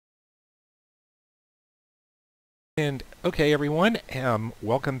And okay, everyone,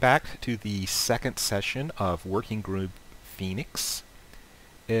 welcome back to the second session of Working Group Phoenix.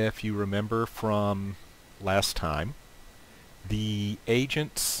 If you remember from last time, the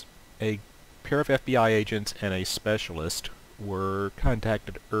agents, a pair of FBI agents and a specialist, were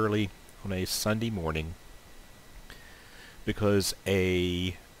contacted early on a Sunday morning because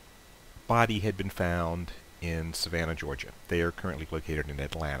a body had been found in Savannah, Georgia. They are currently located in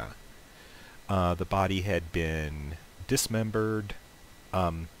Atlanta. The body had been dismembered,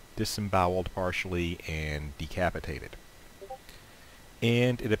 disemboweled partially, and decapitated.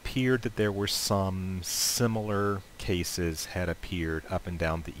 And it appeared that there were some similar cases had appeared up and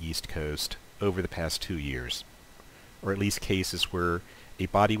down the East Coast over the past 2 years, or at least cases where a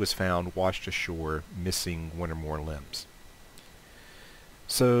body was found washed ashore missing one or more limbs.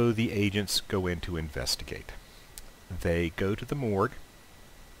 So the agents go in to investigate. They go to the morgue.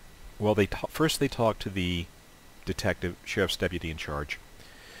 Well, first they talk to the sheriff's deputy in charge,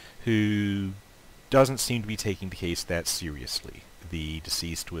 who doesn't seem to be taking the case that seriously. The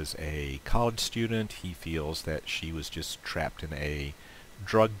deceased was a college student. He feels that she was just trapped in a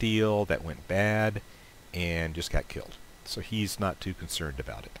drug deal that went bad and just got killed. So he's not too concerned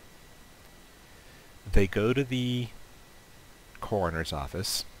about it. They go to the coroner's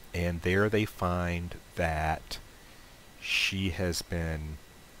office, and there they find that she has been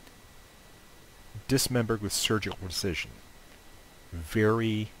dismembered with surgical precision.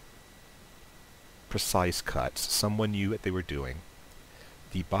 Very precise cuts. Someone knew what they were doing.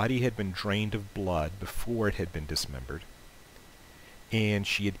 The body had been drained of blood before it had been dismembered, and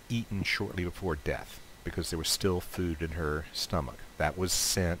she had eaten shortly before death because there was still food in her stomach. That was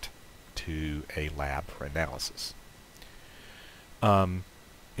sent to a lab for analysis. And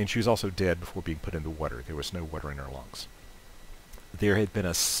she was also dead before being put in the water. There was no water in her lungs. There had been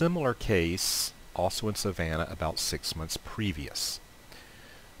a similar case also in Savannah about 6 months previous,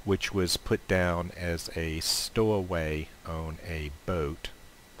 which was put down as a stowaway on a boat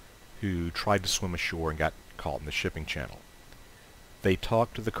who tried to swim ashore and got caught in the shipping channel. They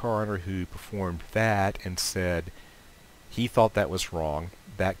talked to the coroner who performed that and said he thought that was wrong.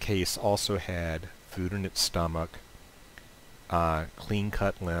 That case also had food in its stomach,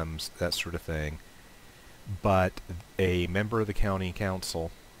 clean-cut limbs, that sort of thing. But a member of the county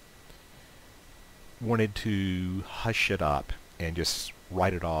council wanted to hush it up and just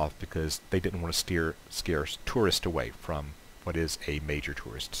write it off because they didn't want to scare tourists away from what is a major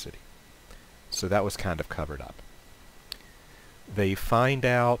tourist city. So that was kind of covered up. They find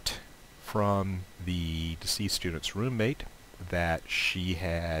out from the deceased student's roommate that she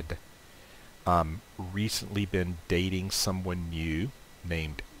had recently been dating someone new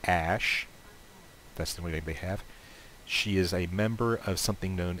named Ash. That's the only name they have. She is a member of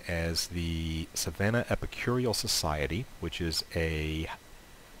something known as the Savannah Epicureal Society, which is a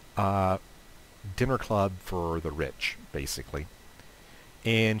dinner club for the rich, basically.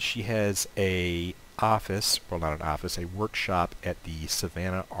 And she has a workshop at the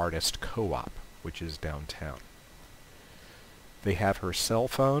Savannah Artist Co-op, which is downtown. They have her cell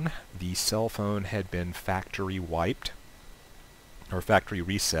phone. The cell phone had been factory wiped, or factory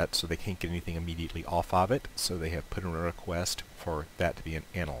reset, so they can't get anything immediately off of it, so they have put in a request for that to be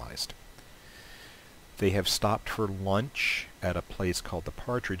analyzed. They have stopped for lunch at a place called the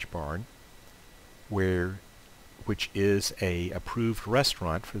Partridge Barn, which is a approved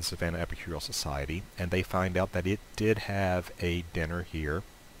restaurant for the Savannah Epicureal Society, and they find out that it did have a dinner here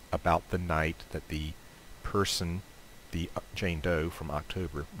about the night that the person, the Jane Doe from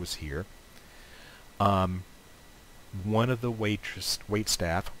October, was here. One of the wait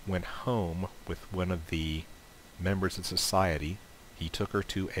staff went home with one of the members of the society. He took her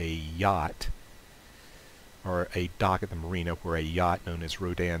to a yacht, or a dock at the marina, where a yacht known as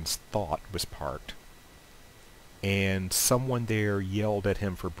Rodin's Thought was parked. And someone there yelled at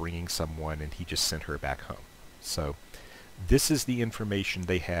him for bringing someone, and he just sent her back home. So this is the information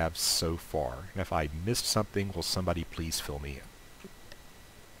they have so far. And if I missed something, will somebody please fill me in?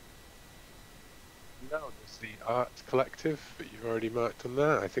 No, there's the art collective that you've already marked on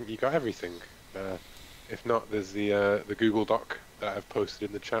there. I think you got everything. If not, there's the Google Doc that I've posted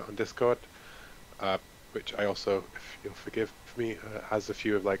in the chat on Discord, which I also, if you'll forgive me, has a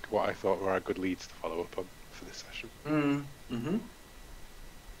few of like what I thought were our good leads to follow up on for this session.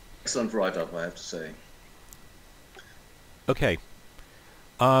 Excellent write-up, I have to say. Okay.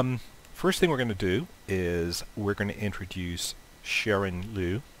 First thing we're going to do is we're going to introduce Sharon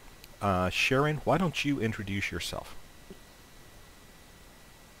Liu. Sharon, why don't you introduce yourself?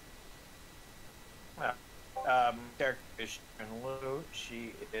 Character is Sharon Liu.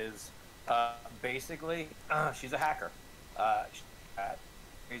 She is Basically, she's a hacker. She's got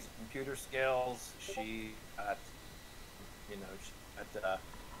crazy computer skills. She got, she got,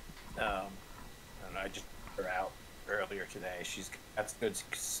 I don't know, I just put her out earlier today. She's got good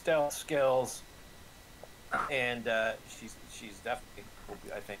stealth skills, and she's definitely,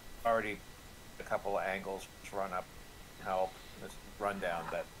 I think, already a couple of angles run up, help this rundown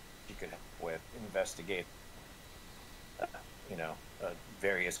that she could help with investigate, uh, you know,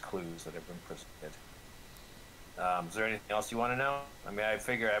 various clues that have been presented. Is there anything else you want to know? I mean, I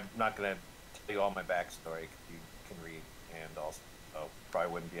figure I'm not going to tell you all my backstory. You can read, and also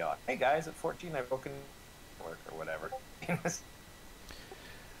probably wouldn't be on. Hey guys, at 14, I broke in work or whatever.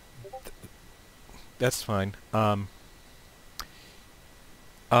 That's fine.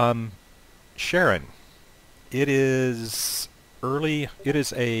 Sharon, it is early. It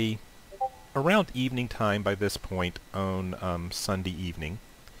is around evening time by this point on Sunday evening,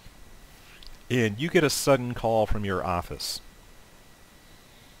 and you get a sudden call from your office.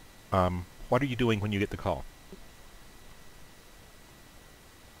 What are you doing when you get the call?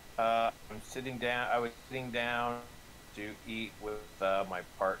 I'm sitting down. I was sitting down to eat with my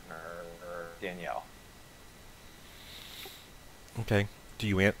partner, Danielle. Okay. Do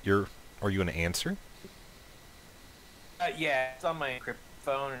you are you going to answer? Yeah, it's on my encrypted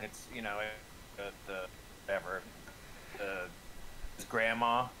phone, and it's the whatever his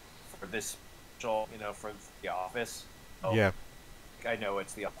grandma for this special, for the office. Oh, Yeah. I know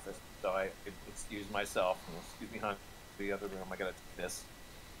it's the office, so I excuse myself. Excuse me, hon. The other room. I gotta take this,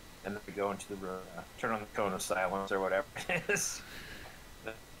 and then we go into the room, turn on the cone of silence or whatever it is.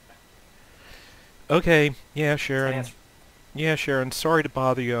 Okay. Yeah, Sharon. Answer. Yeah, Sharon. Sorry to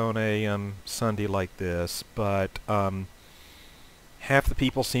bother you on a Sunday like this, but half the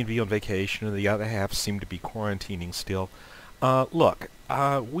people seem to be on vacation, and the other half seem to be quarantining still. Look,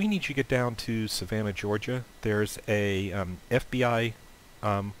 we need you to get down to Savannah, Georgia. There's a FBI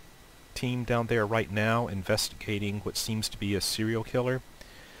team down there right now investigating what seems to be a serial killer.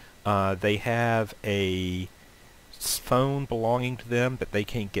 They have a phone belonging to them that they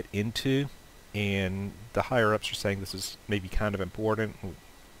can't get into, and the higher-ups are saying this is maybe kind of important.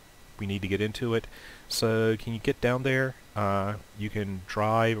 We need to get into it. So can you get down there? You can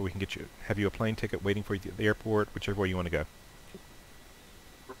drive, or we can have you a plane ticket waiting for you at the airport, whichever way you want to go.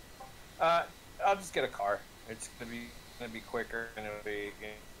 I'll just get a car. It's gonna be quicker, and it'll be,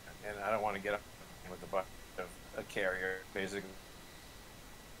 and I don't want to get up with a bunch of a carrier, basically.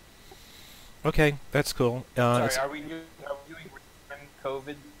 Okay, that's cool. Sorry, are we doing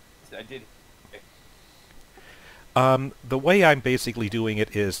COVID? I did. The way I'm basically doing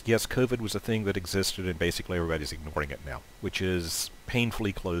it is, yes, COVID was a thing that existed, and basically everybody's ignoring it now, which is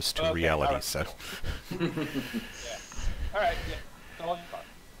painfully close to Okay, reality. all right, So, cool. Yeah. All right. Yeah. It's all fine.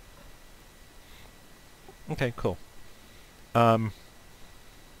 okay, cool. Um,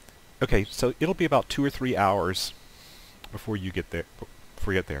 okay, so it'll be about 2 or 3 hours before you get there.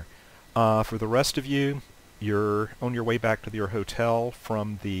 Before you get there. For the rest of you, you're on your way back to your hotel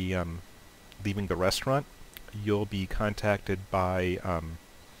from the leaving the restaurant. You'll be contacted by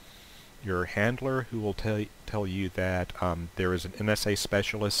your handler, who will tell you that there is an NSA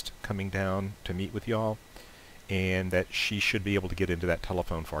specialist coming down to meet with y'all, and that she should be able to get into that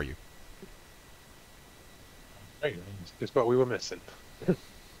telephone for you. Right, just what we were missing.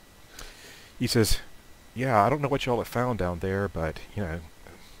 He says, "Yeah, I don't know what y'all have found down there, but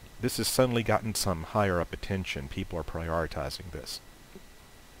this has suddenly gotten some higher up attention. People are prioritizing this."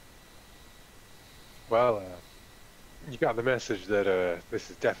 Well, you got the message that this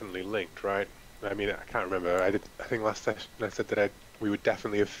is definitely linked, right? I mean, I can't remember. I think last session I said that we would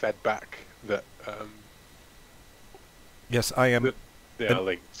definitely have fed back that Yes, I am. that they are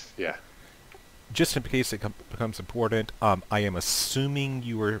linked. Yeah. Just in case it becomes important, I am assuming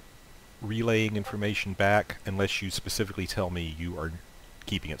you are relaying information back, unless you specifically tell me you are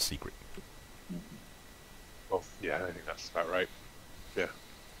keeping it secret. Well, yeah, I think that's about right. Yeah.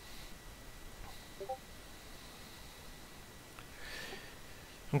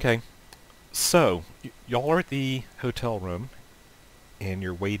 Okay, so y'all are at the hotel room, and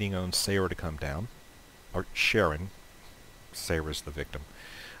you're waiting on Sarah to come down, or Sharon. Sarah's the victim.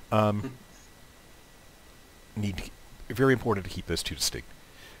 Very important to keep those two distinct.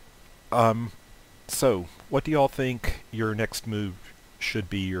 So what do y'all think your next move should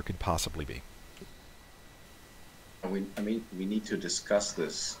be, or could possibly be? We need to discuss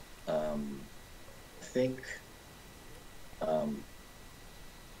this. I think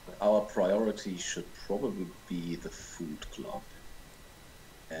our priority should probably be the food club.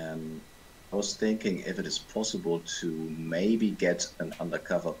 And I was thinking if it is possible to maybe get an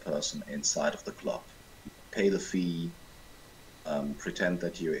undercover person inside of the club, pay the fee, pretend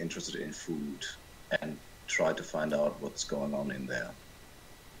that you're interested in food, and try to find out what's going on in there.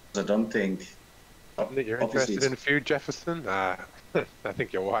 I don't think. That you're Obviously, interested in food, Jefferson? I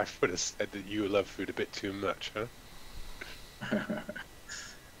think your wife would have said that you love food a bit too much, huh?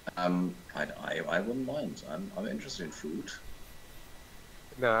 I wouldn't mind. I'm interested in food.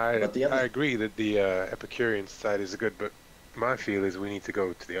 No, But the other, I agree that the Epicurean Society is good, but my feel is we need to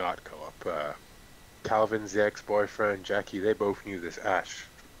go to the art co-op. Calvin's the ex-boyfriend, Jackie, they both knew this Ash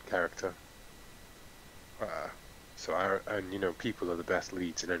character. And you know, people are the best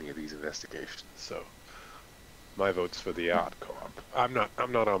leads in any of these investigations, so my vote's for the art co-op. I'm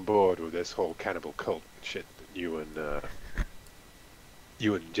not on board with this whole cannibal cult shit that you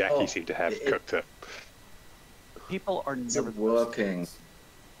and Jackie seem to have cooked up. People are it's never working.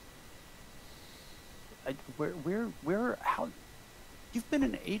 How? You've been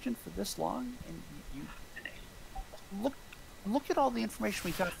an agent for this long, and you look at all the information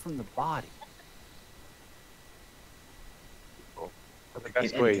we got from the body. The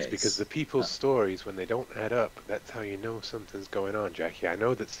best way is because the people's stories, when they don't add up, that's how you know something's going on, Jackie. I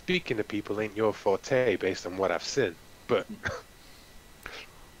know that speaking to people ain't your forte based on what I've seen, but...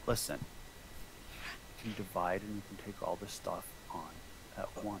 Listen, you can divide and you can take all this stuff on at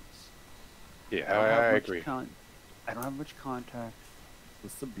once. Yeah, I agree. I don't have much contact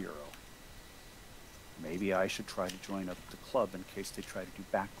with the Bureau. Maybe I should try to join up the club in case they try to do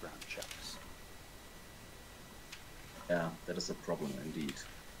background checks. Yeah, that is a problem indeed.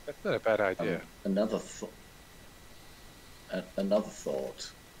 That's not a bad idea. Another thought.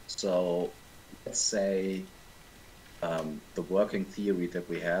 So, let's say the working theory that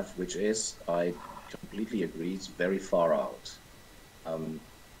we have, which is, I completely agree, it's very far out.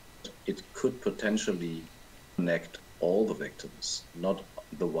 It could potentially connect all the victims, not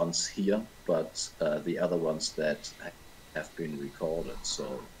the ones here, but the other ones that have been recorded.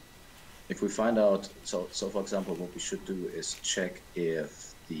 So if we find out, so for example, what we should do is check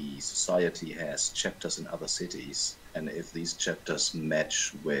if the society has chapters in other cities, and if these chapters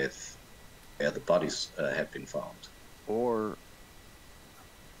match with where the bodies have been found. Or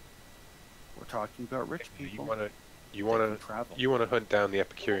we're talking about rich people. You want to hunt down the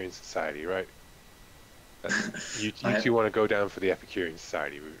Epicurean Society, right? You two want to go down for the Epicurean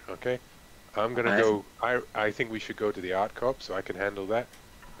Society route, okay? I'm gonna go. I think we should go to the art co-op, so I can handle that.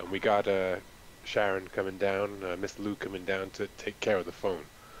 And we got Sharon coming down, Miss Lou coming down to take care of the phone.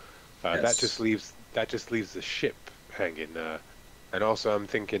 Yes. That just leaves the ship hanging. And also, I'm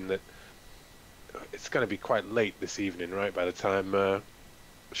thinking that it's gonna be quite late this evening, right? By the time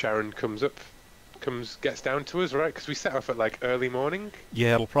Sharon gets down to us, right? Because we set off at like early morning.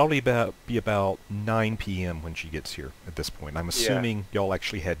 Yeah, it'll probably be about 9 p.m. when she gets here at this point. I'm assuming y'all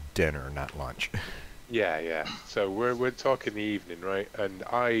actually had dinner, not lunch. Yeah. So we're talking the evening, right? And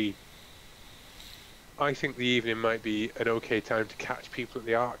I think the evening might be an okay time to catch people at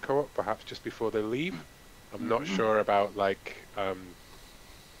the art co-op, perhaps just before they leave. I'm not sure about like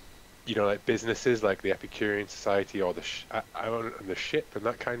like businesses like the Epicurean Society or the ship and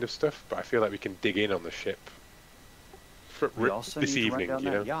that kind of stuff, but I feel like we can dig in on the ship we also this need evening, to run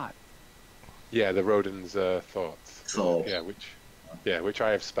down that yacht. Yeah, the Rodin's thoughts. So which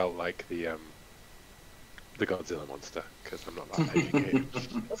I have spelt like the Godzilla monster, because I'm not that educated.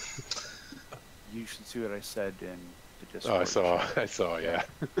 You should see what I said in the Discord. Oh, I saw, yeah.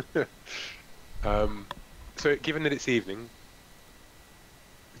 So given that it's evening,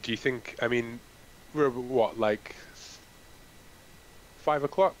 do you think, I mean, we're what, like 5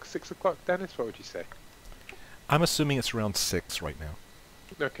 o'clock, 6 o'clock, Dennis? What would you say? I'm assuming it's around 6 right now.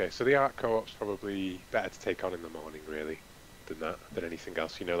 Okay, so the art co-op's probably better to take on in the morning, really, than anything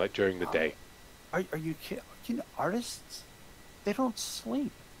else, like during the day. Are you kidding? Artists, they don't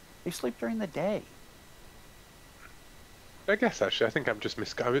sleep. They sleep during the day. I guess, actually, I think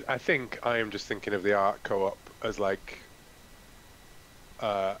I think I am just thinking of the art co-op as like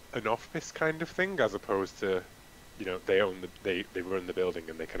an office kind of thing, as opposed to, they run the building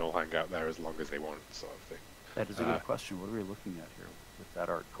and they can all hang out there as long as they want, sort of thing. That is a good question. What are we looking at here with that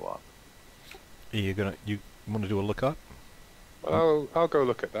art co-op? You want to do a look up? Well, I'll go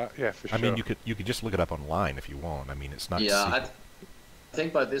look at that. Yeah, for sure. I mean, you could just look it up online if you want. I mean, it's not. Yeah, I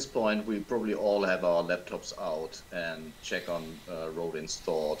think by this point we probably all have our laptops out and check on Rodin's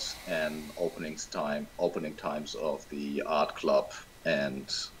thoughts and opening times of the art club,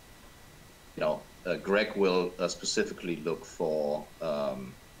 and Greg will specifically look for the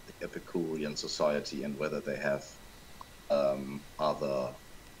Epicurean Society and whether they have other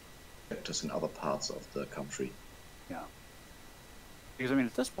sectors in other parts of the country. Yeah. Because, I mean,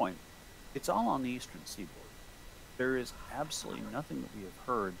 at this point, it's all on the eastern seaboard. There is absolutely nothing that we have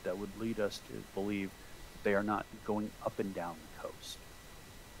heard that would lead us to believe they are not going up and down the coast.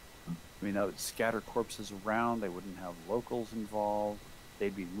 I mean, that would scatter corpses around. They wouldn't have locals involved.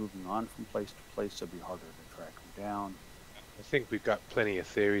 They'd be moving on from place to place, so it'd be harder to track them down. I think we've got plenty of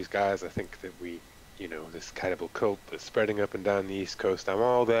theories, guys. I think that this cannibal cult that's spreading up and down the East Coast, I'm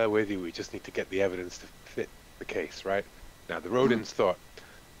all there with you. We just need to get the evidence to fit the case, right? Now, the rodents thought,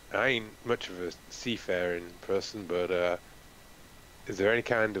 I ain't much of a seafaring person, but is there any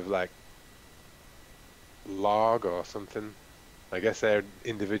kind of, like, log or something? I guess they're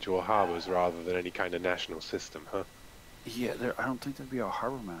individual harbors rather than any kind of national system, huh? Yeah, I don't think there'd be a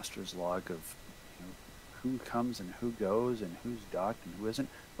harbor master's log of who comes and who goes and who's docked and who isn't.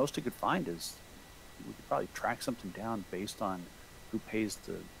 Most we could find is we could probably track something down based on who pays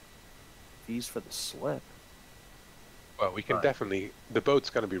the fees for the slip. Well, we can definitely... The boat's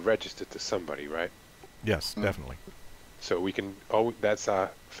going to be registered to somebody, right? Yes, definitely. So we can... that's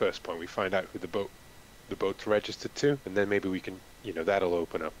our first point. We find out who the boat's registered to, and then maybe we can... that'll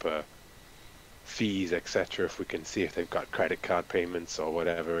open up fees, etc. if we can see if they've got credit card payments or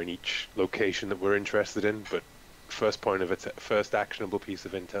whatever in each location that we're interested in. But first first actionable piece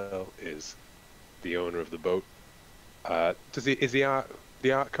of intel is the owner of the boat. Is the art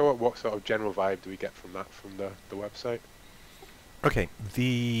co-op, what sort of general vibe do we get from that from the website? Okay,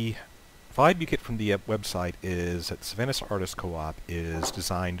 the vibe you get from the website is that Savannah Artist Co-op is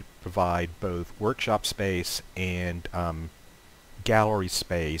designed to provide both workshop space and gallery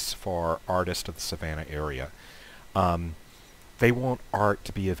space for artists of the Savannah area. They want art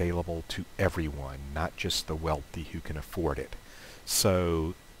to be available to everyone, not just the wealthy who can afford it.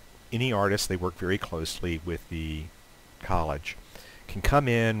 So any artist, they work very closely with the college, can come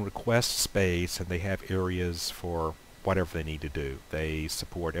in, request space, and they have areas for whatever they need to do. They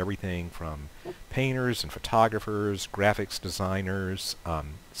support everything from painters and photographers, graphics designers,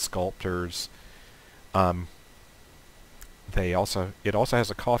 sculptors. It also has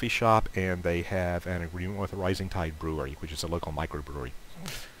a coffee shop, and they have an agreement with the Rising Tide Brewery, which is a local microbrewery.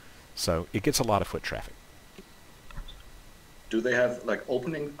 So it gets a lot of foot traffic. Do they have like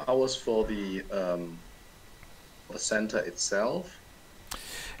opening hours for the center itself?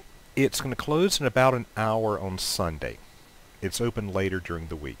 It's going to close in about an hour on Sunday. It's open later during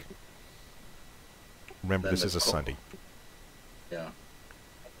the week. Remember, Then this is a Sunday. Yeah.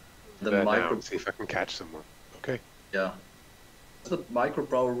 See if I can catch someone. Okay. Yeah. The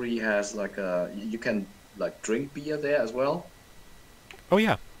microbrewery has like you can like drink beer there as well. Oh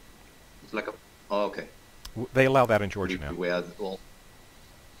yeah. It's like okay. They allow that in Georgia now. Where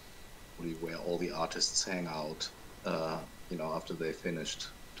all the artists hang out, after they finished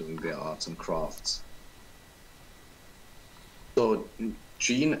doing their arts and crafts. So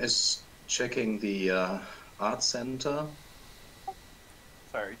Gene is checking the art center.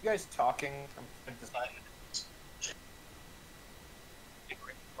 Sorry, are you guys talking? I'm deciding.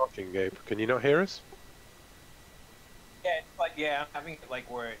 Talking, Gabe. Can you not hear us? Yeah, it's like I'm having it like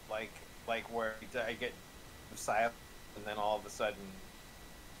where where I get silent and then all of a sudden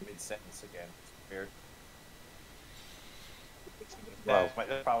mid sentence again. It's weird. Wow.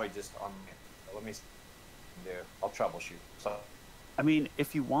 That's probably just on me. Let me do. I'll troubleshoot. So I mean,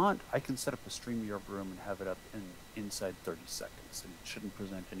 if you want, I can set up a stream of your room and have it up inside 30 seconds, and it shouldn't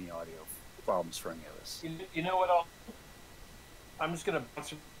present any audio problems for any of us. You know what? I'm just gonna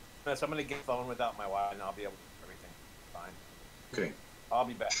bounce this. I'm gonna get phone without my Wi-Fi, and I'll be able to do everything fine. Okay. I'll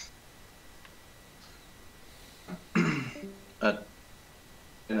be back.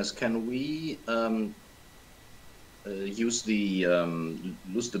 Dennis, can we use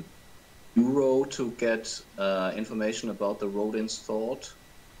the bureau to get information about the rodent's thought?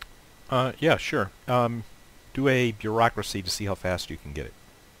 Yeah, sure. Do a bureaucracy to see how fast you can get it.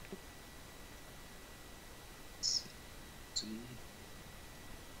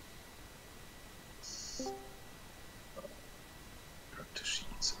 Character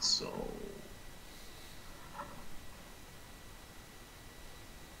sheets. So.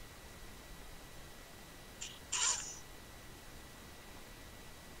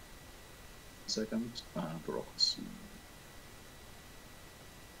 Second, bureaucracy.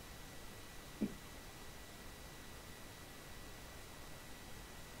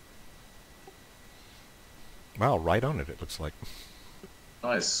 Wow, right on it, it looks like.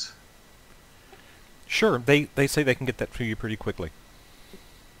 Nice. Sure, they say they can get that to you pretty quickly.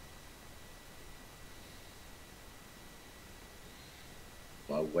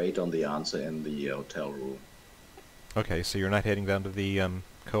 I'll wait on the answer in the hotel room. Okay, so you're not heading down to the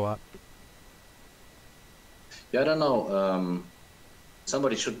co-op? Yeah, I don't know.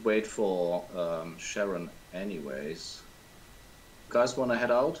 Somebody should wait for Sharon anyways. Guys want to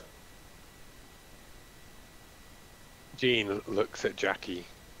head out? Jean looks at Jackie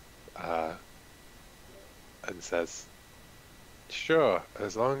and says, "Sure,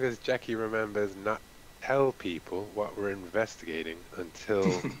 as long as Jackie remembers not to tell people what we're investigating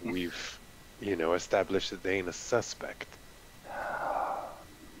until we've, established that they ain't a suspect."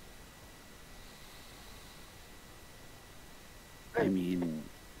 I mean,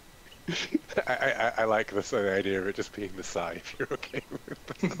 I like the idea of it just being the sigh, if you're okay with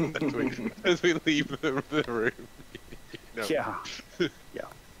that, as we leave the room. yeah. Yeah.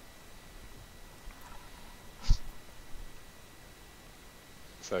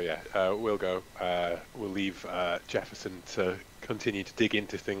 So yeah, we'll go. We'll leave Jefferson to continue to dig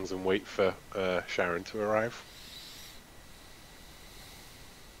into things and wait for Sharon to arrive.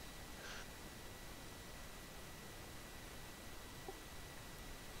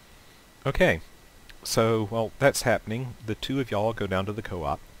 Okay, so, well, that's happening. The two of y'all go down to the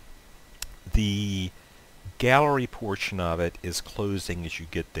co-op. The gallery portion of it is closing as you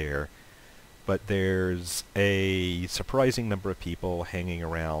get there, but there's a surprising number of people hanging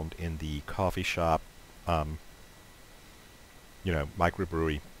around in the coffee shop,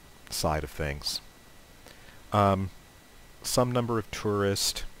 microbrewery side of things. Some number of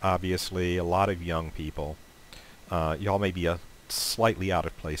tourists, obviously, a lot of young people. Y'all may be slightly out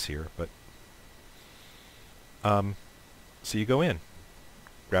of place here, but so you go in,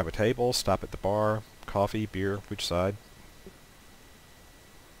 grab a table, stop at the bar, coffee, beer, which side?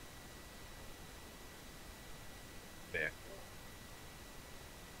 Yeah.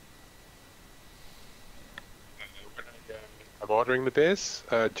 I'm ordering the beers.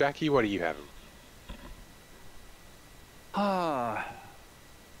 Jackie, what are you having?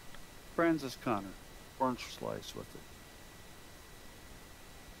 Francis Connor, orange slice with it.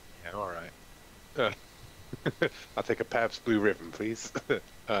 Yeah, all right. I'll take a Pabst Blue Ribbon, please.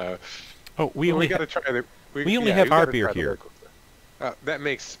 Oh, we only gotta try the. we only have our beer here. That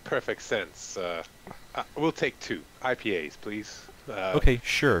makes perfect sense. We'll take 2 IPAs, please. Okay,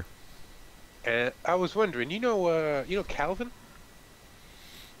 sure. And I was wondering, you know Calvin?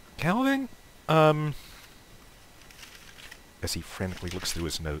 Calvin? As he frantically looks through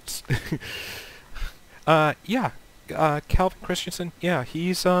his notes. Yeah. Calvin Christensen, yeah,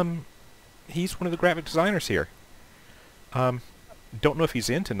 he's one of the graphic designers here. Don't know if he's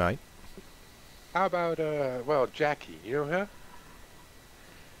in tonight. How about Jackie? You know her?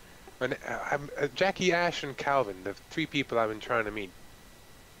 And Jackie, Ash, and Calvin, the 3 people I've been trying to meet.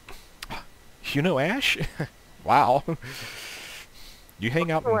 You know Ash? Wow. You hang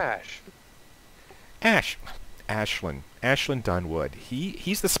out Oh, in... Ash. Ashland Dunwood.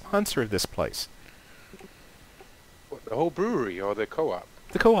 He's the sponsor of this place. What, the whole brewery or the co-op?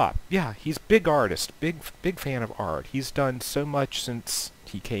 The co-op. Yeah, he's big artist, big fan of art. He's done so much since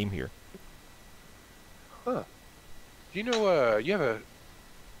he came here. Huh. Do you know, you have a...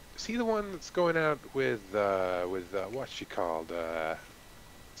 See the one that's going out with what's she called?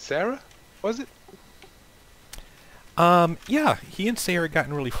 Sarah? Was it? Yeah, he and Sarah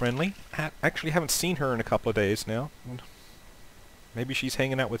gotten really friendly. Actually haven't seen her in a couple of days now. Maybe she's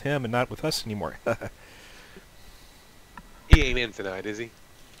hanging out with him and not with us anymore. He ain't in tonight, is he?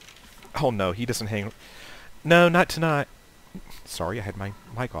 Oh no, he doesn't hang... No, not tonight. Sorry, I had my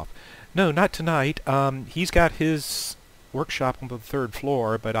mic off. No, not tonight. He's got his workshop on the 3rd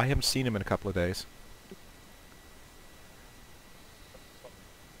floor, but I haven't seen him in a couple of days.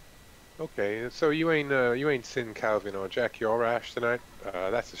 Okay, so you ain't seen Calvin or Jackie or Ash tonight?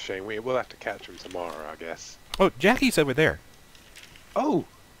 That's a shame. We'll have to catch them tomorrow, I guess. Oh, Jackie's over there. Oh!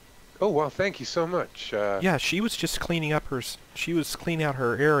 Oh, well, thank you so much. Yeah, she was just cleaning up her... She was cleaning out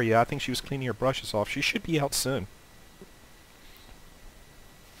her area. I think she was cleaning her brushes off. She should be out soon.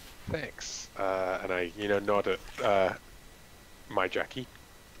 Thanks. And I, nod at my Jackie,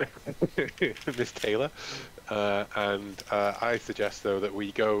 Miss Taylor, and I suggest, though, that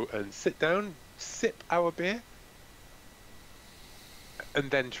we go and sit down, sip our beer,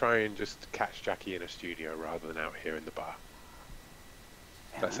 and then try and just catch Jackie in a studio rather than out here in the bar.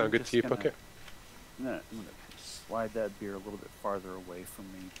 Does that sound good to you, Puckett? I'm gonna slide that beer a little bit farther away from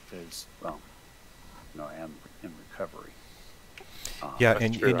me because, well, I am in recovery. Yeah, That's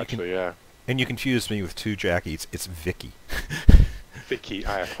and true, you actually, yeah. And you confused me with 2 Jackies. It's Vicky. Vicky,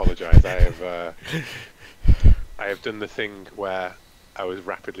 I apologize. I have done the thing where I was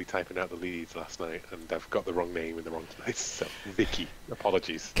rapidly typing out the leads last night, and I've got the wrong name in the wrong place. So, Vicky,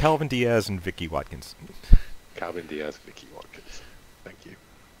 apologies. Calvin Diaz and Vicky Watkins. Calvin Diaz, Vicky Watkins. Thank you.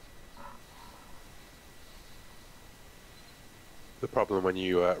 the problem when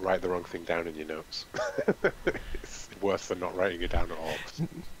you write the wrong thing down in your notes. It's worse than not writing it down at all.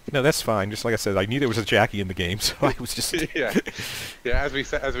 No, that's fine. Just like I said, I knew there was a Jackie in the game, so I was just... Yeah, yeah.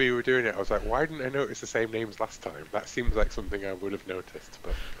 As we were doing it, I was like, why didn't I notice the same names last time? That seems like something I would have noticed,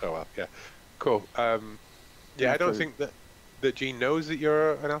 but oh well. Yeah, cool. Yeah, I don't think that Gene knows that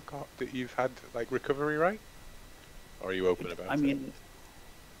you're an alcohol, that you've had like recovery, right? Or are you open about it? I mean,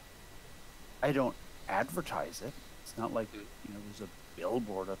 I don't advertise it. It's not like there's a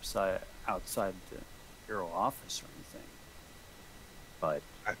billboard outside the bureau office or anything. But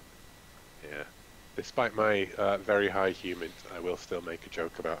yeah, despite my very high humor, I will still make a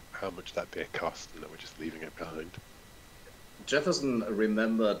joke about how much that beer cost and that we're just leaving it behind. Jefferson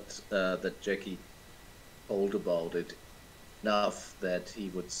remembered that Jackie told about it enough that he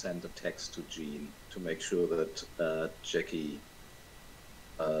would send a text to Jean to make sure that Jackie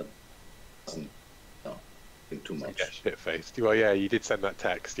doesn't think too much. Get shit faced. Well, yeah, you did send that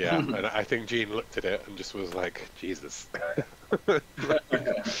text, yeah, and I think Jean looked at it and just was like, Jesus.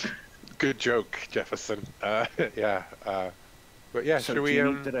 Good joke, Jefferson. Yeah, but yeah, so should we?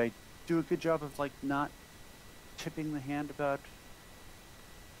 Jeannie, did I do a good job of like not tipping the hand about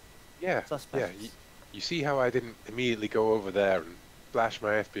Yeah, suspects? yeah. You see how I didn't immediately go over there and flash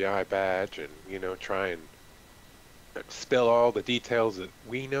my FBI badge and try and spill all the details that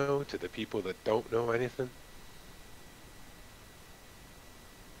we know to the people that don't know anything.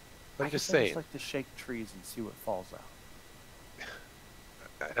 I'm just I saying. just like to shake trees and see what falls out.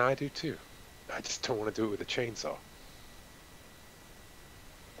 And I do too. I just don't want to do it with a chainsaw.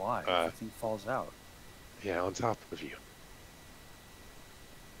 Why? Everything falls out. Yeah, on top of you.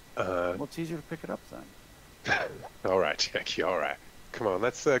 Well, it's easier to pick it up then. All right, Jackie. All right. Come on,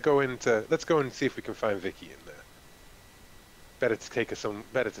 let's go and see if we can find Vicky in there. Better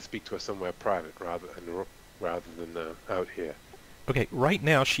to speak to her somewhere private rather than out here. Okay, right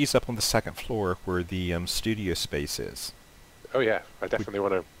now she's up on the second floor where the studio space is. Oh yeah, I definitely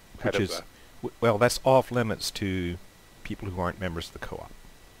want to head Which up is, there. well, that's off limits to people who aren't members of the co-op.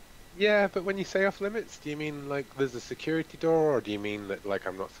 Yeah, but when you say off limits, do you mean like there's a security door, or do you mean that like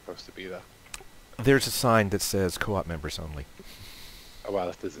I'm not supposed to be there? There's a sign that says co-op members only. Oh well,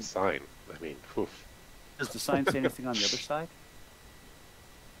 if there's a sign, I mean, oof. Does the sign say anything on the other side?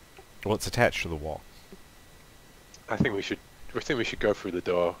 Well, it's attached to the wall. I think we should go through the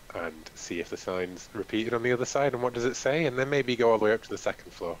door and see if the sign's repeated on the other side, and what does it say, and then maybe go all the way up to the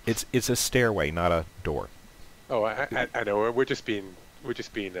second floor. It's a stairway, not a door. Oh, I know. We're just being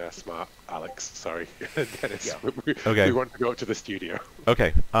smart, Alex. Sorry, Dennis. Yeah. We want to go up to the studio.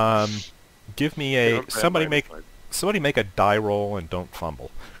 Okay. Give me somebody make a die roll and don't fumble.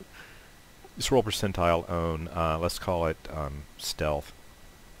 Just roll percentile own. Let's call it stealth.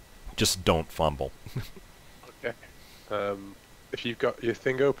 Just don't fumble. Okay. If you've got your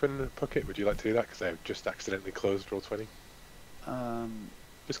thing open, Puckett, would you like to do that? Because I've just accidentally closed Roll20.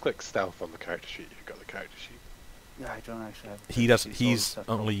 Just click stealth on the character sheet. You've got the character sheet. Yeah, I don't actually have. He doesn't. He's Stuff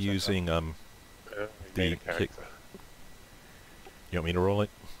only set up. using The the character. You want me to roll it?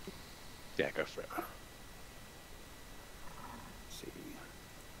 Yeah, go for it. Let's see.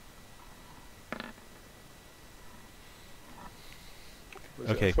 Was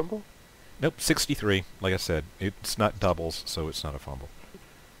it a Okay. fumble? Nope, 63. Like I said, it's not doubles, so it's not a fumble.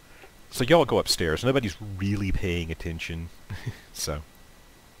 So y'all go upstairs. Nobody's really paying attention, so.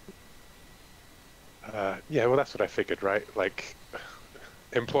 Yeah, well, that's what I figured, right? Like,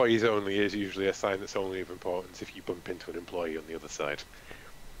 employees only is usually a sign that's only of importance if you bump into an employee on the other side.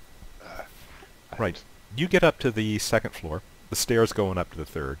 Right. You get up to the second floor. The stairs going up to the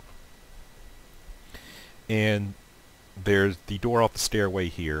third. And there's the door off the stairway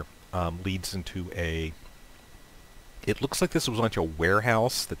here leads into a... It looks like this was once a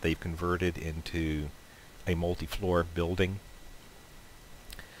warehouse that they've converted into a multi-floor building.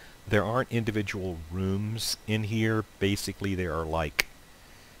 There aren't individual rooms in here. Basically, there are like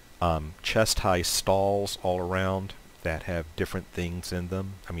chest-high stalls all around that have different things in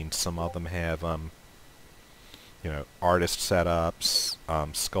them. I mean, some of them have, artist setups,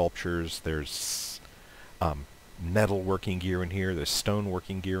 sculptures. There's metal working gear in here. There's stone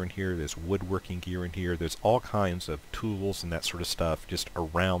working gear in here. There's woodworking gear in here. There's all kinds of tools and that sort of stuff just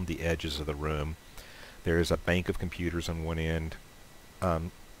around the edges of the room. There's a bank of computers on one end.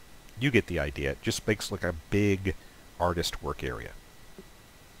 You get the idea. It just makes like a big artist work area.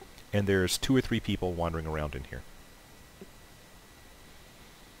 And there's 2 or 3 people wandering around in here.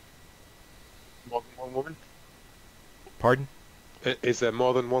 More than one woman? Pardon? Is there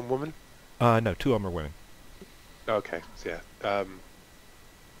more than one woman? No, 2 of them are women. Okay, so yeah.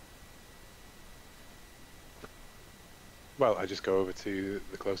 Well, I just go over to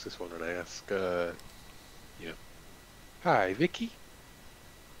the closest one and I ask, you know, hi, Vicky.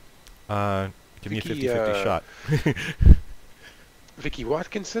 Give me a Vicky, 50-50 shot. Vicky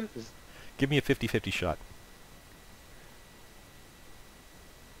Watkinson? Give me a 50-50 shot.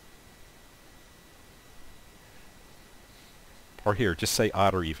 Or here, just say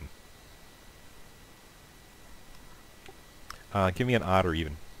odd or even. Give me an odd or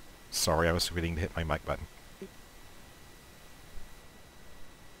even. Sorry, I was forgetting to hit my mic button.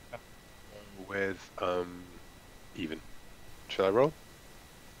 With, even. Shall I roll?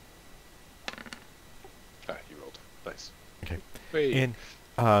 Ah, you rolled. Nice. Okay. Wait. And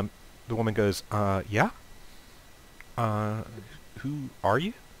the woman goes, yeah? Who are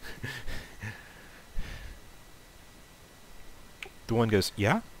you? The one goes,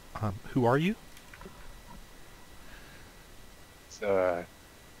 yeah? Who are you? It's,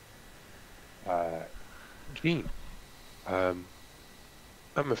 Gene.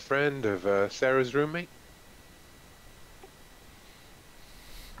 I'm a friend of, Sarah's roommate.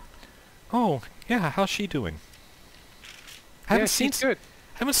 Oh, yeah, how's she doing? Yeah, she's good.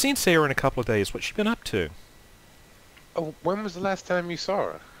 Haven't seen Sarah in a couple of days. What's she been up to? Oh, when was the last time you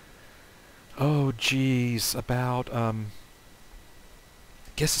saw her? Oh, geez, about,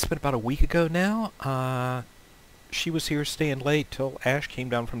 guess it's been about a week ago now. She was here staying late till Ash came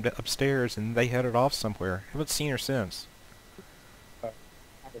down from upstairs and they headed off somewhere. Haven't seen her since.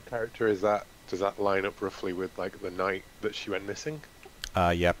 What character is that? Does that line up roughly with, like, the night that she went missing?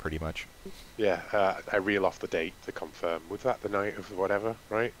 Yeah, pretty much. Yeah, I reel off the date to confirm. Was that the night of whatever,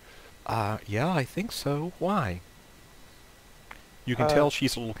 right? Yeah, I think so. Why? You can tell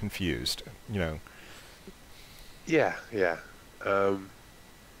she's a little confused, you know. Yeah, yeah.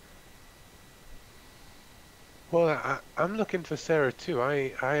 Well, I'm looking for Sarah too.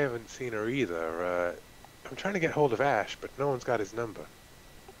 I haven't seen her either. I'm trying to get hold of Ash, but no one's got his number.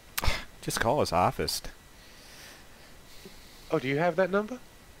 Just call his office. Oh, do you have that number?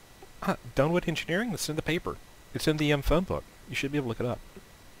 Dunwood Engineering? It's in the paper. It's in the phone book. You should be able to look it up.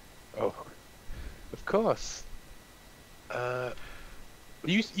 Oh, of course.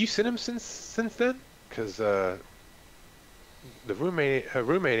 You seen him since then? Because her roommate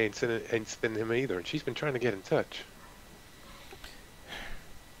ain't seen him either, and she's been trying to get in touch.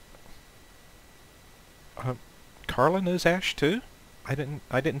 Carla knows Ash too? I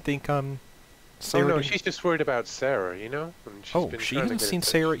didn't think Sarah. Oh no, didn't... she's just worried about Sarah, you know. And she's been she trying to hasn't get in seen touch.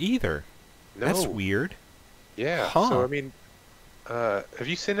 Sarah either. No. That's weird. Yeah. Huh. So I mean, have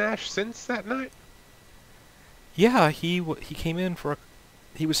you seen Ash since that night? Yeah, he came in for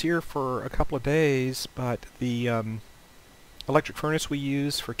he was here for a couple of days, but the electric furnace we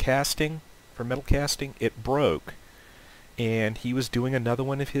use for casting, for metal casting, it broke. And he was doing another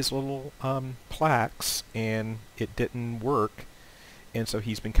one of his little plaques, and it didn't work. And so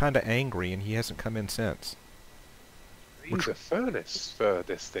he's been kind of angry, and he hasn't come in since. He's a furnace for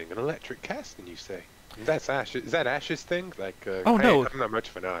this thing, an electric casting, you say? That's Ash. Is that Ash's thing? Like, Oh, no. I'm not much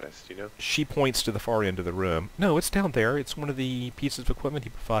of an artist, you know. She points to the far end of the room. No, it's down there. It's one of the pieces of equipment he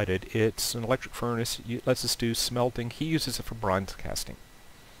provided. It's an electric furnace. It lets us do smelting. He uses it for bronze casting.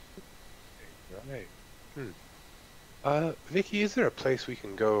 Right. Vicky, is there a place we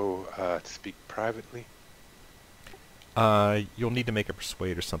can go to speak privately? You'll need to make a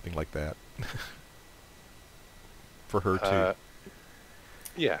persuade or something like that. For her too.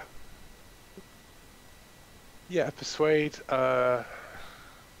 Yeah. Yeah, persuade. It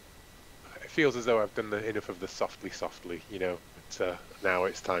feels as though I've done enough of the softly, you know. But now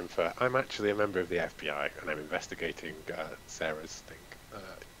it's time for... I'm actually a member of the FBI, and I'm investigating Sarah's thing.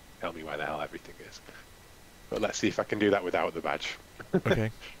 Tell me why the hell everything is. But let's see if I can do that without the badge. Okay.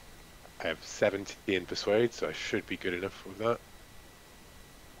 I have 70 in persuade, so I should be good enough with that.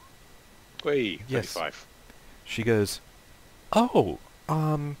 Wait, Yes. 25. She goes, "Oh,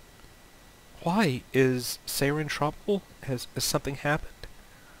 why? Is Sarah in trouble? Has something happened?"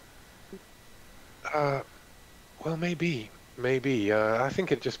 Well, maybe. I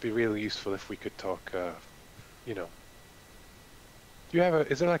think it'd just be really useful if we could talk, you know. Do you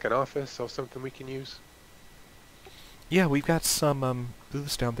have is there like an office or something we can use? Yeah, we've got some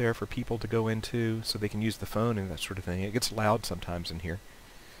booths down there for people to go into so they can use the phone and that sort of thing. It gets loud sometimes in here.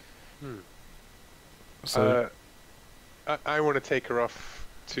 So I want to take her off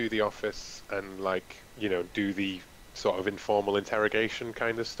to the office and, like, you know, do the sort of informal interrogation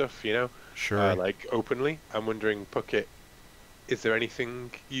kind of stuff, you know? sure. Like, openly. I'm wondering, Puckett, is there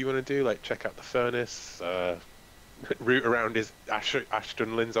anything you want to do? Like, check out the furnace, route around his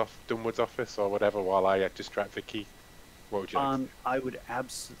Dunwood's office or whatever while I distract Vicky? What would you like to do? I would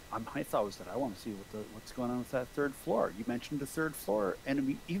my thought was that I want to see what's going on with that third floor. You mentioned the third floor,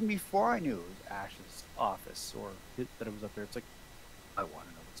 and even before I knew it was Ash's office or that it was up there, it's like I want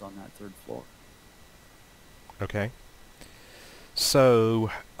to know what's on that third floor. Okay.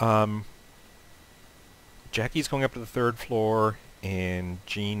 So, Jackie's going up to the third floor, and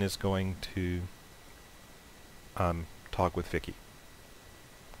Jean is going to talk with Vicky.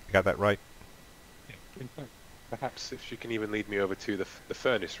 I got that right? Yeah. In fact, perhaps if she can even lead me over to the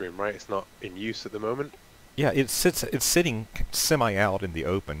furnace room, right? It's not in use at the moment. Yeah, it's sitting semi out in the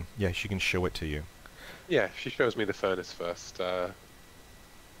open. Yeah, she can show it to you. Yeah, if she shows me the furnace first.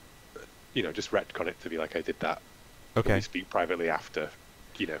 Just retcon it to be like I did that. Okay. We speak privately after.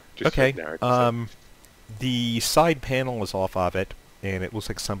 Just Okay. narrative. The side panel is off of it, and it looks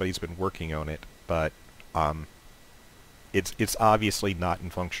like somebody's been working on it, but it's obviously not in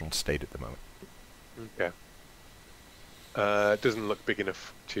functional state at the moment. Okay. It doesn't look big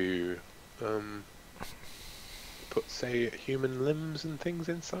enough to put, say, human limbs and things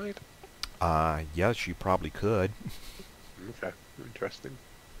inside. Yes, you probably could. Okay, interesting.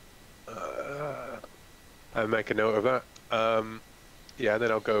 I'll make a note of that. Yeah, and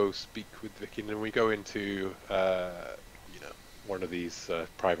then I'll go speak with Vicky, and then we go into one of these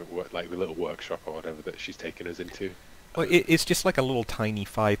private work, like the little workshop or whatever that she's taken us into. Well, it's just like a little tiny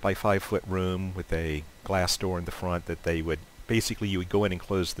 5 by 5 foot room with a glass door in the front that they would basically you would go in and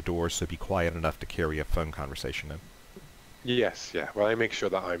close the door so it'd be quiet enough to carry a phone conversation in. Yes, yeah. Well, I make sure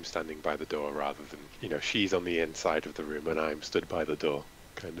that I'm standing by the door rather than she's on the inside of the room and I'm stood by the door,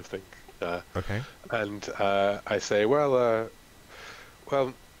 kind of thing. Okay. And I say, well,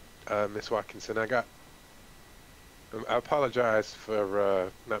 Miss Watkinson, I apologize for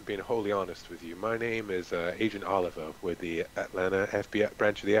not being wholly honest with you. My name is Agent Oliver with the Atlanta FBI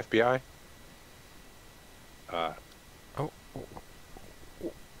branch of the FBI.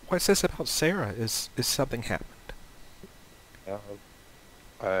 What's this about Sarah? Is something happened?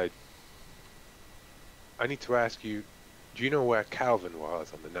 I need to ask you, do you know where Calvin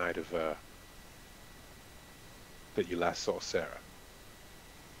was on the night of that you last saw Sarah?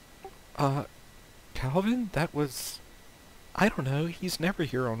 Calvin? That was... I don't know. He's never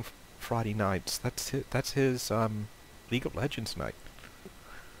here on Friday nights. That's his League of Legends night.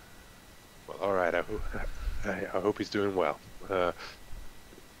 Well, all right. I hope he's doing well.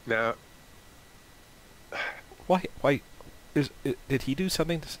 Now... Why... Did he do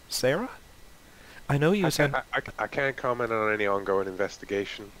something to Sarah? I know he was... I can't comment on any ongoing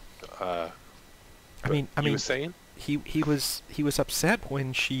investigation. I mean, you were saying? He was upset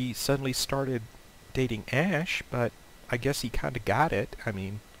when she suddenly started dating Ash, but I guess he kind of got it. I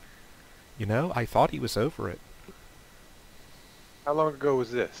mean, I thought he was over it. How long ago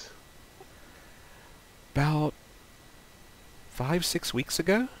was this? About 5-6 weeks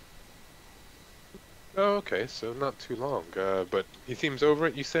ago. Oh, okay, so not too long. But he seems over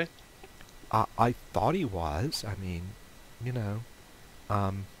it, you say? I thought he was. I mean, You know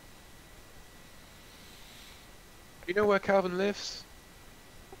where Calvin lives?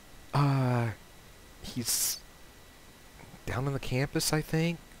 He's down on the campus, I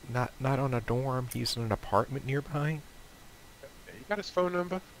think. Not on a dorm. He's in an apartment nearby. You got his phone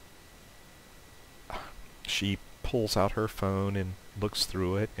number? She pulls out her phone and looks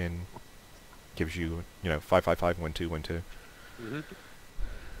through it and gives you, 555-1212. Mm-hmm.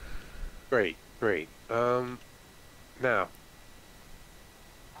 Great. Now,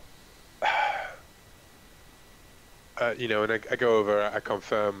 and I go over, I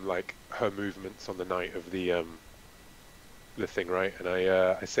confirm like her movements on the night of the thing, right? And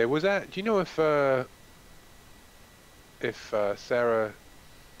I say, do you know if Sarah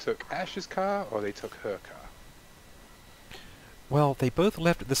took Ash's car or they took her car? Well, they both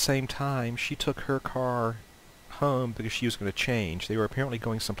left at the same time. She took her car home because she was going to change. They were apparently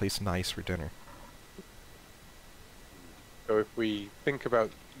going someplace nice for dinner. So if we think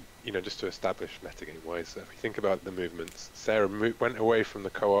about, just to establish metagame-wise, if we think about the movements, Sarah went away from the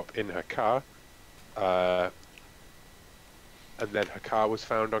co-op in her car, and then her car was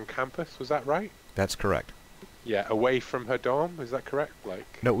found on campus, was that right? That's correct. Yeah, away from her dorm, is that correct?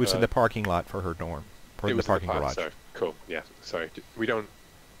 No, it was in the parking lot for her dorm. It was the parking in the garage. So, cool, yeah, sorry. We don't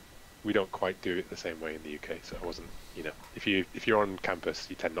quite do it the same way in the UK, so it wasn't, if you're on campus,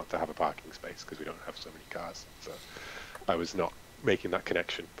 you tend not to have a parking space because we don't have so many cars, so I was not making that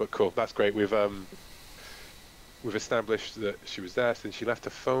connection, but cool, that's great. We've established that she was there, since she left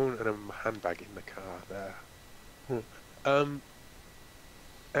a phone and a handbag in the car there.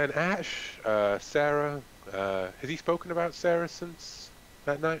 And Ash, Sarah, has he spoken about Sarah since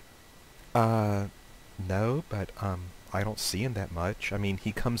that night? No, but I don't see him that much. I mean,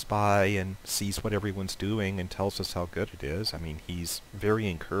 he comes by and sees what everyone's doing and tells us how good it is. I mean, he's very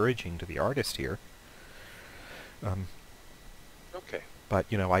encouraging to the artist here. Okay. But,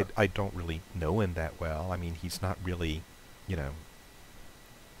 you know, I don't really know him that well. I mean, he's not really, you know...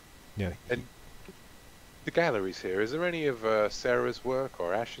 You know, And the galleries here, is there any of Sarah's work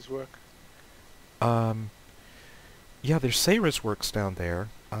or Ash's work? yeah, there's Sarah's works down there.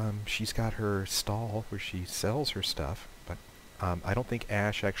 She's got her stall where she sells her stuff, but I don't think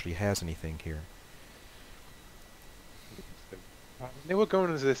Ash actually has anything here. They were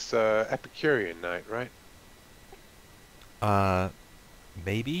going to this Epicurean night, right?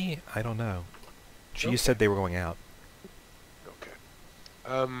 Maybe? I don't know. She Okay. said they were going out. Okay.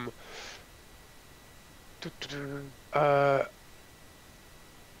 Uh,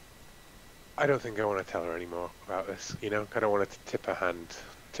 I don't think I want to tell her anymore about this. You know, I don't want her to tip the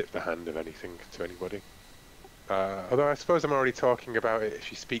hand of anything to anybody. Although I suppose I'm already talking about it. If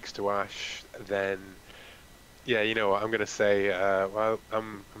she speaks to Ash, then yeah, you know what I'm going to say. Well,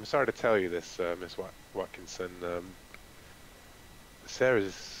 I'm sorry to tell you this, Miss Watkinson.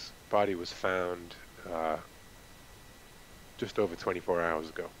 Sarah's body was found just over 24 hours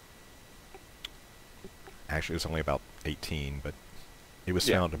ago. Actually, it was only about 18, but it was Yeah.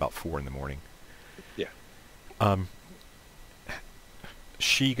 found about 4 in the morning. Yeah.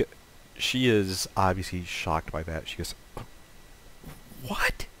 She is obviously shocked by that. She goes,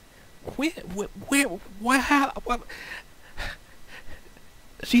 "What? Where, what?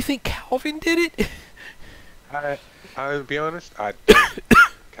 Do you think Calvin did it?" I'll be honest, I don't think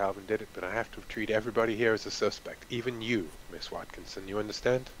Calvin did it, but I have to treat everybody here as a suspect. Even you, Miss Watkinson, you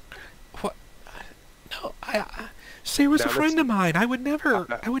understand? What? No, Sarah's a Now friend listen, of mine. I would never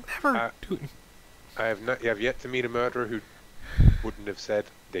uh, do it. I have yet to meet a murderer who wouldn't have said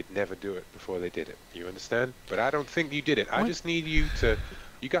they'd never do it before they did it. You understand? But I don't think you did it. I What? just need you to...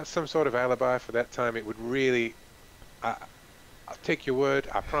 You got some sort of alibi for that time. It would really... I'll take your word,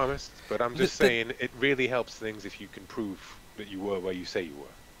 I promise. But I'm just saying, it really helps things if you can prove that you were where you say you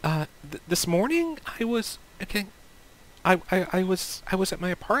were. This morning I was okay. I was at my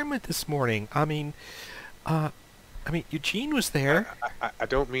apartment this morning. I mean, Eugene was there. I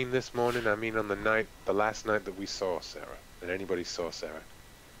don't mean this morning. I mean on the last night that we saw Sarah. That anybody saw Sarah.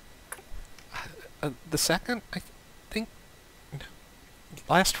 The second, I think,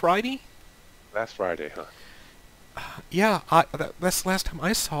 last Friday. Last Friday, huh? Yeah, that's the last time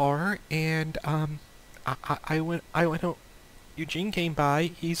I saw her, and I went out. Eugene came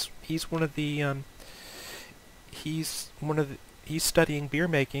by. He's studying beer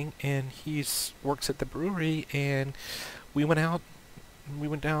making, and works at the brewery. And we went out. We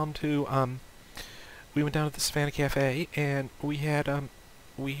went down to the Savannah Cafe, and we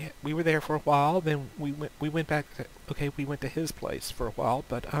were there for a while. Then we went back. We went to his place for a while,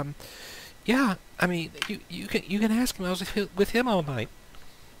 but yeah. I mean, you can ask him. I was with him all night.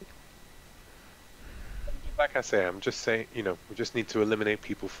 Like I say, I'm just saying, you know, we just need to eliminate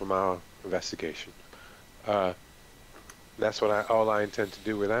people from our investigation. That's all I intend to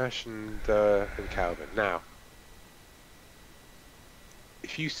do with Ash and Calvin. Now,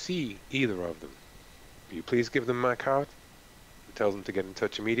 if you see either of them, will you please give them my card and tell them to get in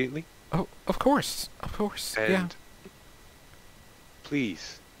touch immediately? Oh, of course, And yeah.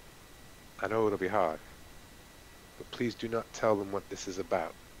 please, I know it'll be hard, but please do not tell them what this is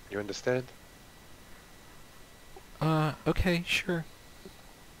about. You understand? Okay, sure.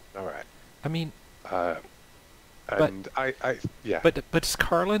 All right. I mean, And yeah. but does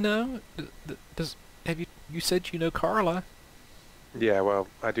Carla know? You said you know Carla, Yeah, well,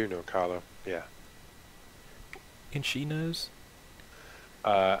 I do know Carlo. Yeah. and she knows?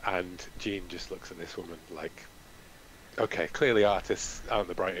 And Jean just looks at this woman like, okay, clearly artists aren't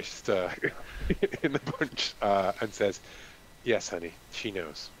the brightest in the bunch, and says, yes, honey, she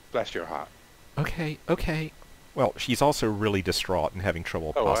knows. Bless your heart. Okay. Well, she's also really distraught and having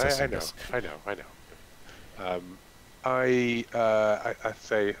trouble processing I know, this. I know. I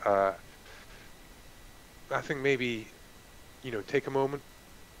say, I think maybe, you know, take a moment,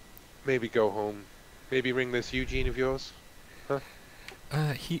 maybe go home, maybe ring this Eugene of yours, huh?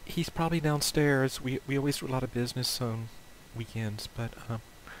 He's probably downstairs. We always do a lot of business on weekends, but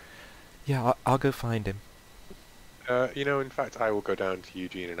yeah, I'll go find him. You know, in fact, I will go down to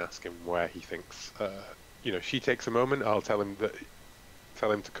Eugene and ask him where he thinks. You know, she takes a moment. I'll tell him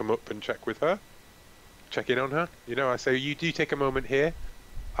to come up and check with her, check in on her. You know, I say you take a moment here.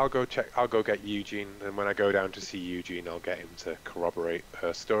 I'll go get Eugene, and when I go down to see Eugene, I'll get him to corroborate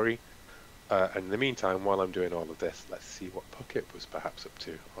her story. And in the meantime, while I'm doing all of this, let's see what Puckett was perhaps up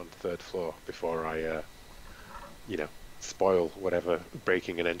to on the 3rd floor before I, you know, spoil whatever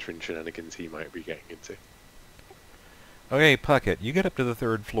breaking and entering shenanigans he might be getting into. Okay, Puckett, you get up to the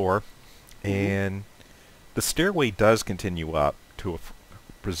 3rd floor, and the stairway does continue up to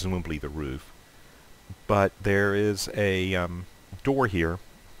presumably the roof, but there is a door here,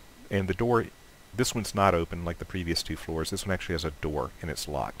 and the door, this one's not open like the previous 2 floors. This one actually has a door, and it's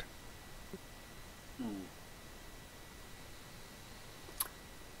locked.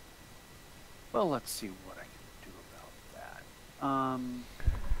 Well, let's see what I can do about that.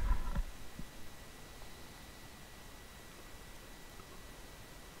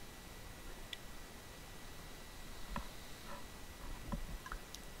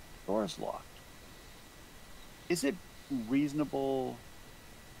 Door is locked. Is it reasonable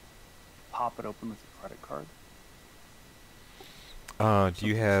to pop it open with a credit card? Do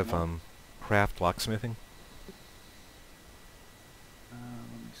you have craft locksmithing? Let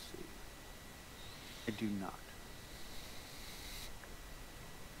me see. I do not.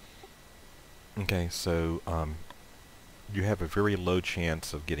 Okay, so you have a very low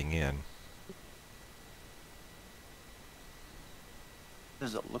chance of getting in.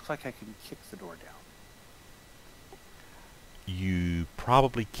 Does it look like I can kick the door down? You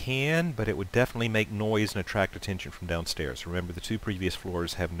probably can, but it would definitely make noise and attract attention from downstairs. Remember, the 2 previous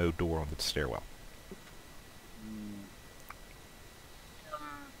floors have no door on the stairwell.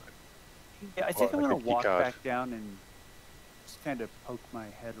 Yeah, I think I'm like going a to walk keycard. back down and just kind of poke my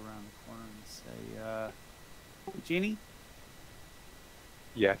head around the corner and say, Jeannie?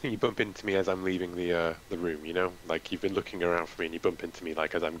 Yeah, I think you bump into me as I'm leaving the room, you know? Like, you've been looking around for me and you bump into me,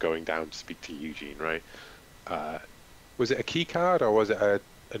 like, as I'm going down to speak to Eugene, right? Was it a key card or was it a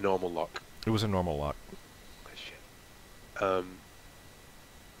normal lock? It was a normal lock. Oh, shit.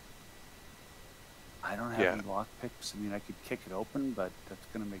 I don't have Yeah. any lockpicks. I mean, I could kick it open, but that's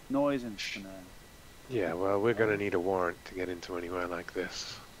going to make noise and it's going to... Yeah, well, we're going to need a warrant to get into anywhere like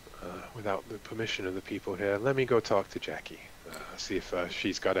this without the permission of the people here. Let me go talk to Jackie. See if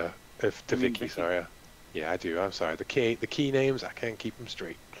she's got to You mean Vicky, Vicky? sorry. Yeah, I do. I'm sorry. The key names, I can't keep them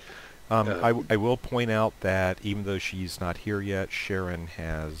straight. I will point out that even though she's not here yet, Sharon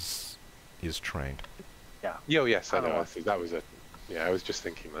is trained. Yeah. Oh, yes, I I don't know. want- That was it. Yeah, I was just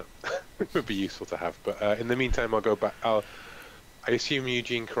thinking that it would be useful to have. But in the meantime, I'll go back. I assume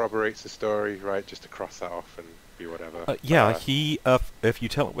Eugene corroborates the story, right? Just to cross that off and be whatever. Yeah, he if you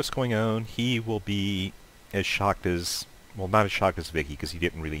tell him what's going on, he will be as shocked as, well, not as shocked as Vicky, because he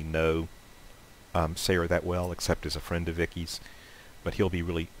didn't really know Sarah that well, except as a friend of Vicky's. But he'll be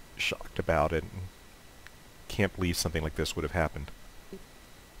really shocked about it and can't believe something like this would have happened.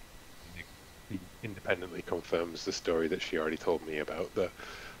 He independently confirms the story that she already told me about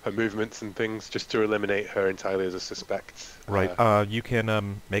her movements and things, just to eliminate her entirely as a suspect. Right. You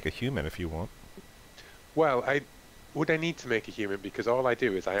can make a human if you want. Well, would I need to make a human, because all I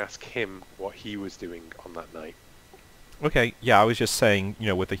do is I ask him what he was doing on that night. Okay, yeah, I was just saying,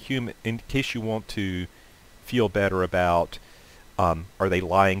 with a human, in case you want to feel better about, are they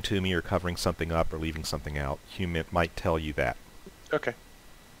lying to me or covering something up or leaving something out, human might tell you that. Okay.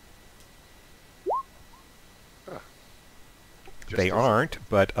 They aren't,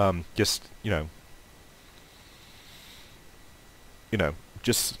 but just,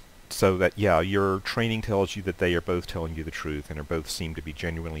 just so that, yeah, your training tells you that they are both telling you the truth and are both seem to be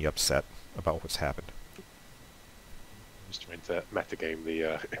genuinely upset about what's happened. Just trying to metagame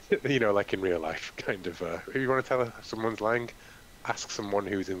the, like in real life, kind of. If you want to tell someone's lying, ask someone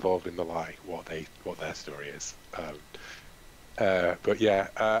who's involved in the lie what their story is. But yeah,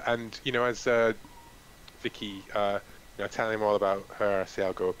 and as Vicky, tell him all about her. I say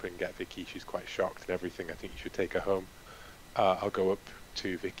I'll go up and get Vicky. She's quite shocked and everything. I think you should take her home. I'll go up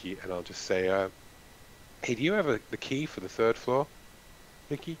to Vicky and I'll just say, "Hey, do you have the key for the 3rd floor,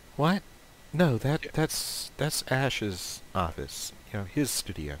 Vicky?" What? No, that's Ash's office. His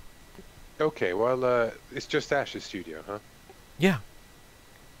studio. Okay, well, it's just Ash's studio, huh? Yeah.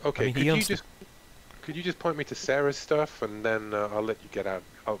 Okay, I mean, he owns could you just point me to Sarah's stuff, and then I'll let you get out.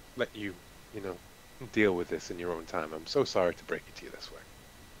 I'll let you, deal with this in your own time. I'm so sorry to break it to you this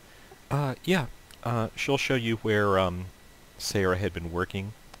way. Yeah. She'll show you where Sarah had been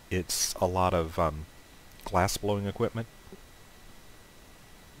working. It's a lot of glass blowing equipment.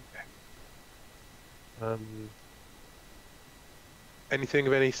 Anything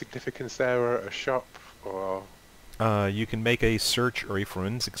of any significance there, or a shop, or... You can make a search or a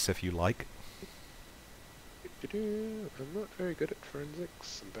forensics if you like. I'm not very good at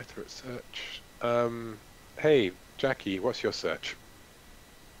forensics. I'm better at search. Hey, Jackie, what's your search?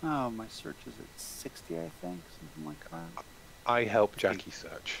 Oh, my search is at 60, I think, something like that. I help Jackie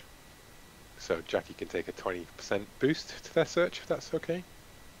search. so Jackie can take a 20% boost to their search, if that's okay.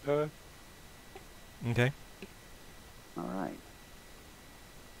 Okay. All right.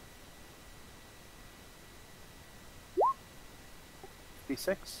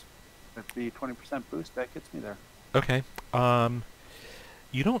 D6 with the 20% boost, that gets me there. Okay.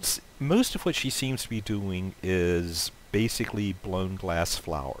 You don't. Most of what she seems to be doing is basically blown glass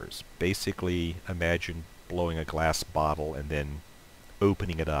flowers. Basically, imagine blowing a glass bottle and then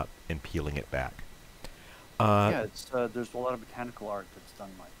opening it up and peeling it back. Yeah, it's there's a lot of botanical art that's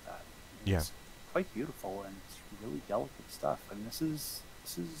done like that. Yeah. It's quite beautiful and it's really delicate stuff. And this is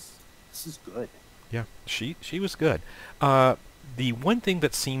good. Yeah, she was good. The one thing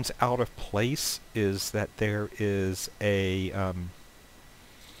that seems out of place is that there is a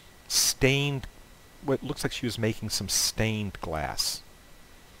stained, what looks like she was making some stained glass,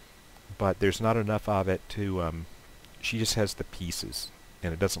 but there's not enough of it to, she just has the pieces,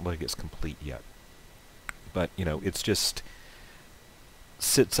 and it doesn't look like it's complete yet. But, you know, it's just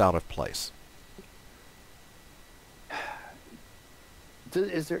sits out of place.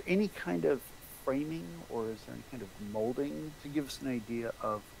 Is there any kind of framing or is there any kind of molding to give us an idea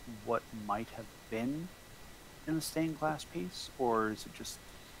of what might have been in the stained glass piece, or is it just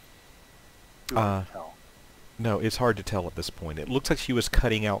too hard to tell? No, it's hard to tell at this point. It looks like she was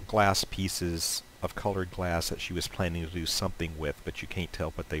cutting out glass pieces of colored glass that she was planning to do something with, but you can't tell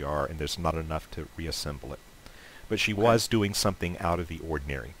what they are, and there's not enough to reassemble it. But she was doing something out of the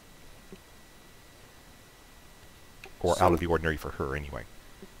ordinary. Or out of the ordinary for her, anyway.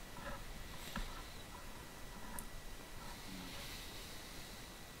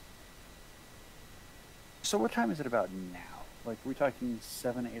 So what time is it about now? Like, are we talking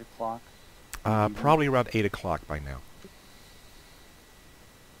 7, 8 o'clock? Probably around 8 o'clock by now. I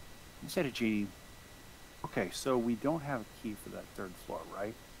said to Jeannie, okay, so we don't have a key for that third floor,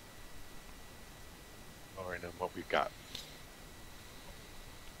 right? Or in what we've got.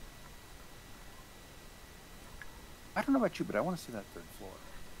 I don't know about you, but I want to see that third floor.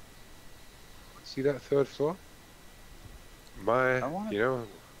 See that third floor? You know,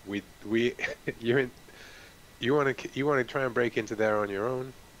 we you want to try and break into there on your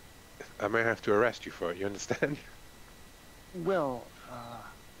own? I may have to arrest you for it. You understand? Well, I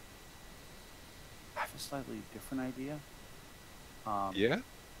have a slightly different idea. Yeah.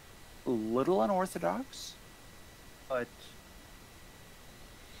 A little unorthodox, but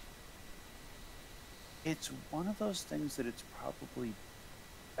it's one of those things that it's probably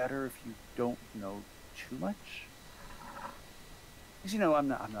better if you don't know too much. Because, you know, I'm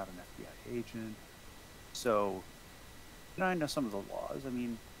not an FBI agent, so, you know, I know some of the laws. I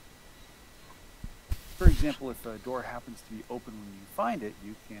mean, for example, if a door happens to be open when you find it,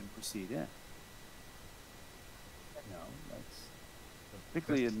 you can proceed in. You know, that's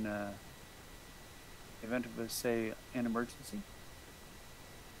particularly in the event of, say, an emergency.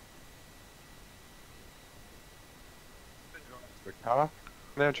 The car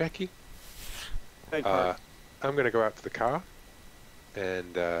now, Jackie. Beg pardon. I'm gonna go out to the car,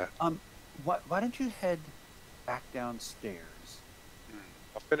 and Why don't you head back downstairs?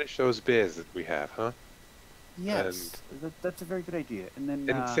 I'll finish those beers that we have, huh? Yes, that's a very good idea. And then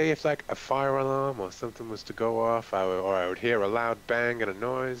And say if like a fire alarm or something was to go off, I would hear a loud bang and a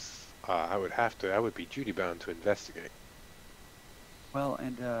noise. I would be duty bound to investigate. well,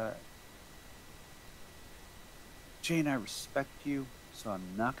 and Jane, I respect you, so I'm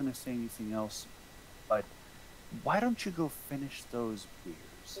not going to say anything else. But why don't you go finish those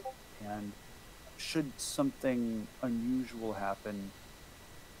beers? And should something unusual happen,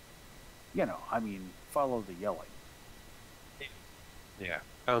 you know, I mean, follow the yelling. Yeah.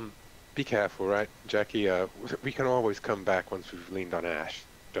 Be careful, right, Jackie? We can always come back once we've leaned on Ash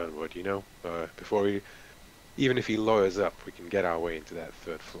Dunwood, you know? Even if he lawyers up, we can get our way into that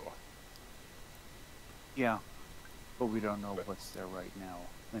third floor. Yeah, but we don't know what's there right now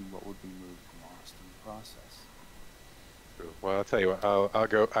and what would be moved and lost in the process. True. Well, I'll tell you what.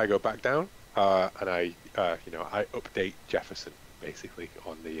 I go back down, and I update Jefferson basically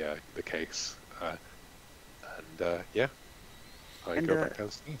on the case, yeah, I go back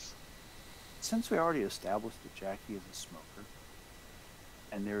downstairs. Since we already established that Jackie is a smoker,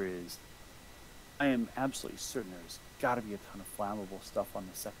 and I am absolutely certain there's got to be a ton of flammable stuff on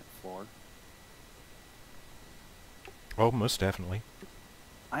the second floor. Oh, most definitely.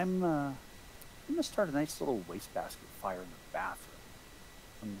 I'm gonna start a nice little wastebasket fire in the bathroom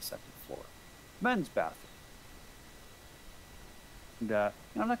on the second floor, men's bathroom. And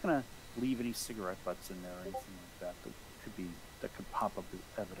I'm not gonna leave any cigarette butts in there or anything like that could pop up as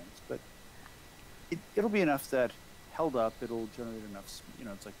evidence, but it'll be enough that held up, it'll generate enough. You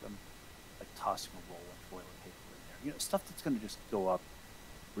know, it's like like tossing a roll of toilet paper in there. You know, stuff that's going to just go up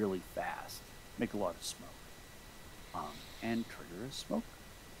really fast, make a lot of smoke, and trigger a smoke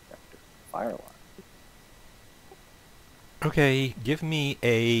detector, fire alarm. Okay, give me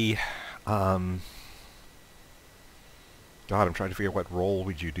a... God, I'm trying to figure out what roll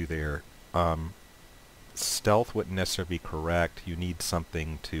would you do there. Stealth wouldn't necessarily be correct. You need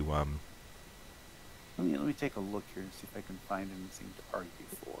something to... Let me take a look here and see if I can find anything to argue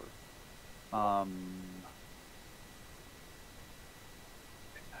for.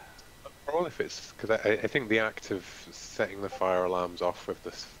 Or if it's because I think the act of setting the fire alarms off with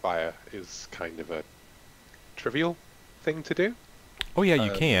this fire is kind of a trivial thing to do. Oh yeah,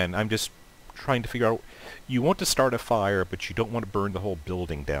 you can. I'm just trying to figure out... You want to start a fire, but you don't want to burn the whole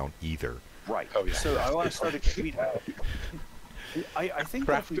building down either. Right. Oh, yeah. So I want to start I think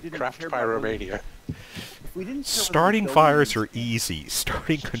that if we didn't Craft care about pyromania. if we didn't care Starting about fires are buildings- easy.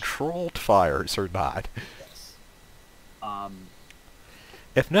 Starting controlled fires are not. Yes.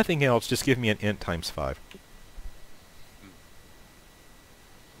 If nothing else, just give me an int times 5.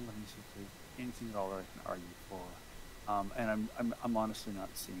 Let me see if there's anything at all that I can argue for. And I'm honestly not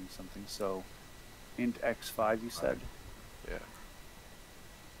seeing something. So, int x5, you said. Yeah.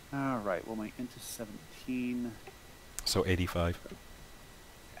 All right. Well, my int is 17. So 85.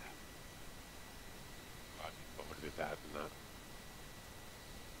 What would do that and that?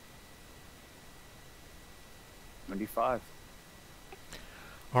 75.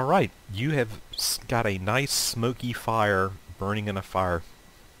 All right, you have got a nice smoky fire burning in a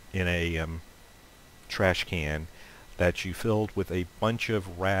trash can that you filled with a bunch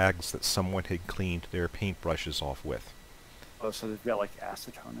of rags that someone had cleaned their paintbrushes off with. Oh, so they've got like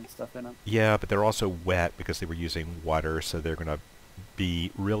acetone and stuff in them. Yeah, but they're also wet because they were using water, so they're going to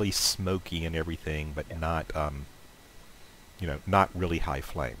be really smoky and everything, but not, not really high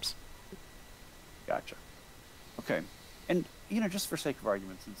flames. Gotcha. Okay. And, just for sake of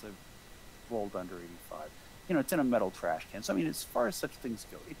argument, since I've rolled under 85, it's in a metal trash can. So, I mean, as far as such things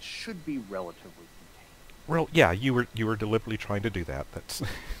go, it should be relatively contained. Well, yeah, you were deliberately trying to do that. That's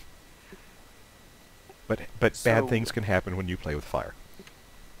but bad things can happen when you play with fire. Of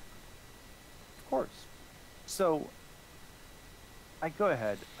course. So, I go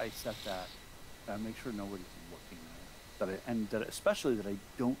ahead, I set that, I make sure nobody's looking at it, especially that I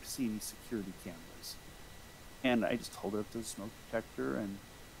don't see any security cameras. And I just hold it up to the smoke detector and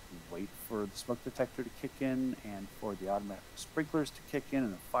wait for the smoke detector to kick in and for the automatic sprinklers to kick in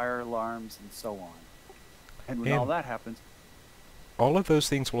and the fire alarms and so on. And when all that happens... All of those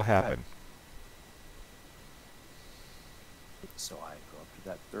things will happen. So I go up to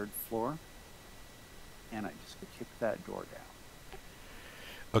that third floor and I just kick that door down.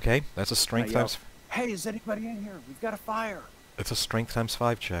 Okay, that's a strength times... Hey, is anybody in here? We've got a fire. It's a strength times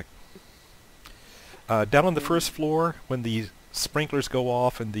 5 check. Down on the first floor, when the sprinklers go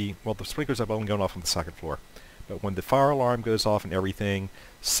off and the sprinklers have only gone off on the second floor. But when the fire alarm goes off and everything,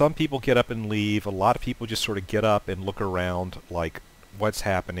 some people get up and leave. A lot of people just sort of get up and look around like, what's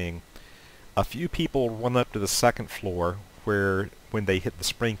happening? A few people run up to the second floor where, when they hit the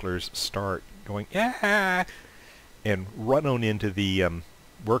sprinklers, start going, yeah, and run on into the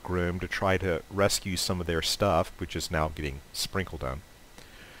workroom to try to rescue some of their stuff, which is now getting sprinkled on.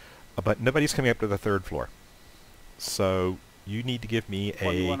 But nobody's coming up to the third floor. So you need to give me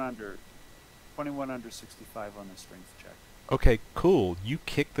 21 under 65 on the strength check. Okay, cool. You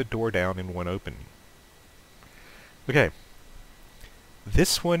kick the door down in one opening. Okay.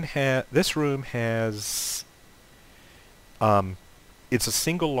 This room has it's a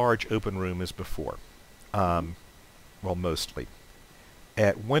single large open room as before. Well, mostly.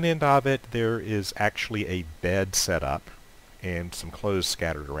 At one end of it, there is actually a bed set up and some clothes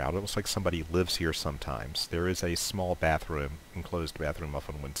scattered around. It looks like somebody lives here sometimes. There is a small bathroom, enclosed bathroom off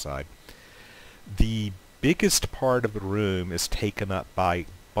on one side. The biggest part of the room is taken up by a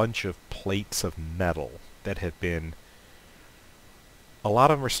bunch of plates of metal that have been... A lot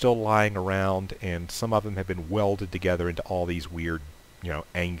of them are still lying around, and some of them have been welded together into all these weird,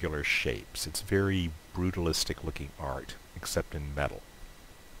 angular shapes. It's very brutalistic looking art, except in metal.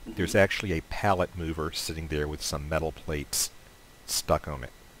 There's actually a pallet mover sitting there with some metal plates stuck on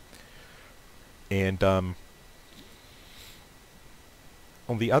it. And on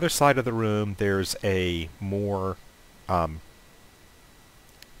the other side of the room, there's a more, I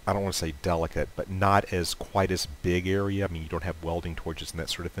don't want to say delicate, but not as quite as big area. I mean, you don't have welding torches and that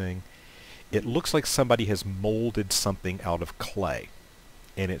sort of thing. It looks like somebody has molded something out of clay,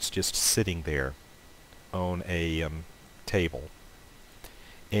 and it's just sitting there on a table.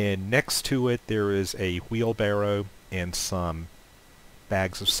 And next to it, there is a wheelbarrow and some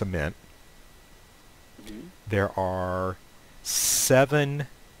bags of cement. There are 7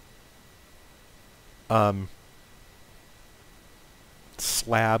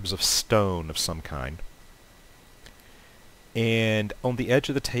 slabs of stone of some kind. And on the edge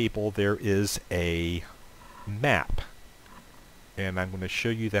of the table there is a map. And I'm going to show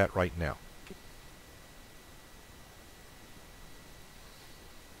you that right now.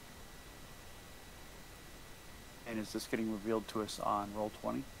 And is this getting revealed to us on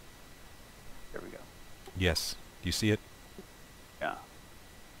Roll20? There we go. Yes. Do you see it? Yeah.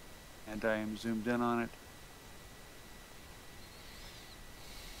 And I am zoomed in on it.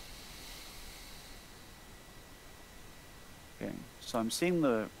 Okay, so I'm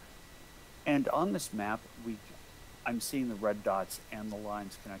seeing and on this map, I'm seeing the red dots and the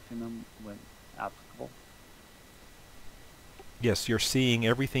lines connecting them when applicable. Yes, you're seeing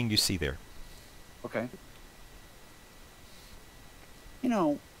everything you see there. Okay. You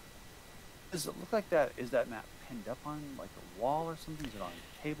know, does it look like that? Is that map pinned up on like a wall or something? Is it on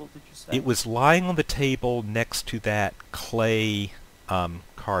a table, did you say? It was lying on the table next to that clay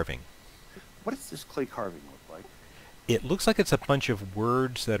carving. What does this clay carving look like? It looks like it's a bunch of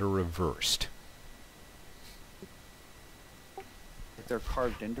words that are reversed. That they're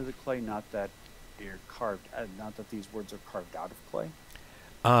carved into the clay, not that they're carved, not that these words are carved out of clay.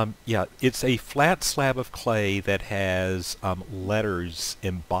 Yeah, it's a flat slab of clay that has letters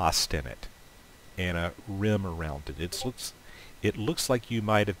embossed in it and a rim around it. It looks like you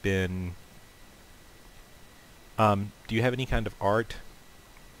might have been... do you have any kind of art?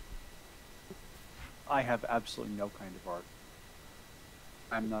 I have absolutely no kind of art.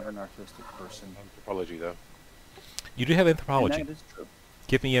 I'm not an artistic person. Anthropology, though. You do have anthropology. And that is true.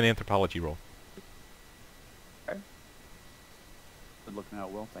 Give me an anthropology roll. Okay. Good looking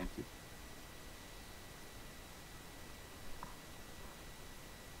out, Will. Thank you.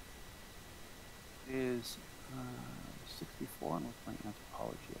 Is 64, and what's my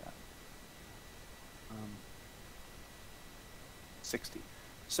anthropology at? 60.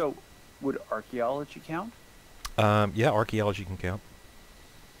 So, would archaeology count? Yeah, archaeology can count.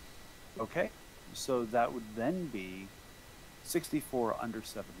 Okay. So that would then be 64 under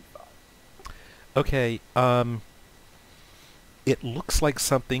 75. Okay, it looks like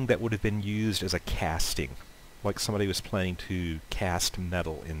something that would have been used as a casting. Like somebody was planning to cast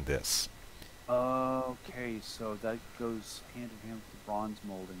metal in this. Okay, so that goes hand in hand with the bronze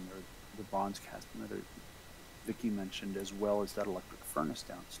molding, or the bronze casting that Vicky mentioned, as well as that electric furnace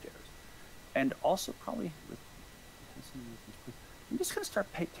downstairs. And also probably with... I'm just going to start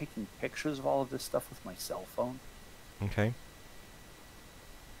taking pictures of all of this stuff with my cell phone. Okay.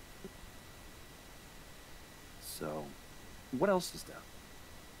 So, what else is there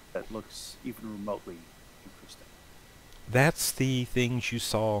that looks even remotely interesting? That's the things you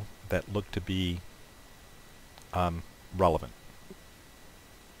saw that look to be relevant.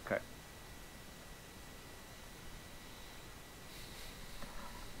 Okay.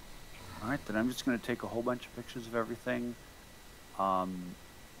 All right, then I'm just going to take a whole bunch of pictures of everything. I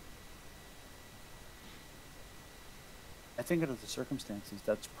think under the circumstances,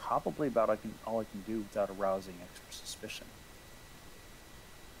 that's probably about all I can do without arousing extra suspicion.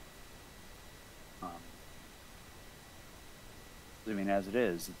 I mean, as it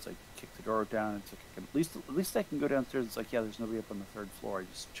is, it's like kick the door down. It's like at least I can go downstairs. It's like, yeah, there's nobody up on the 3rd floor. I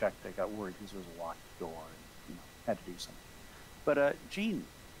just checked. I got worried because there was a locked door, and had to do something. But Gene,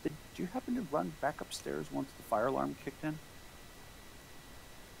 did you happen to run back upstairs once the fire alarm kicked in?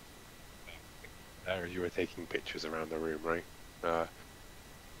 There, you were taking pictures around the room, right? Yeah,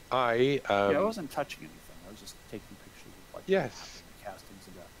 I wasn't touching anything. I was just taking pictures of like yes, castings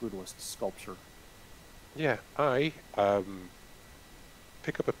of that brutalist sculpture. Yeah, I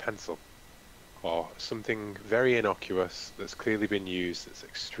pick up a pencil or something very innocuous that's clearly been used, that's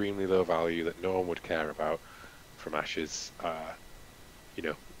extremely low value, that no one would care about, from ashes,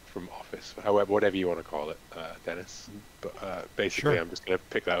 from office, however, whatever you want to call it, Dennis. But basically, Sure. I'm just going to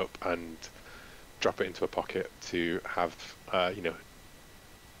pick that up and drop it into a pocket to have,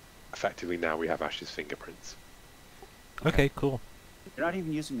 effectively now we have Ash's fingerprints. Okay, cool. You're not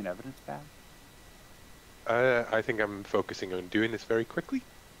even using an evidence bag? I think I'm focusing on doing this very quickly.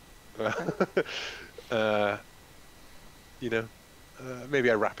 Maybe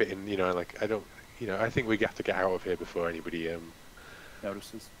I wrap it in, I think we have to get out of here before anybody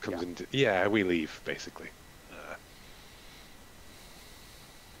Notices? comes into... Yeah, we leave, basically.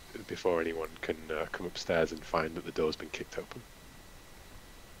 Before anyone can come upstairs and find that the door's been kicked open.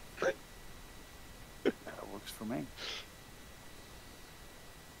 That works for me.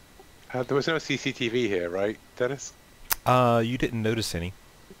 There was no CCTV here, right, Dennis? You didn't notice any.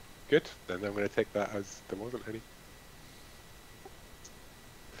 Good. Then I'm going to take that as there wasn't any.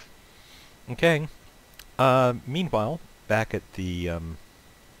 Okay. Meanwhile, back at the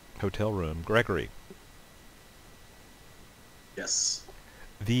hotel room, Gregory, Yes.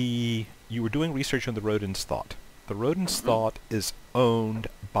 you were doing research on the Rodin's Thought. The Rodin's Mhm. Thought is owned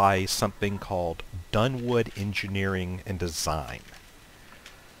by something called Dunwood Engineering and Design.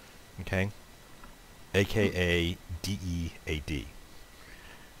 Okay? AKA DEAD.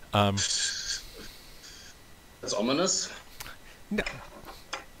 That's ominous. No,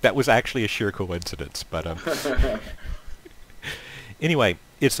 that was actually a sheer coincidence, but anyway,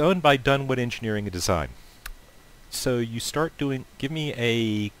 it's owned by Dunwood Engineering and Design. So you start doing, give me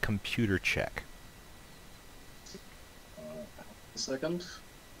a computer check. A second.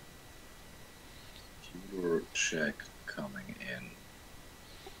 Computer check coming in.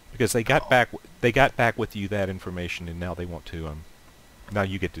 Because they got back with you that information, and now they want to now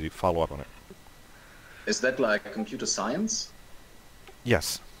you get to follow up on it. Is that like computer science?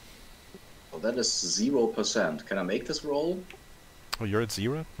 Yes. Oh, that is 0%. Can I make this roll? Oh, you're at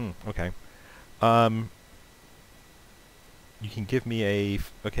 0? Okay. You can give me a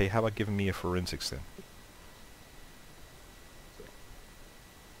okay. How about giving me a forensics then?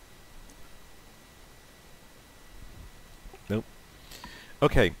 Nope.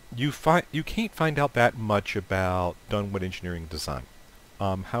 Okay, you can't find out that much about Dunwood Engineering Design.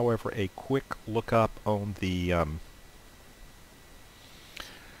 However, a quick look up on the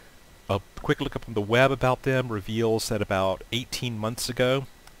web about them reveals that about 18 months ago,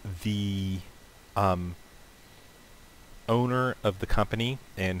 the owner of the company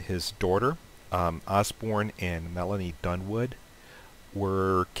and his daughter, Osborne and Melanie Dunwood,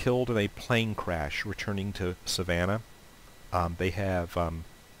 were killed in a plane crash returning to Savannah. They have have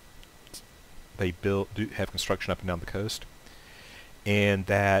construction up and down the coast, and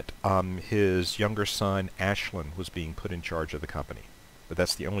that his younger son Ashland was being put in charge of the company. But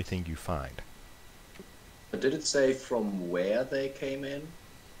that's the only thing you find. But did it say from where they came in?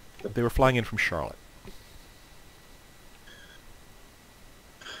 They were flying in from Charlotte.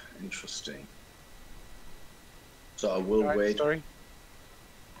 Interesting. So I will Right, wait. Sorry.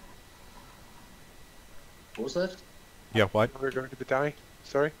 What was that? Yeah, what? How long ago did they die?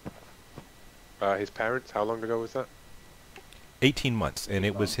 Sorry. His parents. How long ago was that? 18 months, and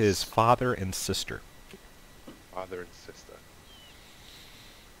it was his father and sister. Father and sister.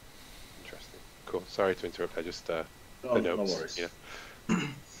 Interesting. Cool. Sorry to interrupt. I just No, the no notes. worries. Yeah.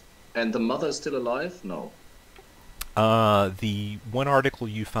 And the mother is still alive? No. The one article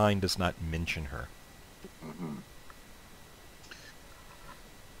you find does not mention her. Mm-hmm.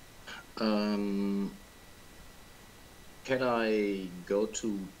 Um, can I go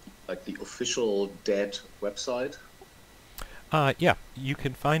to like the official dead website? Yeah, you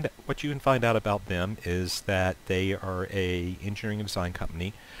can find what you can find out about them is that they are a engineering and design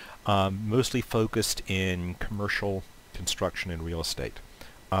company, mostly focused in commercial construction and real estate.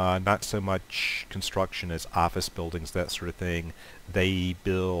 Not so much construction as office buildings, that sort of thing. They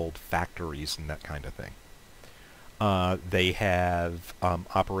build factories and that kind of thing. They have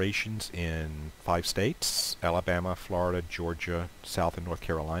operations in 5 states: Alabama, Florida, Georgia, South and North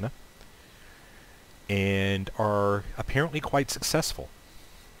Carolina, and are apparently quite successful.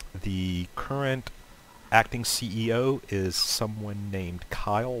 The current acting CEO is someone named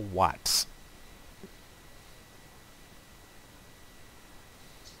Kyle Watts.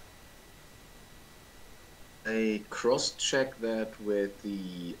 I cross-check that with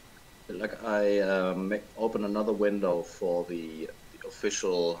the, like I open another window for the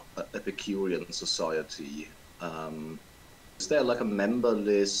official Epicurean Society. Is there like a member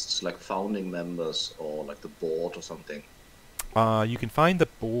list, like founding members or like the board or something? You can find the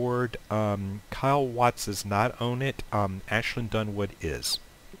board. Kyle Watts does not own it. Ashland Dunwood is.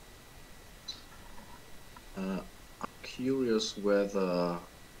 I'm curious whether,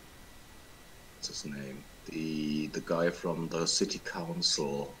 what's his name? The guy from the city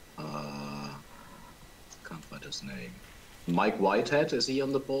council. Can't find his name. Mike Whitehead, is he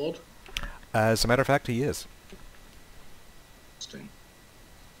on the board? As a matter of fact, he is. Interesting.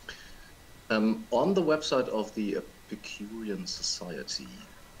 On the website of the Epicurean Society,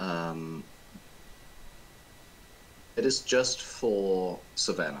 it is just for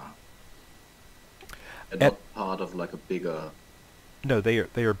Savannah, and not part of like a bigger. No, they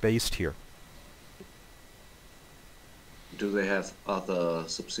are based here. Do they have other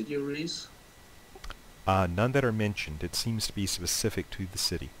subsidiaries? None that are mentioned. It seems to be specific to the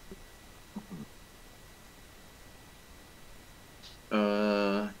city.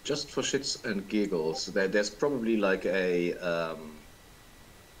 Just for shits and giggles, there's probably like a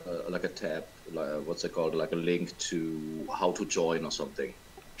like a tab, like, what's it called, like a link to how to join or something?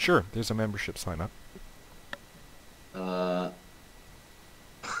 Sure, there's a membership sign up.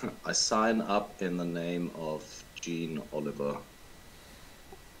 I sign up in the name of Gene Oliver.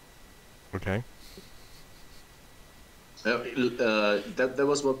 Okay. That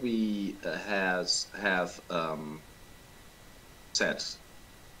was what we have said,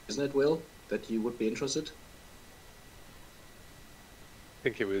 isn't it, Will? That you would be interested? I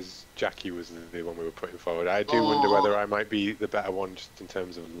think it was Jackie was the one we were putting forward. I do wonder whether I might be the better one just in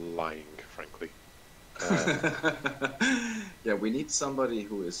terms of lying, frankly. Yeah, we need somebody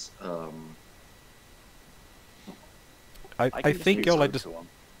who is. I think y'all had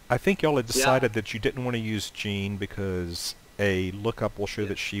decided that you didn't want to use Jean because a lookup will show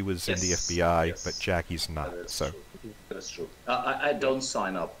that she was in the FBI, but Jackie's not. That is So true. That is true. I don't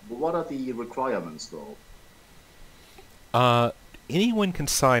sign up. What are the requirements, though? anyone can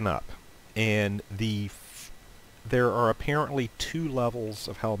sign up, and there are apparently 2 levels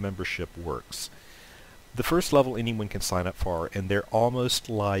of how membership works. The first level anyone can sign up for, and they're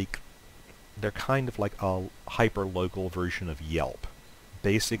kind of like a hyper-local version of Yelp.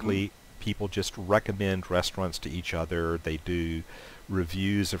 Basically, people just recommend restaurants to each other. They do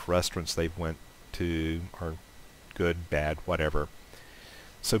reviews of restaurants they've went to, are good, bad, whatever.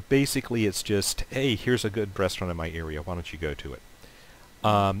 So basically it's just, hey, here's a good restaurant in my area, why don't you go to it?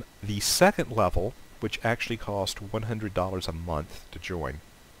 The second level, which actually costs $100 a month to join,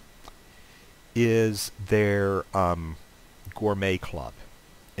 is their gourmet club.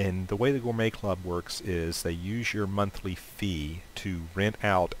 And the way the gourmet club works is they use your monthly fee to rent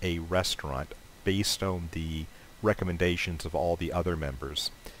out a restaurant based on the recommendations of all the other members,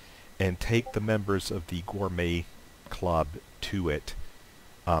 and take the members of the gourmet club to it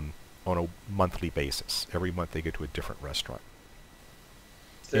on a monthly basis. Every month they go to a different restaurant.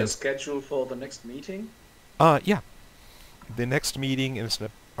 Is there a schedule for the next meeting? Yeah. The next meeting is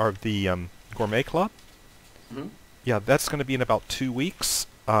the gourmet club. Mm-hmm. Yeah, that's going to be in about 2 weeks.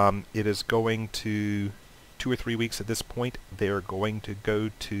 It is going to 2 or 3 weeks at this point. They are going to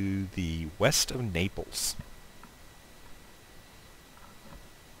go to the west of Naples.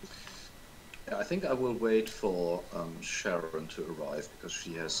 I think I will wait for Sharon to arrive because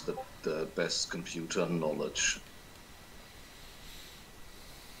she has the best computer knowledge.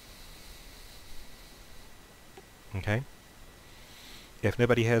 Okay. If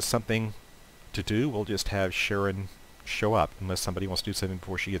nobody has something to do, we'll just have Sharon show up, unless somebody wants to do something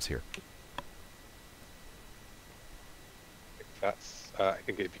before she gets here. I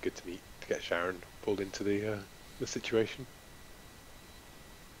think it'd be good to get Sharon pulled into the situation.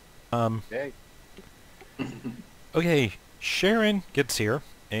 Okay. Okay, Sharon gets here,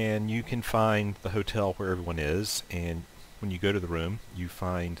 and you can find the hotel where everyone is, and when you go to the room, you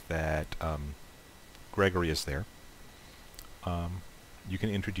find that Gregory is there. You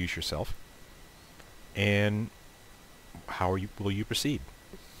can introduce yourself, and will you proceed?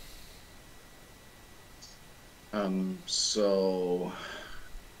 So,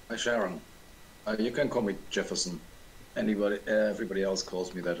 hi Sharon. You can call me Jefferson. Everybody else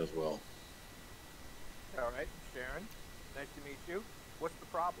calls me that as well. All right, Sharon. Nice to meet you. What's the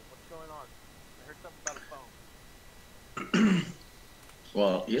problem? What's going on? I heard something about a phone.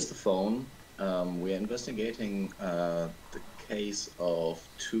 Well, here's the phone. We're investigating the case of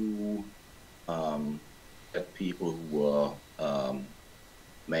 2 dead people who were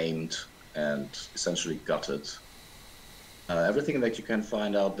maimed and essentially gutted. Everything that you can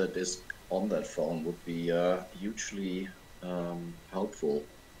find out that is on that phone would be hugely helpful.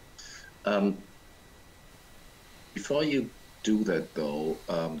 Before you do that, though,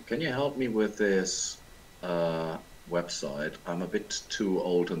 can you help me with this website? I'm a bit too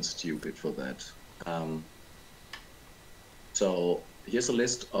old and stupid for that. So here's a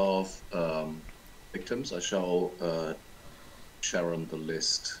list of victims. I show Sharon the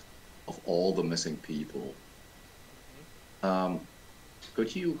list of all the missing people.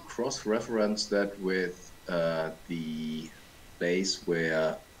 Could you cross-reference that with the place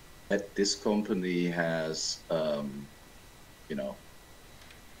where this company has, what's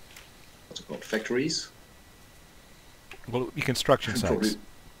it called, factories? Well, it would be construction sites.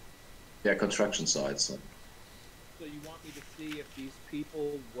 Yeah, construction sites. So you want me to see if these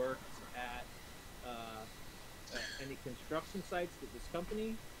people worked at any construction sites that this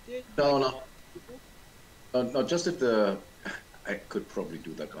company did? No. No, just if I could probably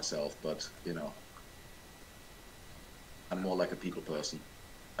do that myself, but, I'm more like a people person.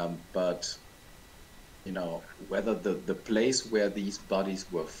 But, whether the place where these bodies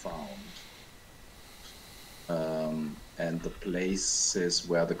were found and the places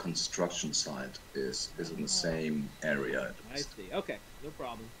where the construction site is in the same area. At I least. see. Okay, no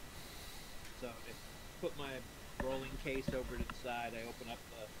problem. So I put my rolling case over to the side. I open up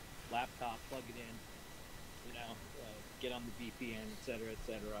the laptop, plug it in, get on the VPN, etc.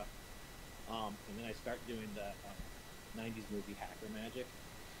 And then I start doing the 90s movie hacker magic.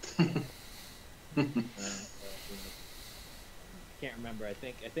 I can't remember. I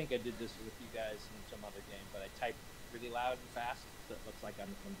think I did this with you guys in some other game, but I type really loud and fast, so it looks like I'm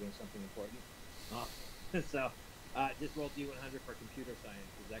doing something important. So just roll D100 for computer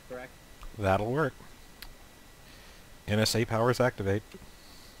science. Is that correct? That'll work. NSA powers activate.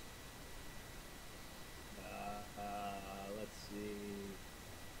 Let's see.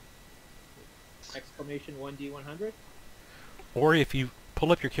 Exclamation 1D100. Or if you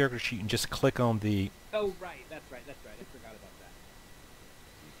pull up your character sheet and just click on the... Oh, right. That's right. I forgot about that.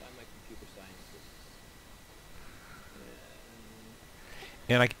 Find my computer sciences.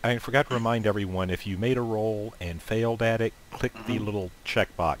 And I forgot to remind everyone, if you made a roll and failed at it, click the little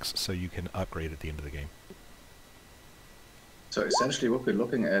checkbox so you can upgrade at the end of the game. So essentially what we're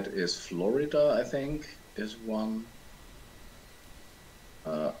looking at is Florida, I think, is one.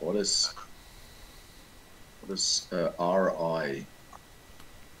 What is RI?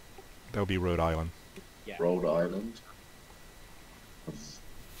 That'll be Rhode Island. Yeah. Rhode Island.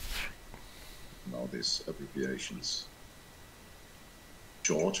 Now these abbreviations.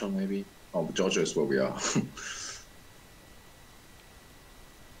 Georgia, maybe? Oh, Georgia is where we are. So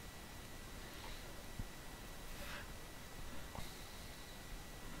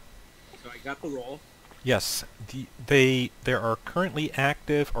I got the roll. Yes, there are currently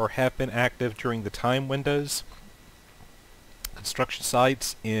active or have been active during the time windows construction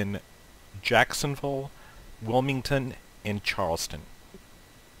sites in Jacksonville, Wilmington, and Charleston.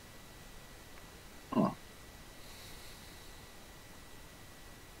 Huh.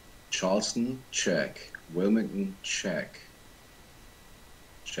 Charleston, check. Wilmington, check.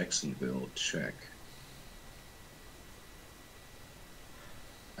 Jacksonville, check.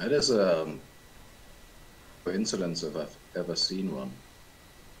 That is a coincidence if I've ever seen one.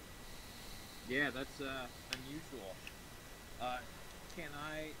 Yeah, that's unusual. Can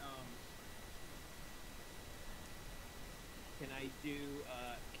I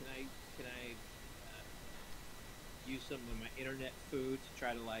use some of my internet food to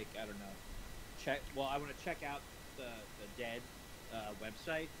try to, like, I don't know, check? Well, I want to check out the dead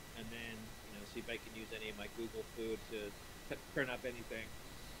website, and then see if I can use any of my Google food to turn up anything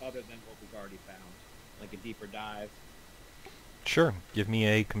other than what we've already found, like a deeper dive. Sure, give me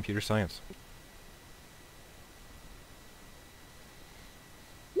a computer science.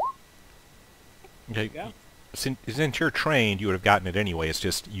 Okay. Yeah. Since you're trained, you would have gotten it anyway. It's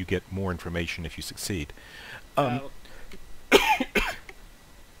just you get more information if you succeed.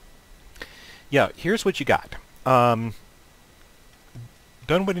 Yeah, here's what you got. Dunwood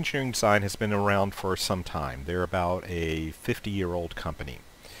Engineering Design has been around for some time. They're about a 50-year-old company.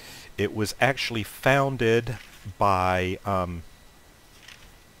 It was actually founded by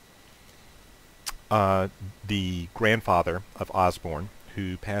the grandfather of Osborne,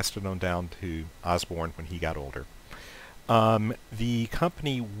 who passed it on down to Osborne when he got older. The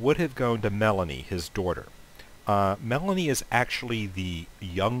company would have gone to Melanie, his daughter. Melanie is actually the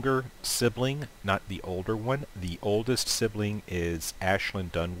younger sibling, not the older one. The oldest sibling is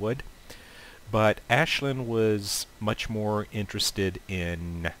Ashlyn Dunwood, but Ashlyn was much more interested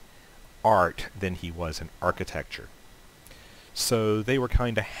in art than he was in architecture. So they were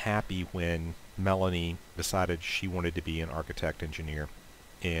kind of happy when Melanie decided she wanted to be an architect engineer,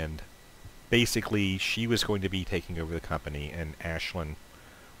 and basically she was going to be taking over the company, and Ashlyn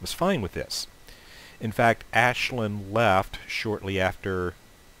was fine with this. In fact, Ashlyn left shortly after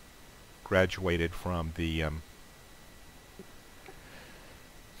graduated from the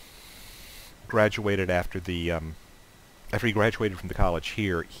after he graduated from the college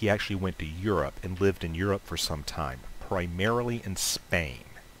here, he actually went to Europe and lived in Europe for some time, primarily in Spain.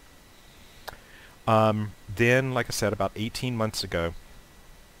 Then, like I said, about 18 months ago,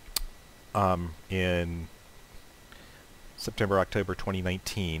 in September, October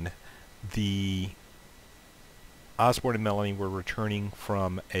 2019, the Osborne and Melanie were returning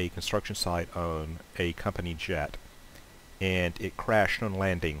from a construction site on a company jet, and it crashed on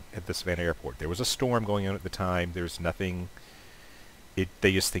landing at the Savannah airport. There was a storm going on at the time. There's nothing...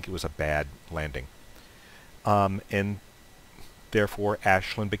 they just think it was a bad landing. And therefore,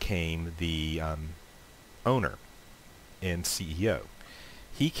 Ashlyn became the owner and CEO.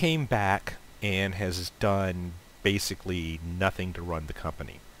 He came back and has done basically nothing to run the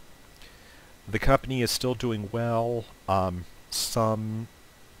company. The company is still doing well. Some,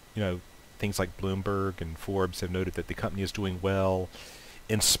 things like Bloomberg and Forbes have noted that the company is doing well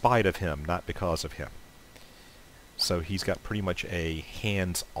in spite of him, not because of him. So he's got pretty much a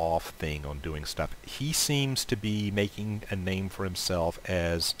hands-off thing on doing stuff. He seems to be making a name for himself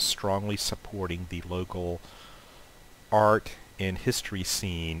as strongly supporting the local art and history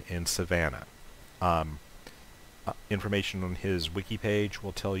scene in Savannah. Information on his wiki page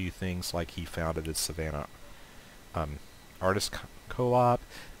will tell you things like he founded the Savannah Artist Co-op,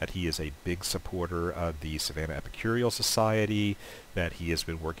 that he is a big supporter of the Savannah Epicureal Society, that he has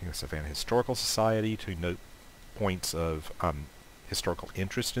been working with Savannah Historical Society to note points of historical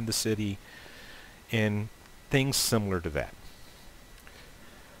interest in the city, and things similar to that.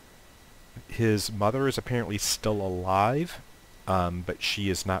 His mother is apparently still alive, but she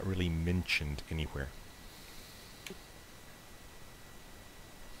is not really mentioned anywhere.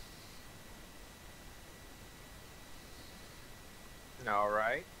 All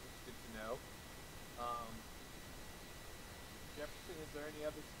right, good to know. Jefferson, is there any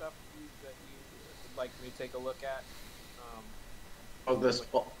other stuff that you would like me to take a look at? Oh, there's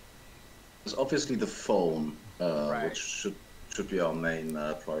obviously the phone, Right. which should be our main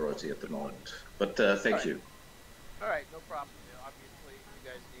priority at the moment. But thank you. All right, no problem. Obviously, if you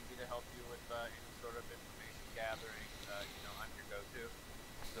guys need me to help you with any sort of information gathering, I'm your go-to.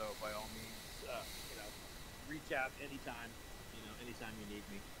 So by all means, Reach out anytime. Anytime you need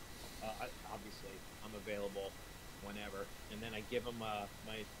me. Obviously, I'm available whenever. And then I give them the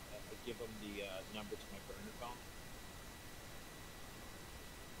number to my burner phone.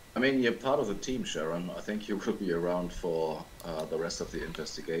 I mean, you're part of the team, Sharon. I think you will be around for the rest of the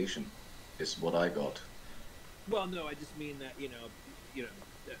investigation, is what I got. Well, no, I just mean that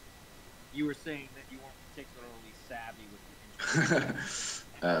that you were saying that you weren't particularly savvy with your insurance.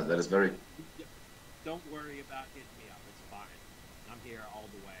 That is very. Don't worry about hitting me up. It's fine. I'm here all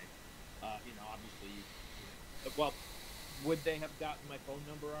the way. Obviously, well, would they have gotten my phone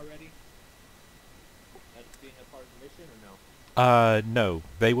number already? As being a part of the mission, or no? No.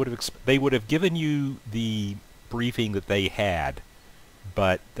 They would have given you the briefing that they had,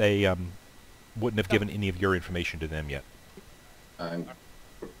 but they wouldn't have given any of your information to them yet.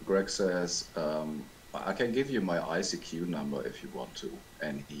 Greg says, I can give you my ICQ number if you want to,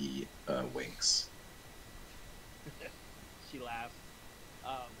 and he winks. She laughs.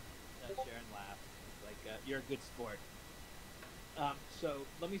 Sharon laughs. Like, you're a good sport. So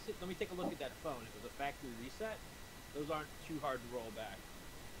let me take a look at that phone. It was a factory reset. Those aren't too hard to roll back.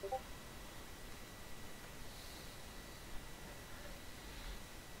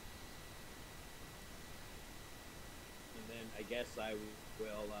 And then I guess I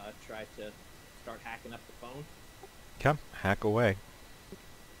will try to start hacking up the phone. Come, hack away.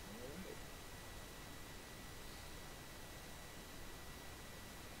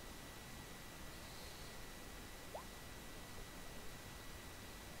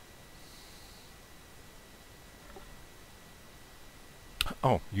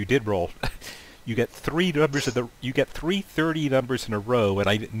 Oh, you did roll. You get three numbers in you get 330 numbers in a row, and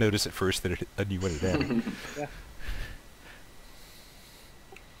I didn't notice at first that I knew what it ended.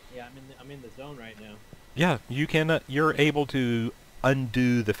 Yeah, I'm in the zone right now. Yeah, you can. You're able to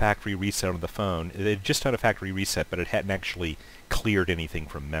undo the factory reset on the phone. It had just done a factory reset, but it hadn't actually cleared anything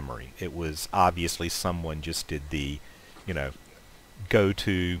from memory. It was obviously someone just did the, go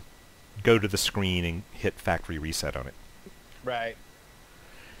to the screen and hit factory reset on it. Right.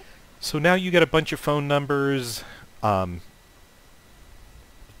 So now you get a bunch of phone numbers,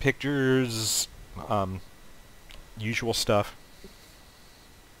 pictures, usual stuff.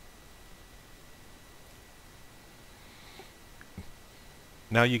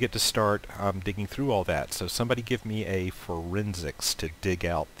 Now you get to start digging through all that. So somebody give me a forensics to dig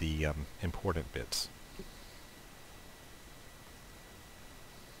out the important bits.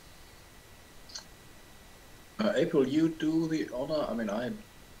 April, you do the honor. I mean, I.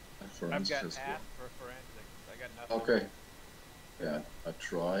 I've got as half well. for forensics. I got nothing. Okay. Yeah, I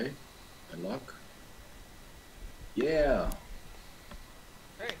try. My luck. Yeah.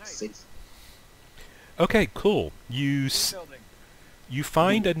 Very nice. 6. Okay, cool. You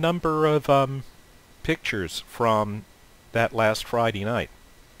find a number of pictures from that last Friday night.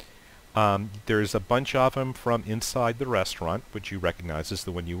 There's a bunch of them from inside the restaurant, which you recognize as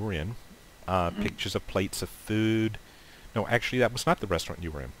the one you were in. Pictures of plates of food. No, actually, that was not the restaurant you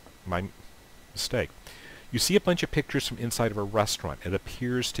were in. My mistake. You see a bunch of pictures from inside of a restaurant. It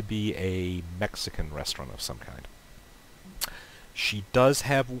appears to be a Mexican restaurant of some kind. She does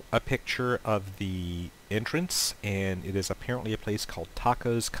have a picture of the entrance, and it is apparently a place called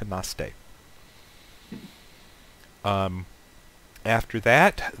Tacos Canaste. After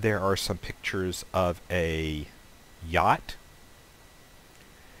that, there are some pictures of a yacht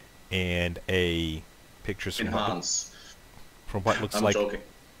and pictures Enhance. from what looks I'm like joking.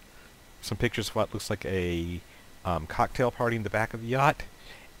 some pictures of what looks like a cocktail party in the back of the yacht,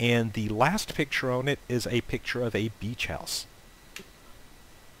 and the last picture on it is a picture of a beach house.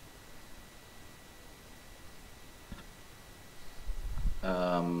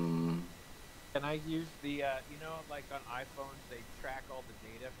 Can I use the, like on iPhones, they track all the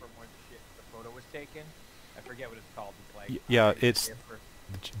data from where the photo was taken? I forget what it's called. It's like Yeah, it's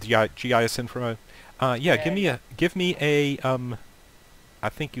the GIS info. Yeah, give me a I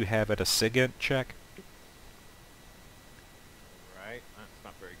think you have it, a SIGINT check. Right, that's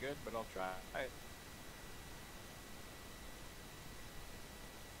not very good, but I'll try.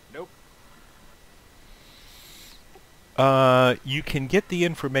 Nope. You can get the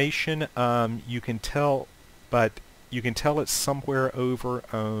information. You can tell, but you can tell it's somewhere over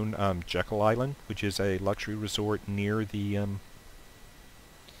on Jekyll Island, which is a luxury resort near the.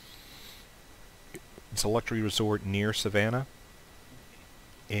 It's a luxury resort near Savannah,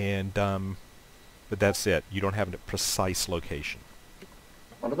 and but that's it. You don't have a precise location.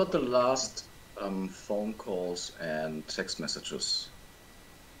 What about the last phone calls and text messages?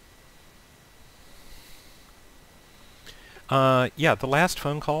 Yeah, the last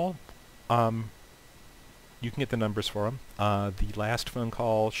phone call, you can get the numbers for them. The last phone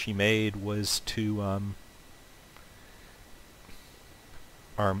call she made was to,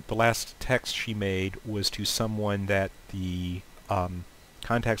 the last text she made was to someone that the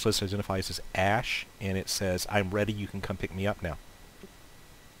contacts list identifies as Ash, and it says, "I'm ready, you can come pick me up now."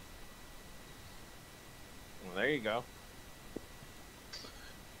 Well, there you go.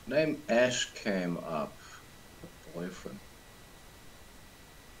 Name Ash came up. Boyfriend.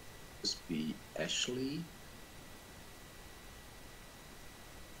 This be Ashley?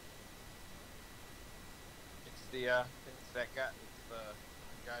 It's that guy. It's the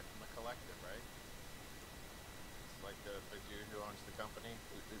guy from the collective, right? It's like the dude who owns the company,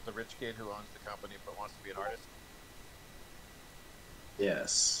 the rich kid who owns the company but wants to be an artist.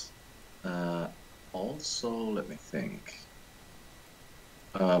 Yes. Also, let me think.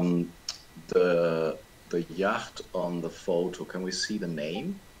 The yacht on the photo, can we see the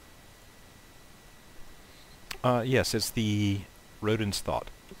name? Yes, it's the Rodin's Thought.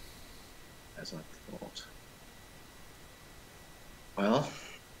 As I thought. Well, I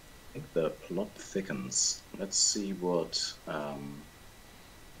think the plot thickens. Let's see what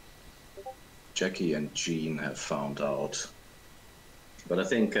Jackie and Jean have found out. But I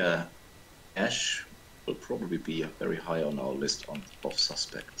think Ash will probably be very high on our list of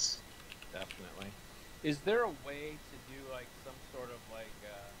suspects. Definitely. Is there a way to do like some sort of like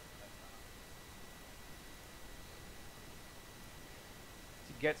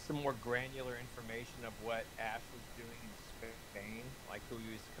to get some more granular information of what Ash was doing in Spain, like who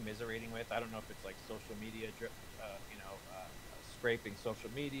he was commiserating with? I don't know if it's like social media, scraping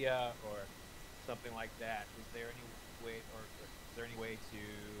social media or something like that. Is there any way, or is there any way to?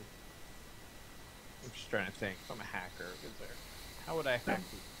 I'm just trying to think. If I'm a hacker, how would I hack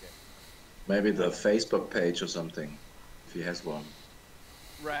these kids? Maybe the Facebook page or something, if he has one.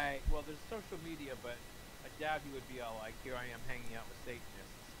 Right. Well, there's social media, but I doubt he would be all like, "Here I am hanging out with Satanists."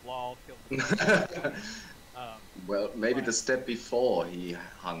 Lol, kill the Well, maybe the step before he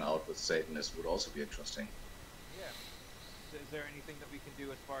hung out with Satanists would also be interesting. Yeah. So is there anything that we can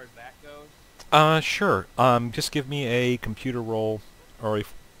do as far as that goes? Sure. Just give me a computer roll, or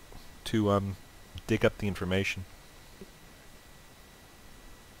to dig up the information.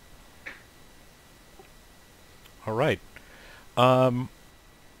 All right.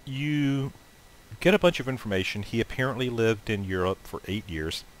 You get a bunch of information. He apparently lived in Europe for 8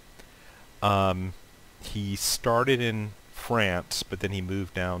 years. He started in France, but then he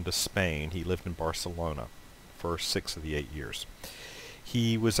moved down to Spain. He lived in Barcelona for 6 of the 8 years.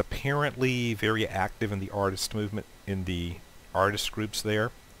 He was apparently very active in the artist movement, in the artist groups there.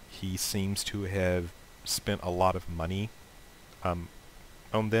 He seems to have spent a lot of money on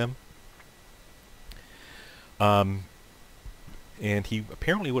them. And he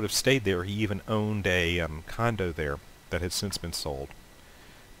apparently would have stayed there. He even owned a condo there that had since been sold.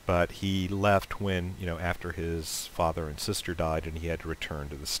 But he left when, after his father and sister died, and he had to return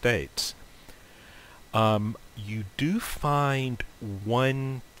to the States. You do find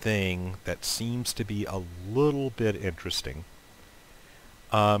one thing that seems to be a little bit interesting,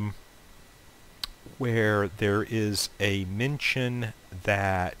 where there is a mention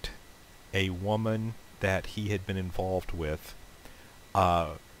that a woman that he had been involved with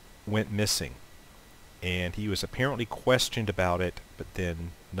went missing and he was apparently questioned about it, but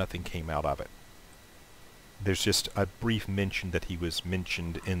then nothing came out of it. There's just a brief mention that he was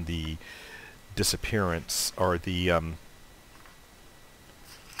mentioned in the disappearance, or the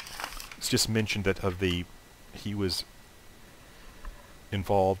it's just mentioned that he was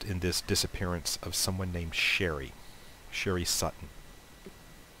involved in this disappearance of someone named Sherry Sutton.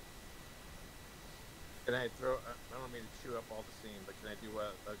 Can I throw? I don't mean to chew up all the scene, but can I do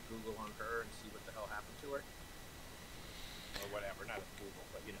a Google on her and see what the hell happened to her? Or whatever, not a Google,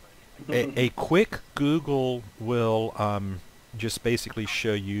 but you know what I mean. A quick Google will just basically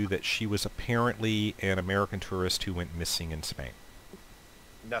show you that she was apparently an American tourist who went missing in Spain.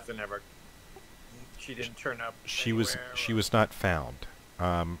 Nothing ever. She didn't turn up. She was not found.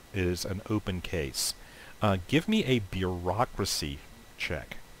 It is an open case. Give me a bureaucracy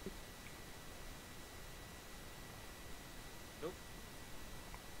check. Nope.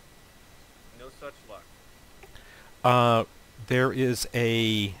 No such luck. There is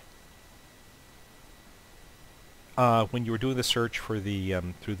a when you were doing the search for the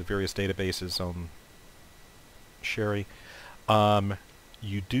through the various databases on Sherry,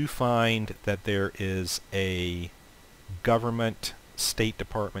 you do find that there is a government State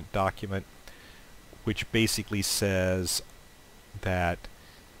Department document which basically says that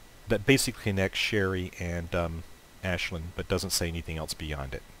basically connects Sherry and Ashlyn, but doesn't say anything else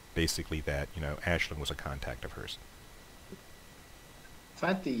beyond it. Basically that, you know, Ashlyn was a contact of hers.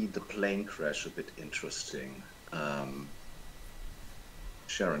 I find the plane crash a bit interesting.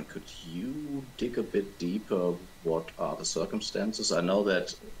 Sharon, could you dig a bit deeper? What are the circumstances? I know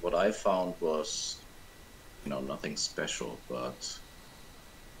that what I found was, you know, nothing special, but,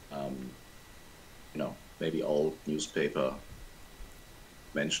 you know, maybe old newspaper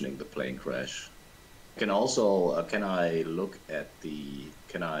mentioning the plane crash. Can also, can I look at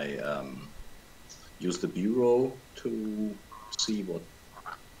can I use the bureau to see what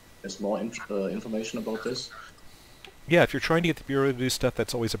is more information about this? Yeah, if you're trying to get the bureau to do stuff,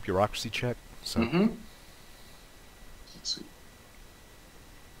 that's always a bureaucracy check. So. Mm-hmm. Let's see.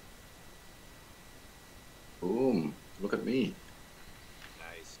 Boom! Look at me.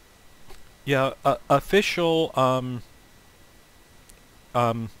 Nice. Yeah, official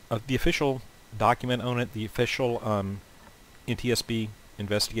the official document on it, the official NTSB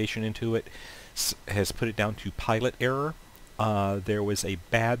investigation into it has put it down to pilot error. There was a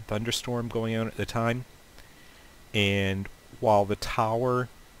bad thunderstorm going on at the time, and while the tower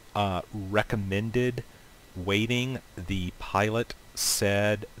recommended waiting, the pilot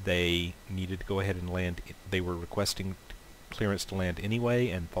said they needed to go ahead and land. They were requesting clearance to land anyway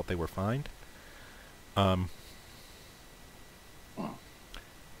and thought they were fine.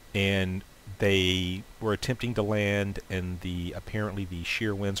 And they were attempting to land, and apparently the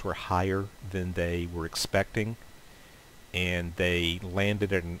shear winds were higher than they were expecting, and they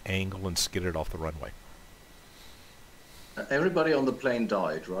landed at an angle and skidded off the runway. Everybody on the plane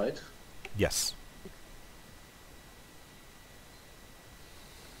died, right? Yes.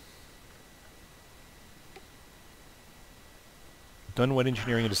 Dunwood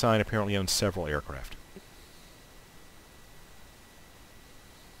Engineering and Design apparently owns several aircraft.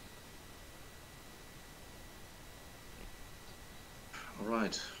 All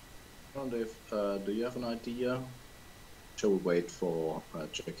right. Well, Dave, do you have an idea? Shall we wait for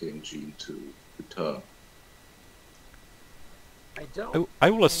Jackie and Jean to return? I don't. I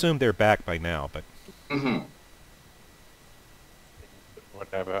will assume they're back by now, but... Mm-hmm.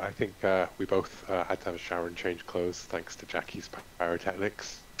 Whatever. I think we both had to have a shower and change clothes thanks to Jackie's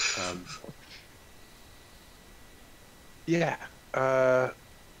pyrotechnics. Yeah. Can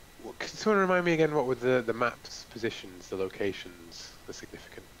someone remind me again what were the map's positions, the locations, the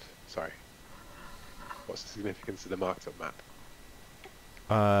significant... Sorry. What's the significance of the marked up map?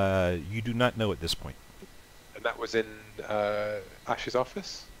 You do not know at this point. And that was in Ash's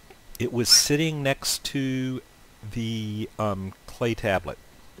office? It was sitting next to the clay tablet.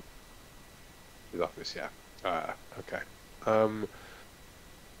 His office, yeah. Okay.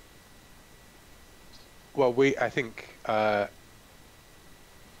 Well, I think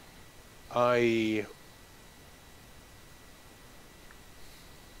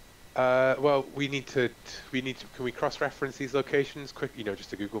well, we need to, can we cross-reference these locations quick, you know,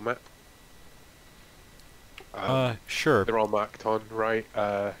 just a Google map? Sure. They're all marked on, right?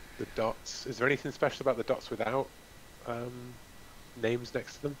 The dots. Is there anything special about the dots without names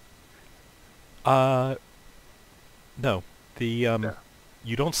next to them? No. No. You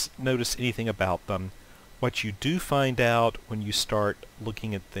don't notice anything about them. What you do find out when you start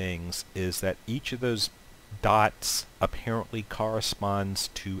looking at things is that each of those dots apparently corresponds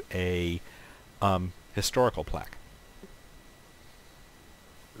to a Historical plaque.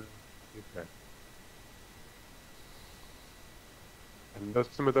 Okay. And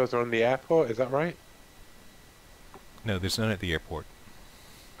some of those are on the airport, is that right? No, there's none at the airport.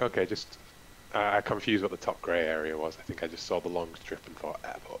 Okay, just I confused what the top grey area was. I think I just saw the long strip and thought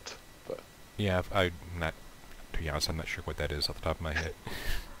airport. But Yeah, I'm not. To be honest, I'm not sure what that is off the top of my head.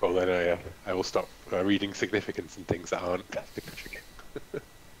 well, then I will stop reading significance in things that aren't that significant.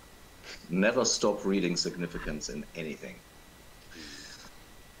 Never stop reading significance in anything.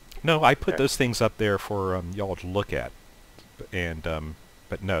 No, I put Okay. those things up there for y'all to look at, and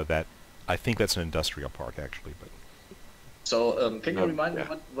but no, that I think that's an industrial park actually. But So, can you remind me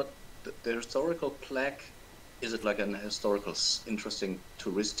yeah. what the historical plaque is? It like an historical, interesting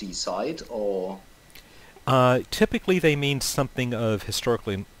touristy site, or typically they mean something of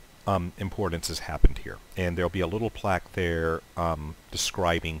historical importance has happened here, and there'll be a little plaque there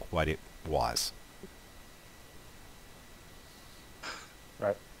describing what it was.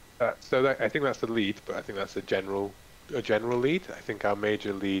 Right. So I think that's the lead, but I think that's a general lead. I think our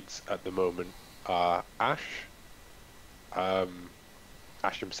major leads at the moment are Ash.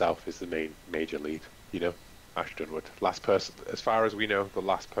 Ash himself is the major lead. You know, Ash Dunwood, last person, as far as we know, the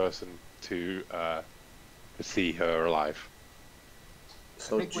last person to see her alive. I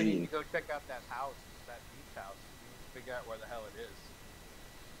so think we need Gene? to go check out that house, that beach house. We need to figure out where the hell it is,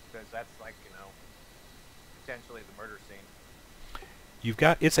 because that's like, you know, potentially the murder scene.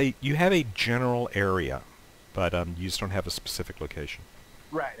 You have a general area, but you just don't have a specific location.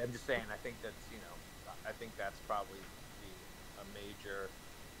 Right. I'm just saying. I think that's, you know, I think that's probably a major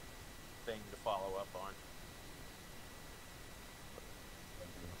thing to follow up on.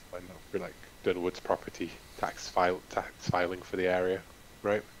 Find out for like Dunwood's property tax filing for the area,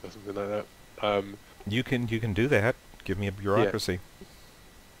 right, or something like that. You can do that. Give me a bureaucracy.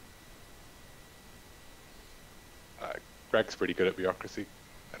 Greg's pretty good at bureaucracy.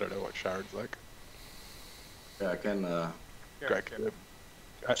 I don't know what Sharon's like. Yeah, I can. Sure, Greg. sure.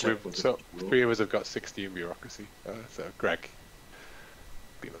 Check with So the- 3 of us have got 60 in bureaucracy. So Greg,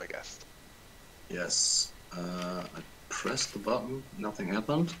 be my guest. Yes. I pressed the button. Nothing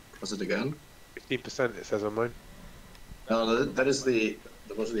happened. Press it again. 15% it says on mine. No, that is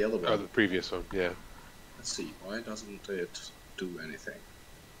that was the other Oh, one. the previous one, yeah. Let's see. Why doesn't it do anything?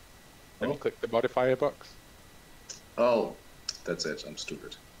 Have you clicked the modifier box? Oh, that's it. I'm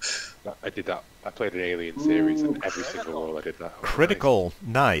stupid. I did that. I played an Alien series, and Ooh, every single roll I did that. Oh, Critical,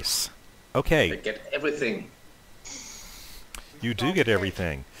 nice. I Okay, get everything. you do get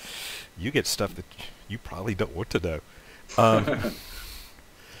everything. You get stuff that you probably don't want to know.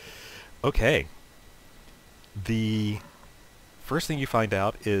 Okay. The first thing you find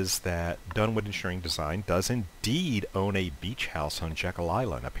out is that Dunwood Ensuring Design does indeed own a beach house on Jekyll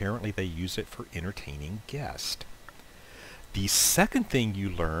Island. Apparently they use it for entertaining guests. The second thing you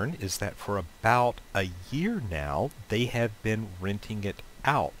learn is that for about a year now, they have been renting it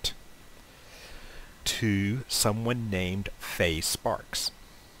out to someone named Faye Sparks.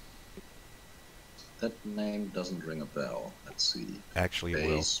 That name doesn't ring a bell. Let's see. Actually, it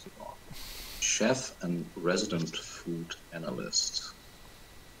will. Base chef and resident food analyst.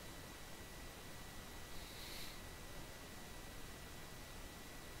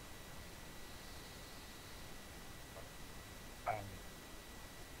 I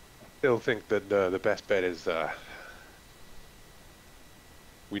still think that the best bet is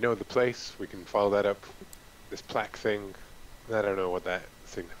we know the place. We can follow that up. This plaque thing, I don't know what that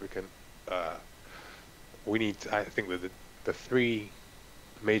significant. We need. I think that the 3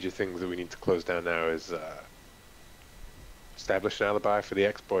 major things that we need to close down now is establish an alibi for the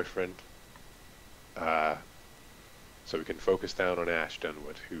ex-boyfriend, so we can focus down on Ash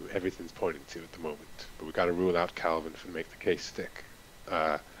Dunwood, who everything's pointing to at the moment. But we got to rule out Calvin to make the case stick.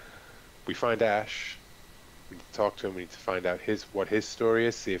 We find Ash. We need to talk to him. We need to find out what his story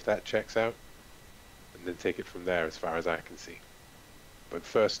is, see if that checks out, and then take it from there, as far as I can see. But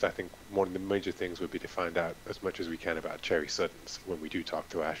first, I think one of the major things would be to find out as much as we can about Cherry Suddens. When we do talk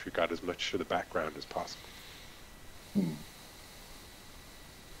to Ash, we got as much of the background as possible.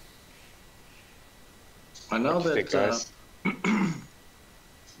 I know What do you that, think, guys?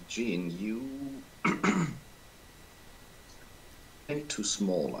 Gene, you think too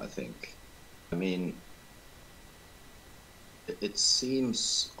small, I think. I mean, it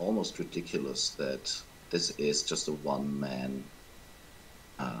seems almost ridiculous that this is just a one-man,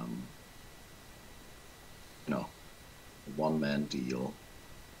 one-man deal.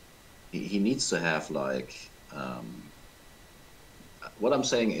 He needs to have, like, what I'm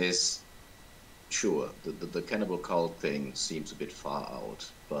saying is, sure, the cannibal cult thing seems a bit far out,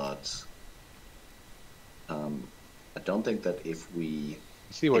 but I don't think that if we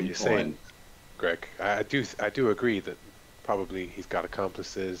See what you're saying, pinpoint, Greg. I do agree that probably he's got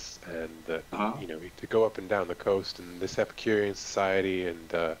accomplices, and that uh-huh, to go up and down the coast and this Epicurean society,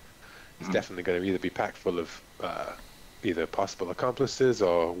 and it's mhm. definitely going to either be packed full of either possible accomplices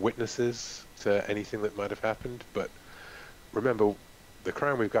or witnesses to anything that might have happened. But remember, the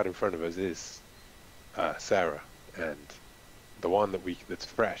crime we've got in front of us is Sarah, and the one that's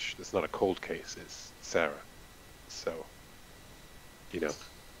fresh, that's not a cold case, is Sarah. So,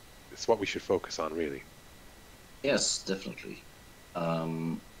 it's what we should focus on, really. Yes, definitely.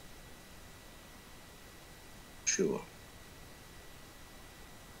 Um, sure.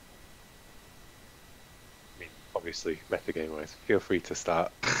 I mean, obviously, metagame wise, feel free to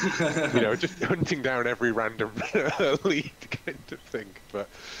start, just hunting down every random lead kind of thing. But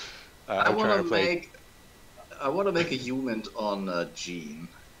I I'm want trying to to play. make a human on Jean.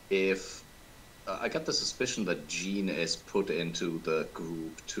 If I got the suspicion that Jean is put into the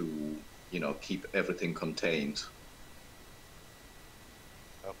group to, keep everything contained.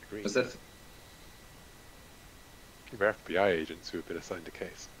 I'll agree. Is that We're FBI agents who have been assigned a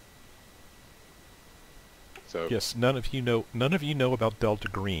case. So Yes, none of you know about Delta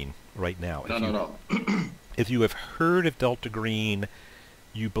Green right now. no. If you have heard of Delta Green,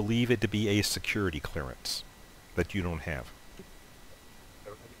 you believe it to be a security clearance that you don't have.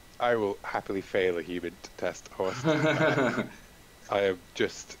 I will happily fail a human test, Horst. I am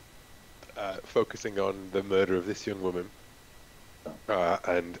just focusing on the murder of this young woman,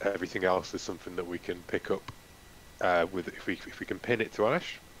 and everything else is something that we can pick up with. If we can pin it to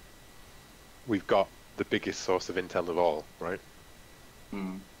Ash, we've got the biggest source of intel of all, right?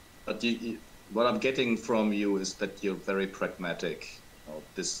 But what I'm getting from you is that you're very pragmatic.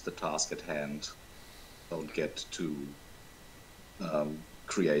 This is the task at hand. Don't get too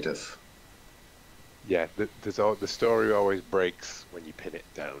creative. Yeah, the story always breaks when you pin it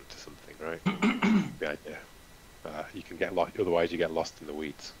down to something, right? The idea. You can get lost, otherwise you get lost in the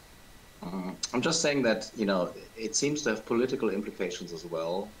weeds. I'm just saying that, it seems to have political implications as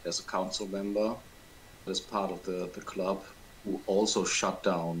well. There's a council member as part of the club who also shut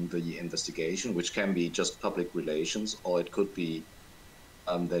down the investigation, which can be just public relations, or it could be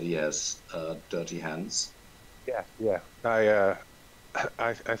that he has dirty hands. Yeah.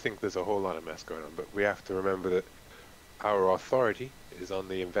 I think there's a whole lot of mess going on, but we have to remember that our authority is on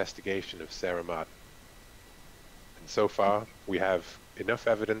the investigation of Sarah Martin. And so far, we have enough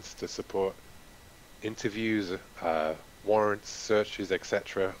evidence to support interviews, warrants, searches,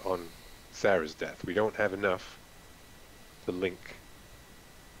 etc. on Sarah's death. We don't have enough to link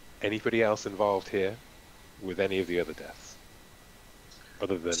anybody else involved here with any of the other deaths,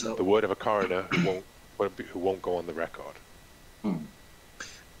 other than the word of a coroner who won't go on the record.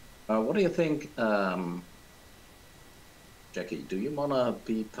 What do you think, Jackie? Do you want to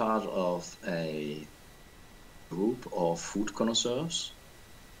be part of a group of food connoisseurs?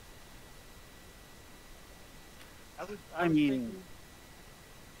 I mean, thinking,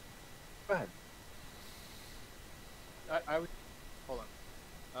 go ahead. I was hold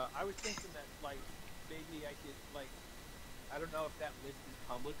on. I was thinking that maybe I could I don't know if that list is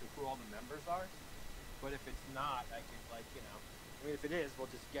public of who all the members are, but if it's not, I could I mean, if it is, we'll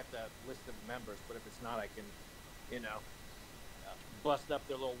just get the list of members. But if it's not, I can bust up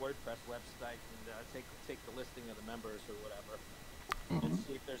their little WordPress website and take the listing of the members or whatever, and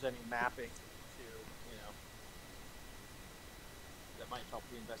see if there's any mapping to that might help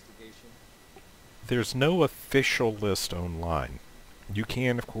the investigation. There's no official list online. You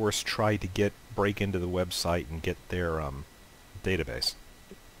can, of course, try to break into the website and get their database.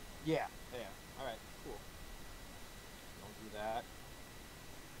 Yeah. All right, cool. I'll do that.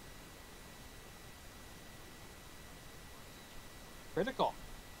 Critical.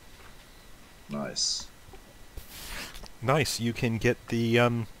 Nice. Nice. You can get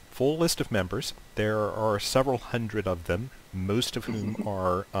the full list of members. There are several hundred of them, most of whom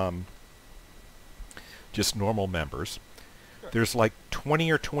are just normal members. Sure. There's like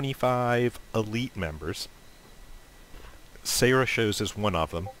 20 or 25 elite members. Sarah shows as one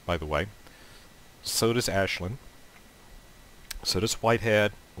of them, by the way. So does Ashlyn. So does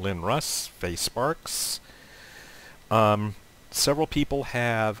Whitehead, Lynn Russ, Faye Sparks. Several people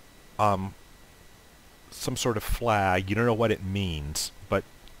have some sort of flag. You don't know what it means, but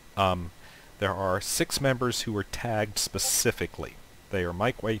there are 6 members who are tagged specifically. They are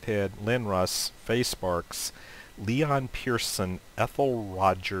Mike Whitehead, Lynn Russ, Faye Sparks, Leon Pearson, Ethel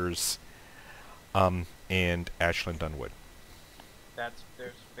Rogers, and Ashlyn Dunwood.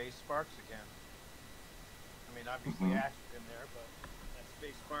 There's Faye Sparks again. I mean, obviously Ash is in there, but that's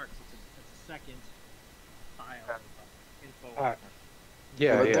Faye Sparks. It's a second pile of info. Uh, on her.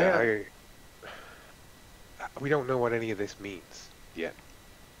 Yeah, Well, yeah. We don't know what any of this means yet.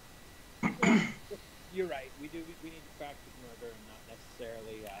 You're right. We need to crack the murder and not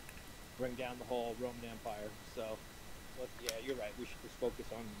necessarily bring down the whole Roman Empire. So, yeah, you're right. We should just focus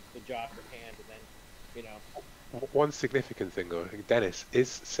on the job at hand, and then, you know, One significant thing, though, Dennis,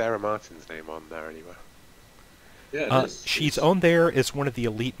 is Sarah Martin's name on there anywhere? Yeah, it is. She's It's- on there as one of the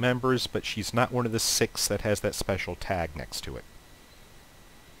elite members, but she's not one of the 6 that has that special tag next to it.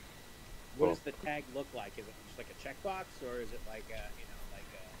 what does the tag look like? Is it just like a checkbox, or is it like a, you know, like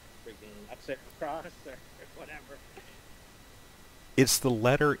a freaking upside cross or whatever? It's the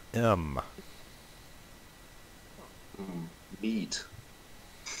letter M. Meat.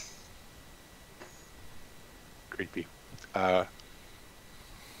 Creepy. So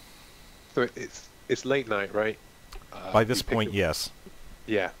it's late night, right? By this we pick point, up- yes.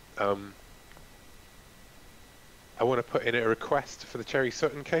 Yeah. I want to put in a request for the Cherry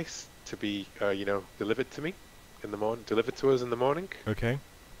Sutton case to be, delivered to me in the morning, delivered to us in the morning. Okay.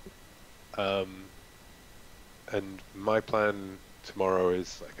 And my plan tomorrow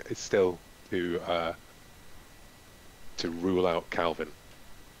is still to rule out Calvin.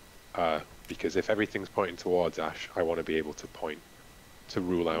 Because if everything's pointing towards Ash, I want to be able to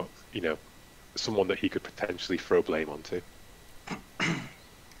rule out, someone that he could potentially throw blame onto.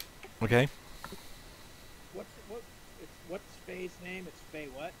 Okay. What's Faye's name? It's Faye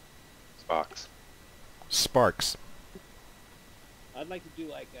what? Sparks. Sparks. I'd like to do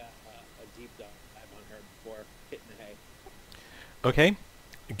like a deep dive on her before hitting the hay. Okay.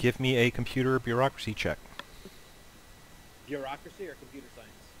 Give me a computer bureaucracy check. Bureaucracy or computer science?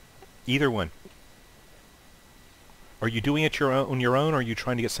 Either one. Are you doing it on your own, or are you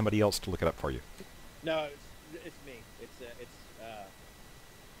trying to get somebody else to look it up for you? No, it's me. It's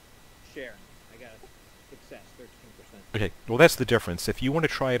Sharon. I got success, 13%. Okay, well that's the difference. If you want to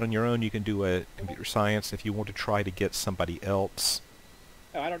try it on your own, you can do a computer science. If you want to try to get somebody else...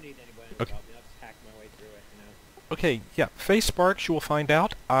 Oh, I don't need anybody to Okay. help me. I'll just hack my way through it, you know. Okay, yeah. Faye Sparks, you will find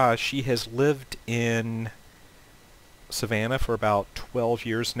out. She has lived in Savannah for about 12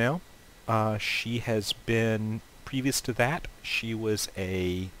 years now. She has been... Previous to that, she was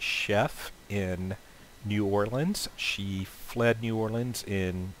a chef in New Orleans. She fled New Orleans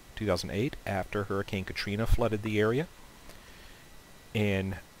in 2008 after Hurricane Katrina flooded the area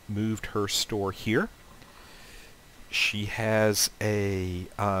and moved her store here. She has she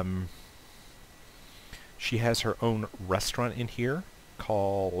has her own restaurant in here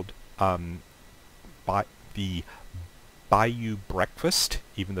called the Bayou Breakfast,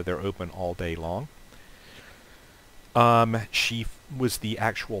 even though they're open all day long. She was the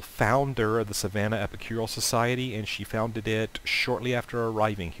actual founder of the Savannah Epicureal Society, and she founded it shortly after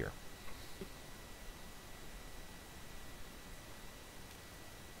arriving here.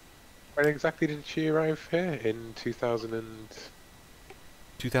 When exactly did she arrive here? In 2008.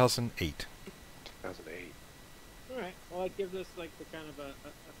 2008. All right. Well, it gives us like the kind of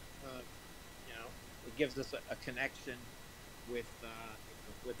it gives us a connection with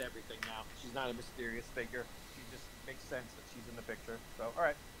everything now. She's not a mysterious figure. She just makes sense that she's in the picture. So, all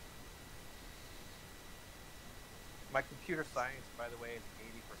right. My computer science, by the way, is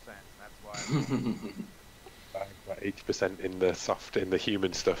 80%. That's why. I'm about 80% in the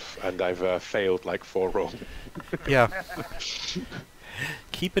human stuff, and I've failed like 4 rolls. Yeah.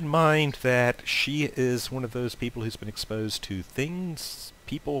 Keep in mind that she is one of those people who's been exposed to things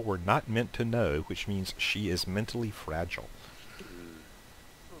people were not meant to know, which means she is mentally fragile.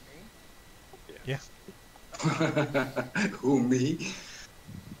 Yeah. Who, me?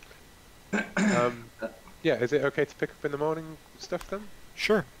 Yeah, is it okay to pick up in the morning stuff then?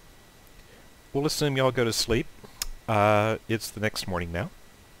 Sure. We'll assume y'all go to sleep. It's the next morning now.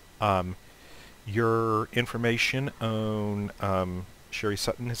 Your information on Sherry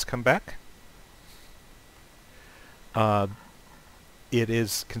Sutton has come back. It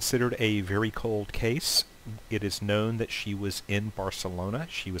is considered a very cold case. It is known that she was in Barcelona.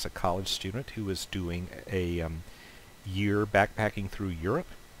 She was a college student who was doing a year backpacking through Europe.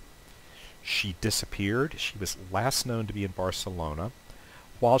 She disappeared. She was last known to be in Barcelona.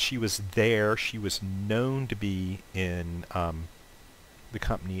 While she was there, she was known to be in the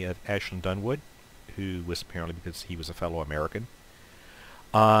company of Ashland Dunwood, who was apparently because he was a fellow American.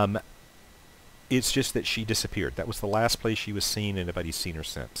 It's just that she disappeared. That was the last place she was seen, and nobody's seen her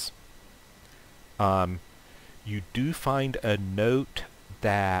since. You do find a note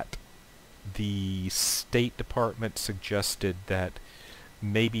that the State Department suggested that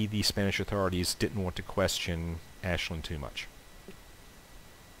maybe the Spanish authorities didn't want to question Ashland too much.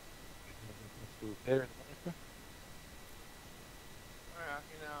 Here in America?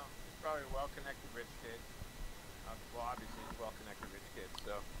 well-connected rich kid. Well, obviously, he's a well-connected rich kid.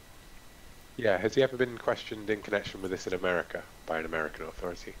 So Yeah, has he ever been questioned in connection with this in America by an American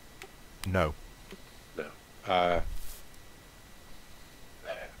authority? No. No.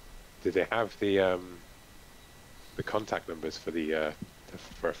 Did they have the contact numbers for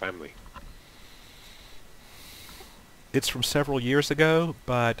for a family? It's from several years ago,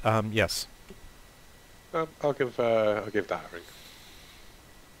 but yes. I'll give that a ring.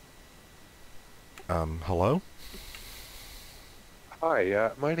 Hello?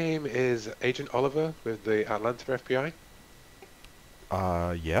 Hi, my name is Agent Oliver with the Atlanta FBI.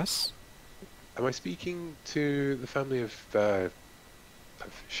 Yes? Am I speaking to the family of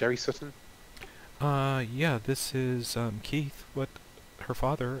Sherry Sutton? Yeah, this is Keith, her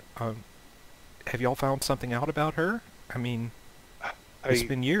father. Have y'all found something out about her? I mean, it's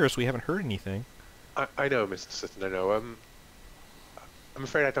been years, we haven't heard anything. I know, Mr. Sutton, I know. I'm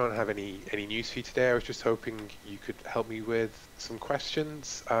afraid I don't have any news for you today. I was just hoping you could help me with some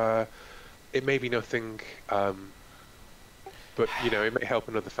questions. It may be nothing, but you know, it may help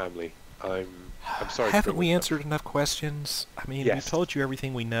another family. I'm sorry. Haven't we answered enough questions? I mean, Yes. we've told you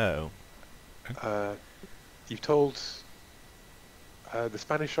everything we know. You've told the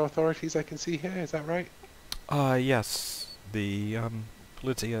Spanish authorities, I can see here. Is that right? Yes. The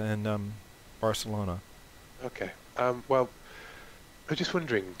Polizia in Barcelona. Okay. Well, I was just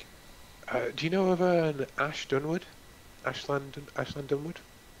wondering, do you know of an Ash Dunwood? Ashland Dunwood?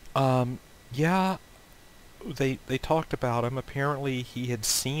 Yeah, they talked about him. Apparently he had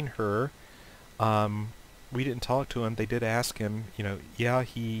seen her. We didn't talk to him. They did ask him, you know, yeah,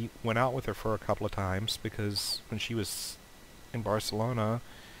 he went out with her for a couple of times because when she was in Barcelona,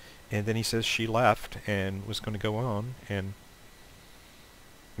 and then he says she left and was going to go on, and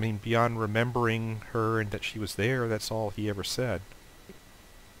I mean, beyond remembering her and that she was there, that's all he ever said.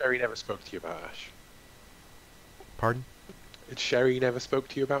 Sherry never spoke to you about Ash. Pardon? Sherry never spoke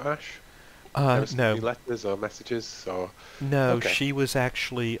to you about Ash? Never sent No. you letters or messages or... No, Okay. she was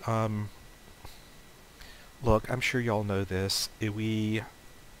actually, look, I'm sure y'all know this.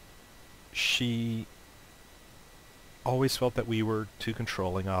 She always felt that we were too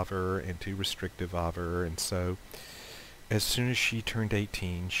controlling of her and too restrictive of her, and so as soon as she turned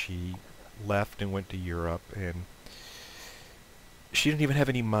 18, she left and went to Europe, and she didn't even have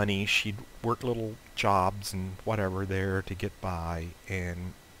any money. She'd work little jobs and whatever there to get by,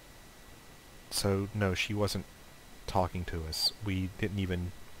 and so no, she wasn't talking to us. We didn't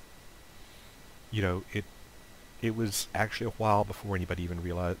even, you know, it was actually a while before anybody even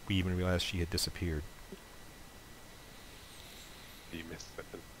realized she had disappeared. You missed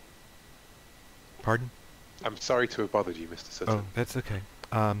Sutton. Pardon? I'm sorry to have bothered you, Mr. Sutton. Oh, that's okay.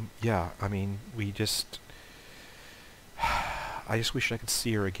 Yeah, I mean, we just... I just wish I could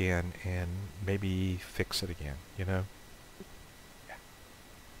see her again and maybe fix it again, you know?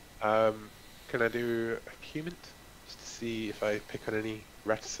 Can I do a human? Just to see if I pick on any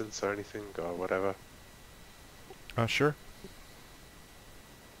reticence or anything or whatever. Sure.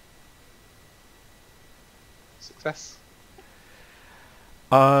 Success?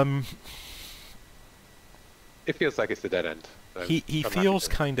 Um, It feels like it's a dead end. he I'm happy feels to-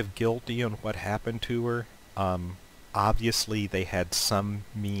 kind of guilty on what happened to her. Obviously they had some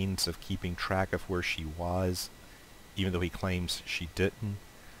means of keeping track of where she was, even though he claims she didn't,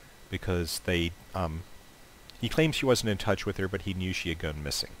 because he claims she wasn't in touch with her, but he knew she had gone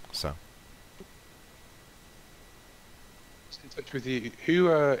missing, so. Just in touch with you. Who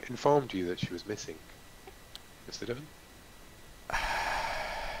informed you that she was missing? Mr. Dunn?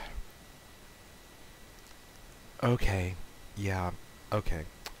 Okay, yeah, okay.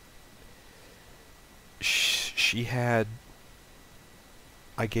 She had...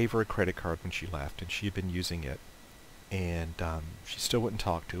 I gave her a credit card when she left, and she had been using it. And she still wouldn't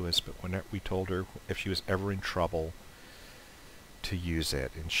talk to us, but whenever we told her if she was ever in trouble to use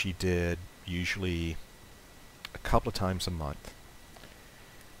it, and she did usually a couple of times a month.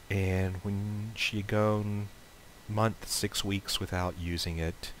 And when she had gone month, 6 weeks without using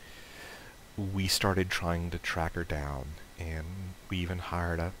it, we started trying to track her down, and we even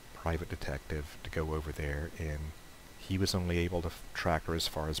hired a private detective to go over there, and he was only able to track her as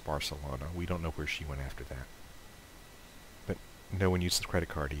far as Barcelona. We don't know where she went after that. But no one used the credit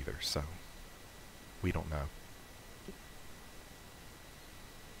card either, so we don't know.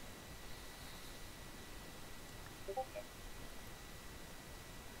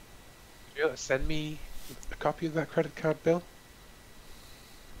 You able to send me a copy of that credit card bill?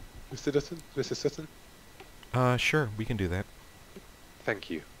 Mr. Dutton? Mr. Sutton? Sure, we can do that. Thank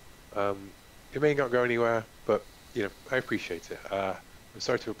you. It may not go anywhere, but, you know, I appreciate it. I'm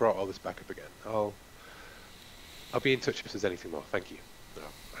sorry to have brought all this back up again. I'll be in touch if there's anything more. Thank you. I'll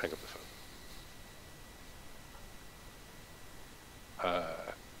hang up the phone.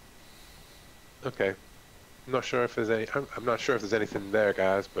 Okay. I'm not sure if there's any. I'm not sure if there's anything there,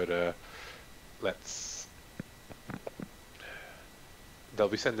 guys. But let's. They'll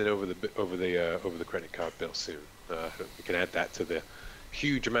be sending over the credit card bill soon. We can add that to the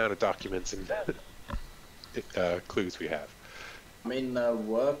huge amount of documents and clues we have. I mean,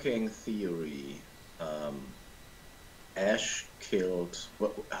 working theory. Ash killed.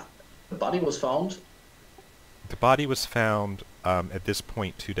 The body was found. The body was found at this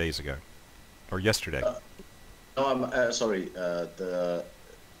point 2 days ago, or yesterday. No, I'm sorry. The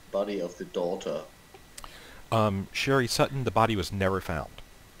body of the daughter. Sherry Sutton, the body was never found.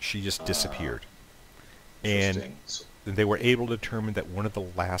 She just disappeared. And Interesting. they were able to determine that one of the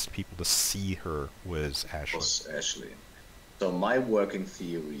last people to see her was Ashley. Was Ashley. So my working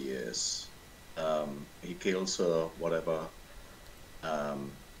theory is he kills her, whatever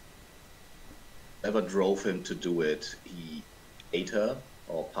drove him to do it. He ate her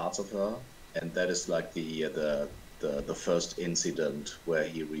or parts of her, and that is like the first incident where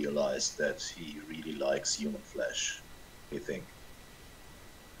he realized that he really likes human flesh. You think?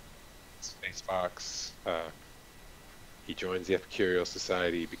 Spacebox. He joins the Epicurial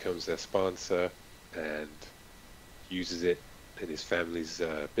Society, becomes their sponsor, and uses it in his family's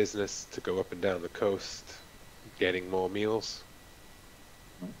business to go up and down the coast, getting more meals.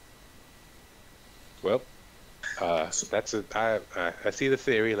 Well, that's I see the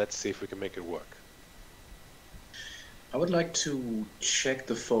theory. Let's see if we can make it work. I would like to check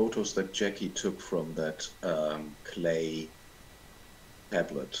the photos that Jackie took from that clay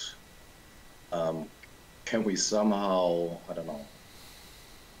tablet. Can we somehow, I don't know.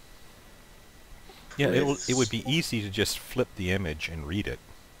 Yeah, it would be easy to just flip the image and read it.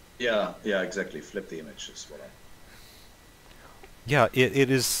 Yeah, exactly. Flip the image is what I. Yeah, it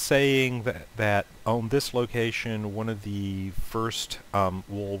is saying that on this location, one of the first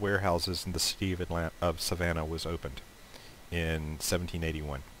wool warehouses in the city of Savannah was opened in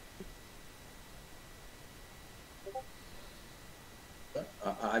 1781.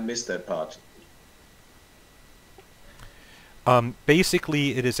 I missed that part.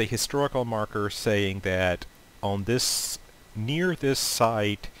 Basically, it is a historical marker saying that near this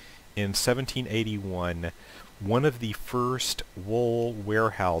site in 1781, one of the first wool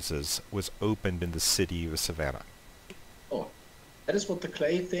warehouses was opened in the city of Savannah. Oh, that is what the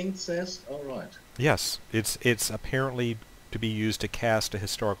clay thing says? All right. Yes, it's apparently to be used to cast a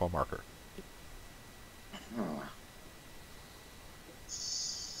historical marker. Huh.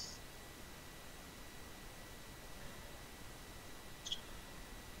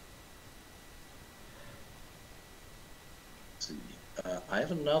 See, I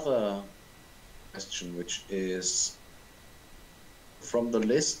have another question, which is from the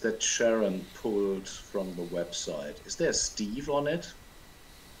list that Sharon pulled from the website. Is there Steve on it?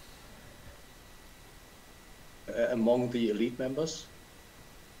 Among the elite members?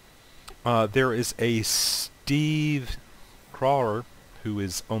 There is a Steve Crawler who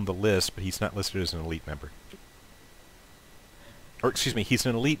is on the list, but he's not listed as an elite member. Or excuse me, he's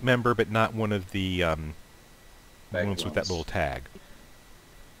an elite member, but not one of the ones with that little tag.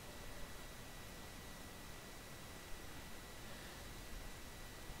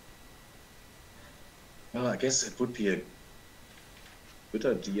 Well, I guess it would be a good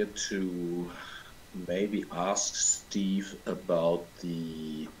idea to maybe ask Steve about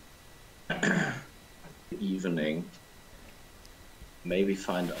the evening. Maybe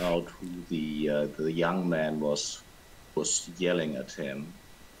find out who the young man was yelling at him.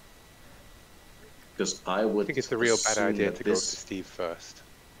 Because I think it's a real bad idea to go to Steve first.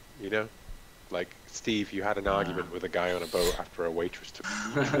 You know, like Steve, you had an argument with a guy on a boat after a waitress took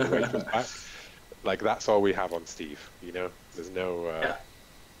the waitress back. Like that's all we have on Steve. You know, there's no. Yeah.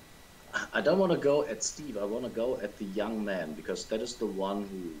 I don't want to go at Steve. I want to go at the young man because that is the one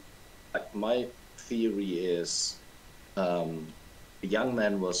who. Like my theory is, the young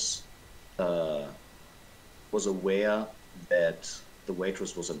man was aware that the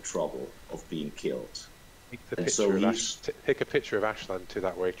waitress was in trouble of being killed. Take a picture of Ashland to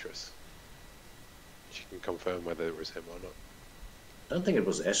that waitress. She can confirm whether it was him or not. I don't think it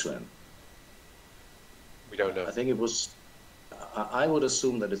was Ashland. We don't know. I think it was. I would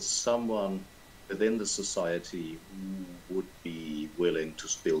assume that it's someone within the society who would be willing to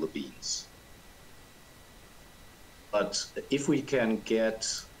spill the beans. But if we can get,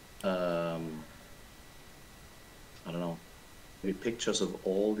 I don't know, maybe pictures of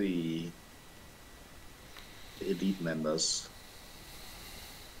all the elite members,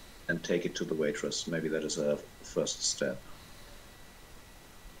 and take it to the waitress. Maybe that is a first step.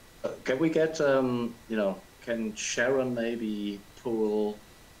 Can we get, can Sharon maybe pull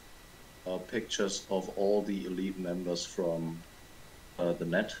pictures of all the elite members from the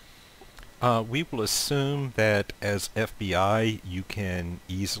net? We will assume that as FBI, you can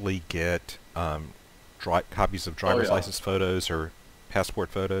easily get copies of driver's yeah. license photos or passport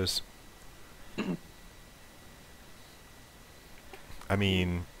photos. I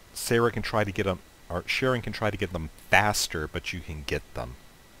mean, Sarah can try to get them, or Sharon can try to get them faster, but you can get them.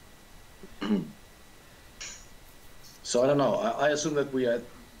 So I don't know. I assume that we are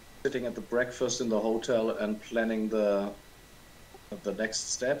sitting at the breakfast in the hotel and planning the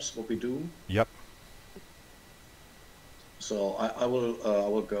next steps, what we do. Yep. So I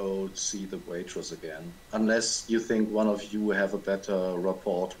will go see the waitress again, unless you think one of you have a better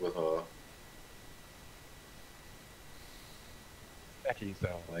rapport with her. Becky's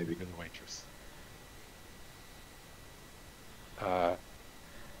Maybe. the waitress.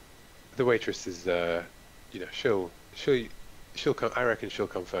 The waitress is, she'll come. I reckon she'll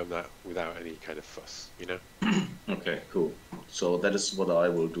confirm that without any kind of fuss. Okay, cool. So that is what I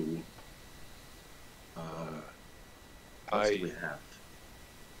will do. What do we have?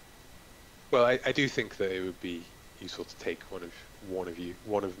 Well, I do think that it would be useful to take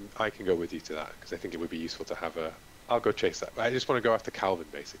I can go with you to that, because I think it would be useful to have I'll go chase that. I just want to go after Calvin,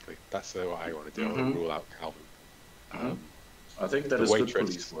 basically. That's what I want to do. I want to rule out Calvin. I think that is good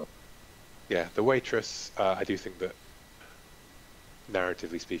police work. Yeah, the waitress, I do think that,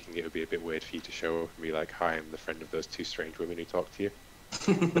 narratively speaking, it would be a bit weird for you to show up and be like, hi, I'm the friend of those two strange women who talked to you.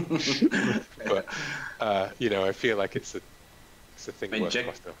 But, I feel like it's a thing worth crossing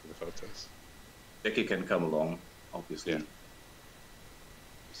off in the photos. Jackie can come along, obviously. Yeah.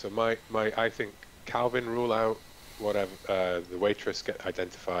 So I think Calvin, rule out whatever, the waitress,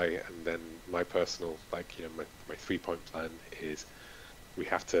 identify, and then my personal, my 3-point plan is we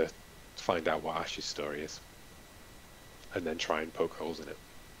have to find out what Ash's story is, and then try and poke holes in it.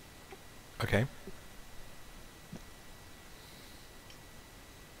 Okay.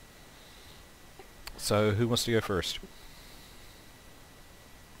 So who wants to go first?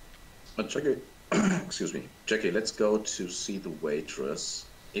 Jackie, excuse me, Jackie. Let's go to see the waitress.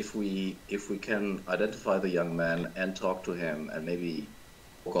 If we can identify the young man and talk to him, and maybe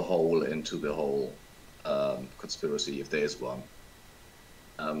poke a hole into the whole conspiracy, if there is one,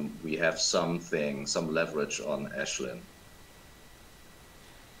 we have some leverage on Ashlyn.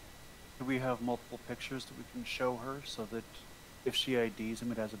 Do we have multiple pictures that we can show her so that if she IDs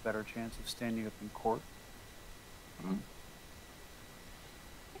him, it has a better chance of standing up in court? Mm-hmm.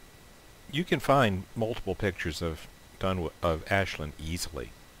 You can find multiple pictures of Ashlyn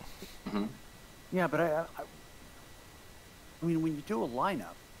easily. Mm-hmm. Yeah, but I mean, when you do a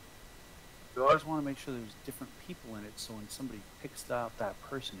lineup, you always want to make sure there's different people in it, so when somebody picks out that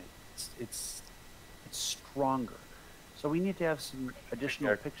person, it's stronger. So we need to have some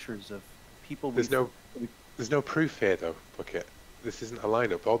additional pictures of people. There's no proof here, though, Bucket. This isn't a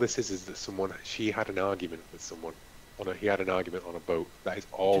lineup. All this is that she had an argument with someone. He had an argument on a boat. That is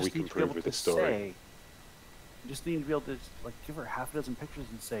all we can prove with this story. You just need to be able to give her half a dozen pictures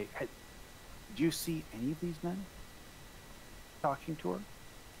and say, hey, did you see any of these men talking to her?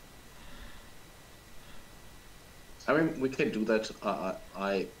 I mean, we can do that.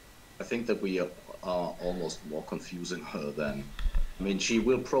 I think that we are almost more confusing her than. I mean, she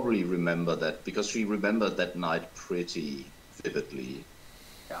will probably remember that because she remembered that night pretty vividly.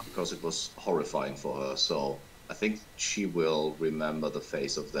 Yeah. Because it was horrifying for her. So I think she will remember the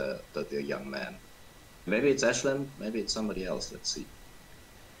face of the young man. Maybe it's Ashlyn. Maybe it's somebody else. Let's see.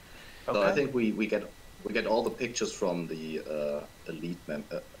 Okay. So I think we get all the pictures from the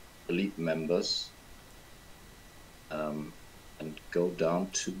elite members. And go down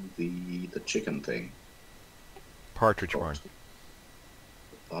to the chicken thing. Partridge Barn.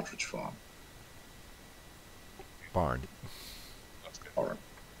 Partridge Farm. Barn. Barn.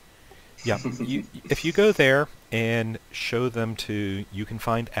 Yeah, if you go there and show them you can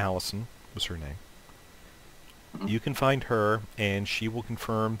find Allison, was her name. Mm-hmm. You can find her, and she will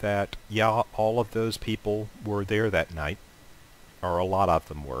confirm that, yeah, all of those people were there that night, or a lot of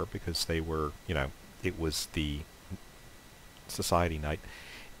them were, because they were, it was the society night,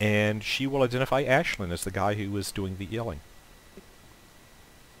 and she will identify Ashlyn as the guy who was doing the yelling.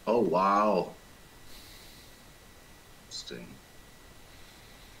 Oh, wow. Interesting.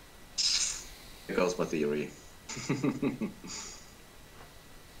 Here goes my theory.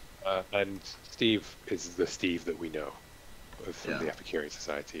 And Steve is the Steve that we know from the Epicurean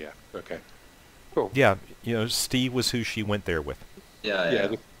Society, yeah. Okay. Cool. Yeah, Steve was who she went there with. Yeah.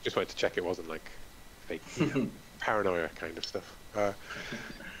 Just wanted to check it wasn't like fake paranoia kind of stuff.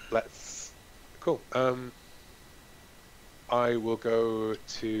 Let's. Cool. I will go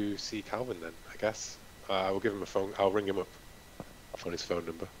to see Calvin then, I guess. I will give him a phone. I'll ring him up. I'll find his phone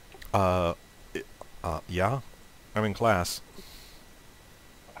number. Yeah? I'm in class.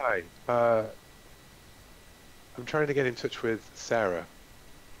 Hi. I'm trying to get in touch with Sarah.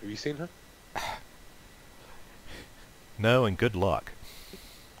 Have you seen her? No, and good luck.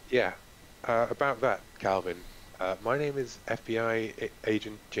 Yeah. About that, Calvin. My name is FBI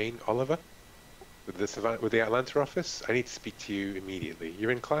Agent Jane Oliver with the Savannah, with the Atlanta office. I need to speak to you immediately.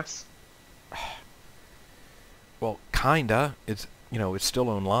 You're in class? Well, kinda. It's, it's still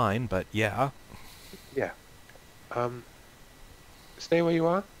online, but yeah. Yeah. Stay where you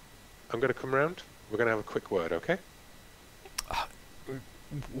are. I'm going to come round. We're going to have a quick word, okay?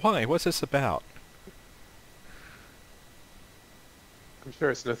 Why? What's this about? I'm sure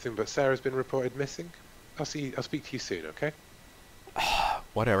it's nothing, but Sarah's been reported missing. I'll speak to you soon, okay?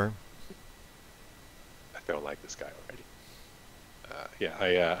 Whatever. I don't like this guy already.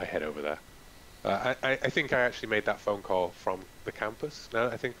 I head over there. I think I actually made that phone call from the campus. Now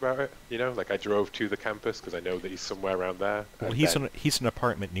that I think about it, like I drove to the campus because I know that he's somewhere around there. Well, he's an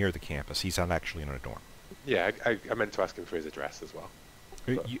apartment near the campus. He's not actually in a dorm. Yeah, I meant to ask him for his address as well.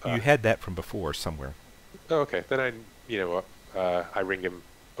 But, you had that from before somewhere. Oh, okay. Then you know what? I ring him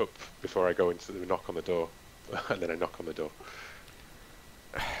up before I go into the knock on the door, and then I knock on the door.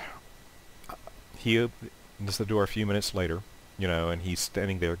 He opens the door a few minutes later, and he's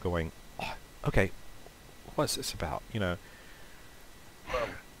standing there going, okay, what's this about, Can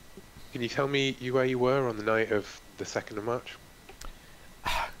you tell me where you were on the night of the 2nd of March?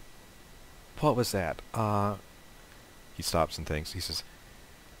 What was that? He stops and thinks. He says,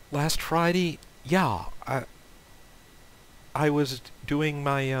 last Friday, yeah, I was doing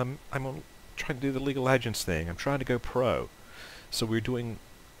my, I'm trying to do the League of Legends thing. I'm trying to go pro. So we were doing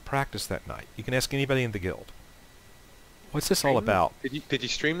practice that night. You can ask anybody in the guild. What's this all about? Did you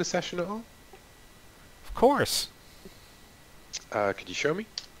stream the session at all? Of course. Could you show me?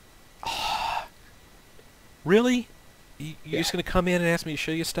 Really? You're just going to come in and ask me to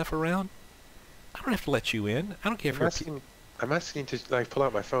show you stuff around? I don't have to let you in. I don't care if I'm asking to pull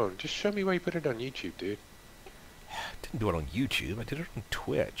out my phone. Just show me where you put it on YouTube, dude. I didn't do it on YouTube. I did it on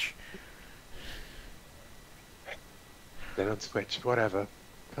Twitch. Then on Twitch, whatever.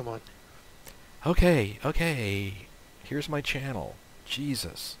 Come on. Okay. Here's my channel.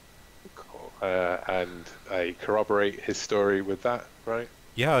 Jesus. Cool. And I corroborate his story with that, right?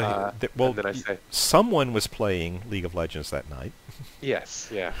 Yeah. Well, and then I say, someone was playing League of Legends that night. Yes.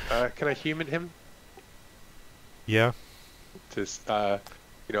 Yeah. Can I human him? Yeah. Just I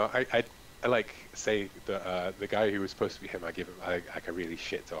like say the guy who was supposed to be him. I give him I can really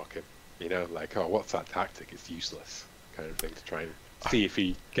shit talk him. Like, oh, what's that tactic? It's useless, kind of thing, to try and see if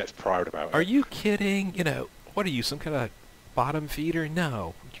he gets proud about it. Are you kidding? What are you, some kind of bottom feeder?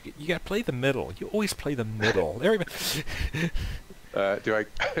 No, you got to play the middle. You always play the middle. Am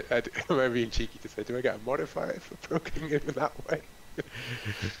I being cheeky to say, do I get a modifier for poking him in that way?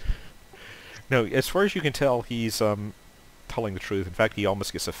 No, as far as you can tell, he's telling the truth. In fact, he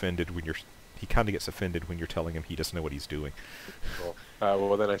almost gets offended he kind of gets offended when you're telling him he doesn't know what he's doing. Cool.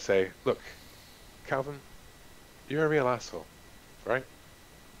 Well, then I say, look, Calvin, you're a real asshole, right?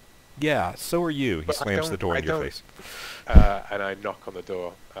 Yeah, so are you. He But slams the door in your face. And I knock on the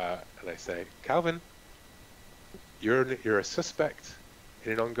door, and I say, Calvin, you're a suspect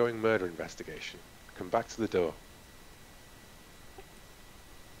in an ongoing murder investigation. Come back to the door.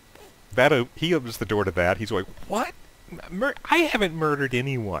 He opens the door to that. He's going, what? I haven't murdered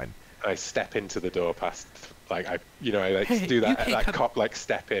anyone. I step into the door past, like, I Hey, do that you can't cop, like,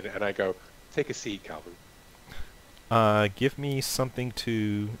 step in, and I go, take a seat, Calvin. Give me something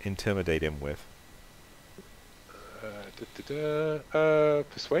to intimidate him with.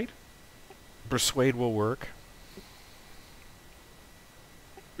 Persuade? Persuade will work.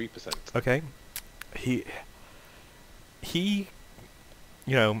 3%. Okay. He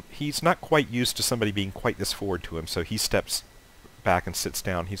he's not quite used to somebody being quite this forward to him, so he steps back and sits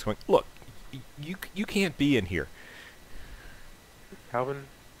down. He's going, look, you can't be in here. Calvin,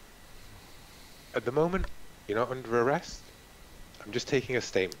 at the moment, you're not under arrest. I'm just taking a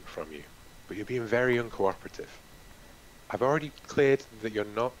statement from you, but you're being very uncooperative. I've already cleared that you're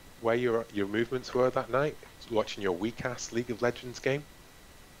not where your movements were that night, watching your weak-ass League of Legends game.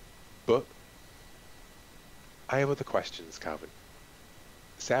 But I have other questions, Calvin.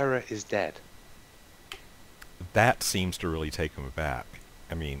 Sarah is dead. That seems to really take him aback.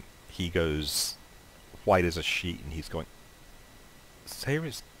 I mean, he goes white as a sheet, and he's going,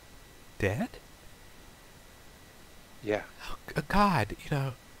 Sarah's dead? Yeah. Oh, God,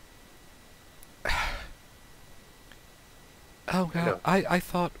 Oh, I God, know. I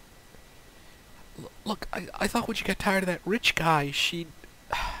thought... Look, I thought when she got tired of that rich guy, she'd...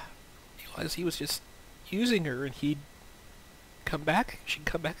 he was just using her, and he'd come back. She'd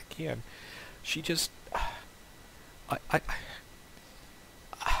come back again. She just... I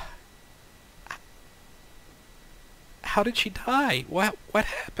how did she die? What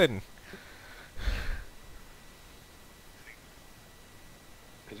happened?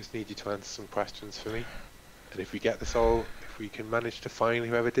 I just need you to answer some questions for me. And if we get this all, if we can manage to find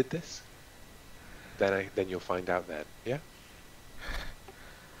whoever did this, then you'll find out then. Yeah?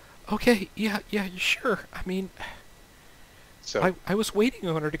 Okay, yeah, sure. I mean, So, I was waiting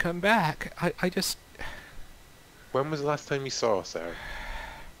on her to come back. I just... when was the last time you saw her, Sarah?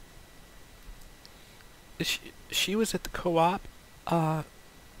 She was at the co-op,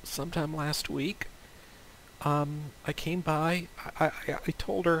 sometime last week. I came by. I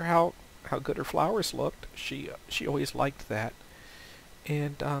told her how good her flowers looked. She always liked that,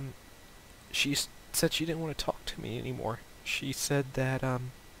 and said she didn't want to talk to me anymore. She said that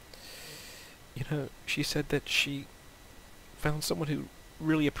she said that she found someone who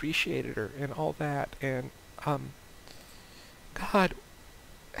really appreciated her and all that. And God,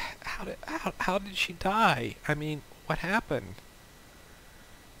 how did she die? I mean, what happened?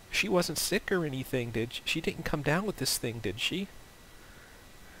 She wasn't sick or anything, did she? She didn't come down with this thing, did she?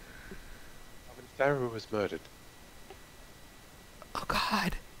 Calvin, Sarah was murdered. Oh,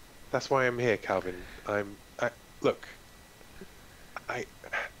 God. That's why I'm here, Calvin. Look. And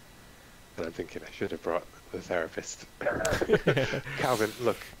I'm thinking I should have brought the therapist. Calvin,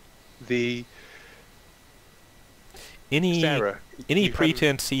 look. Sarah, Any you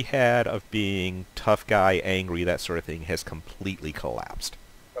pretense he had of being tough guy, angry, that sort of thing, has completely collapsed.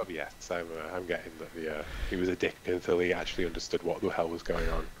 Oh yes, I'm getting that he was a dick until he actually understood what the hell was going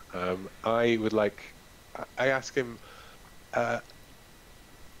on. I asked him,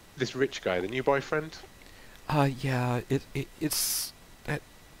 this rich guy, the new boyfriend. Yeah, it's that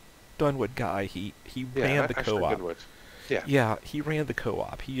Dunwood guy. He ran the Ashley co-op. Dunwood. Yeah. Yeah, he ran the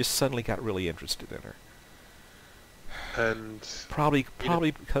co-op. He just suddenly got really interested in her. And Probably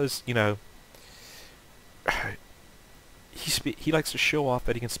because he likes to show off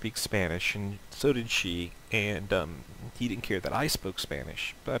that he can speak Spanish, and so did she. And he didn't care that I spoke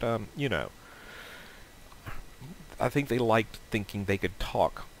Spanish, but I think they liked thinking they could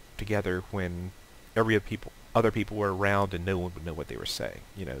talk together when other people were around and no one would know what they were saying.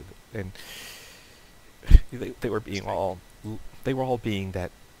 And they were all being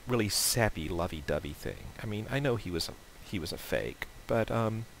that really sappy, lovey-dovey thing. I mean, I know he was a fake, but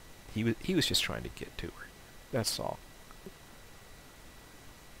he was just trying to get to her. That's all.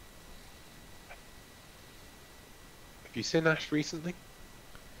 have you seen Ash recently?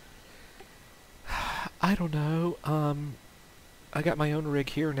 I don't know. I got my own rig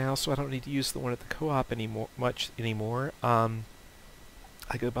here now, so I don't need to use the one at the co-op much anymore. I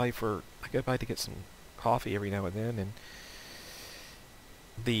go by to get some coffee every now and then, and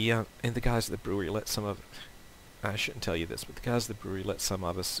the guys at the brewery let some of... I shouldn't tell you this, but the guys at the brewery let some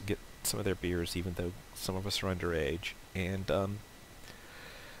of us get some of their beers, even though some of us are underage. And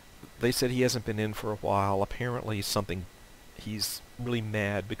they said he hasn't been in for a while. Apparently he's really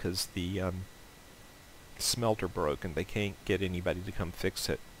mad because the smelter broke and they can't get anybody to come fix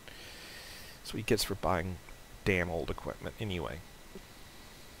it. So he gets for buying damn old equipment anyway.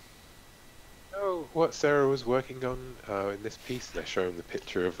 Oh, what Sarah was working on in this piece? They're showing the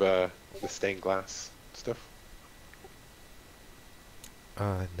picture of the stained glass stuff.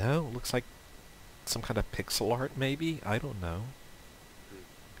 No, looks like some kind of pixel art, maybe? I don't know.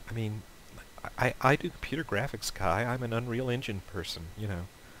 I mean, I do computer graphics, guy. I'm an Unreal Engine person,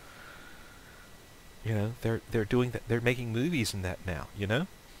 they're doing that. They're making movies in that now,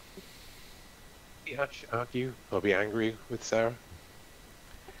 Ash argue or be angry with Sarah?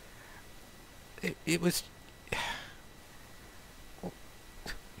 It was...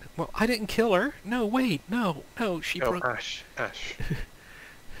 Well, I didn't kill her. No, wait, no, she broke... Ash.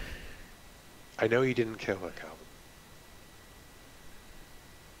 I know you didn't kill her, Calvin.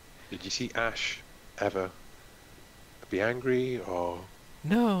 Did you see Ash ever be angry or...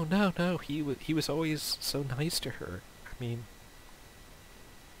 No, he was always so nice to her. I mean...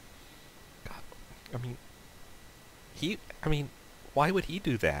 God, why would he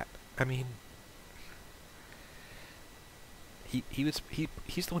do that? I mean... He's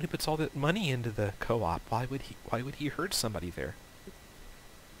the one who puts all that money into the co-op. Why would he hurt somebody there?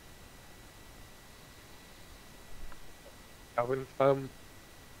 Calvin,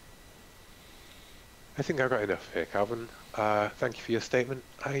 I think I've got enough here, Calvin. Thank you for your statement.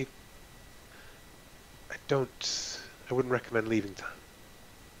 I wouldn't recommend leaving town.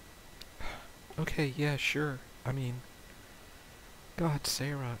 Okay, yeah, sure. I mean, God,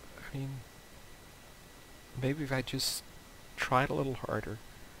 Sarah, I mean, maybe if I just tried a little harder.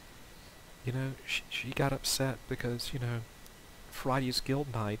 You know, she got upset because, Friday's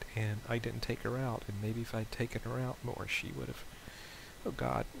guild night and I didn't take her out, and maybe if I'd taken her out more, she would have... Oh,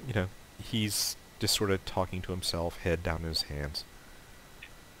 God. He's just sort of talking to himself, head down in his hands.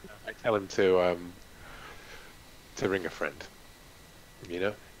 I tell him to ring a friend.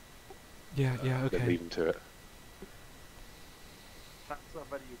 Yeah, yeah, Then okay. leave him to it. Not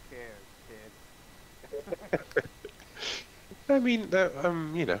somebody who cares, kid. I mean,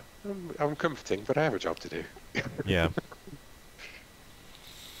 I'm comforting, but I have a job to do. Yeah.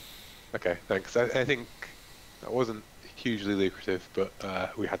 Okay, thanks. I think that wasn't hugely lucrative, but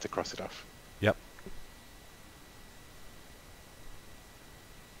we had to cross it off. Yep.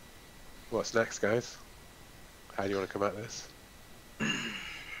 What's next, guys? How do you want to come at this?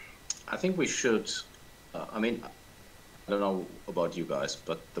 I think we should. I mean, I don't know about you guys,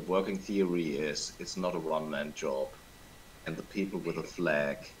 but the working theory is it's not a one-man job, and the people with a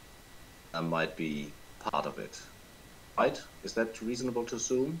flag might be part of it. Right? Is that reasonable to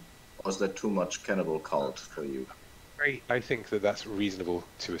assume? Or is that too much cannibal cult for you? I think that that's reasonable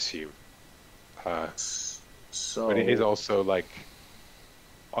to assume. So, But it is also like...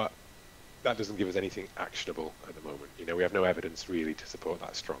 that doesn't give us anything actionable at the moment. We have no evidence really to support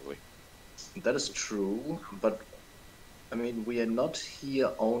that strongly. that is true, but I mean, we are not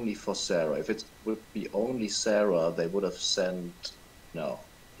here only for Sarah. If it would be only Sarah, they would have sent,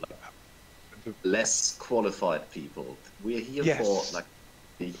 less qualified people. We are here for Yes, like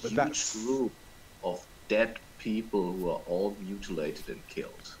a but huge group of dead people who are all mutilated and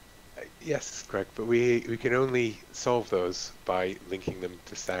killed. Yes, Greg, but we can only solve those by linking them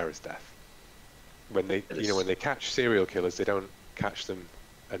to Sarah's death. When they when they catch serial killers, they don't catch them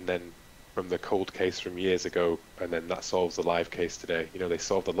and then from the cold case from years ago, and then that solves the live case today. They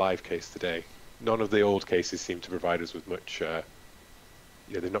solved the live case today. None of the old cases seem to provide us with much.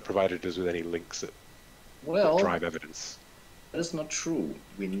 They've not provided us with any links that drive evidence. That is not true.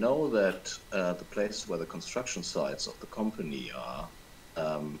 We know that the places where the construction sites of the company are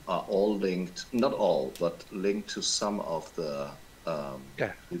all linked, not all, but linked to some of the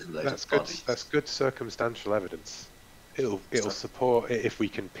mutilated bodies. That's good circumstantial evidence. It'll support it if we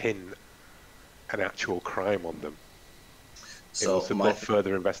can pin an actual crime on them. It will support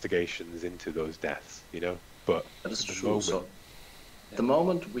further investigations into those deaths, But that is at the true. moment, So at the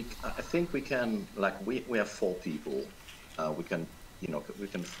moment, I think we can, we have 4 people. We can, we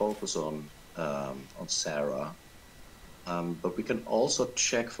can focus on Sarah, but we can also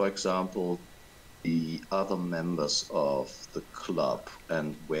check, for example, the other members of the club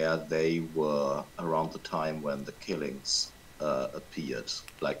and where they were around the time when the killings appeared.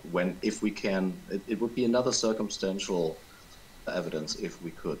 If we can, it would be another circumstantial evidence if we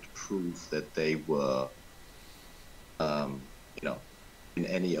could prove that they were, in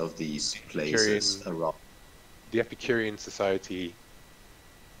any of these places around. The Epicurean Society,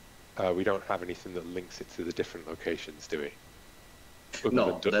 we don't have anything that links it to the different locations, do we?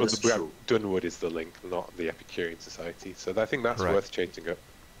 No, that is true. Dunwood is the link, not the Epicurean Society. So I think that's worth chasing up.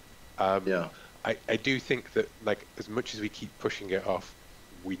 I do think that, as much as we keep pushing it off,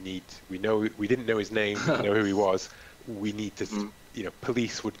 we didn't know his name, we didn't know who he was. We need to,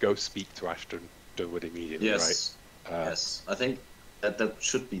 police would go speak to Ashton Dunwood immediately, right? Yes, I think that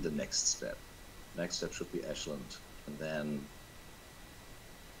should be the next step. Next step should be Ashland, and then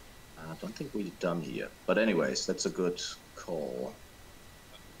I don't think we're done here. But anyways, that's a good call.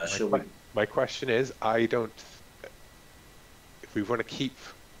 My question is, if we want to keep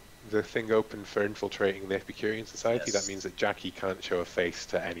the thing open for infiltrating the Epicurean Society, that means that Jackie can't show a face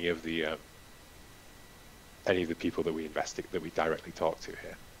to any of the people that we directly talk to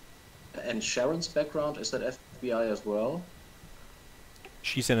here. And Sharon's background, is that FBI as well?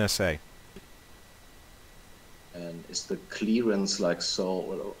 She's NSA. And is the clearance I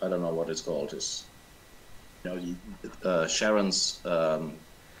don't know what it's called. Sharon's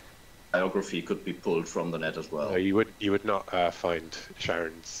biography could be pulled from the net as well. No, you would not find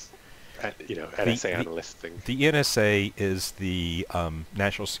Sharon's, NSA analyst thing. The NSA is the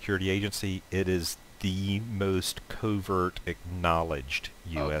National Security Agency. It is the most covert, acknowledged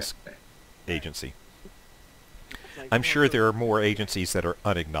U.S. agency. I'm sure there are more agencies that are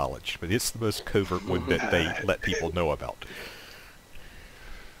unacknowledged, but it's the most covert one that they let people know about.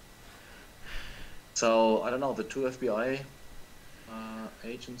 So, I don't know, the 2 FBI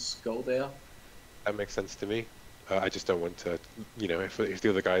agents go there? That makes sense to me. I just don't want to, if the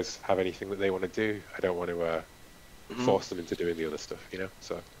other guys have anything that they want to do, I don't want to force them into doing the other stuff,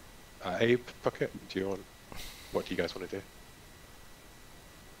 So, Abe, Puckett, what do you guys want to do?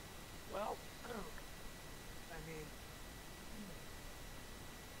 Well, I mean,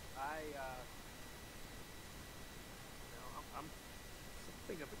 I'm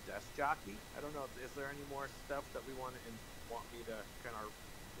something of a desk jockey. I don't know. Is there any more stuff that we want me to kind of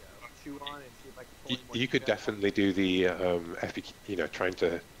chew on and see if I can pull any more? You could detail? definitely do the trying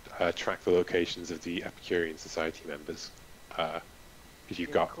to track the locations of the Epicurean Society members, if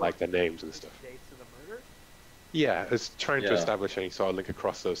you've got like their names and stuff. Dates of the murders? Yeah, it's trying to Yeah. establish any sort of link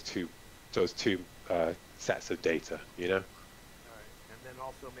across those two sets of data. All right, and then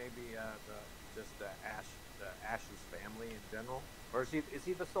also maybe the Ash's family in general, or is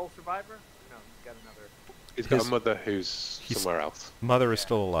he the sole survivor? No, he's got another. He's got His- a mother who's he's- somewhere else. Mother is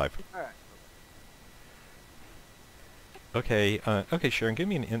still alive. All right. Okay, okay, Sharon, give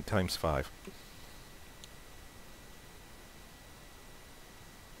me an int times 5.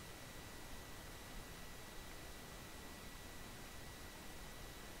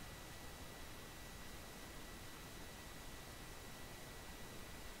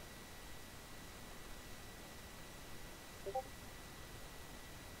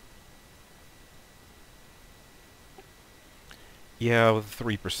 Yeah, with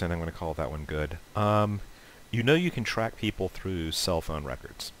 3%, I'm going to call that one good. You know you can track people through cell phone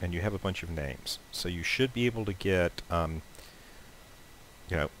records, and you have a bunch of names. So you should be able to get,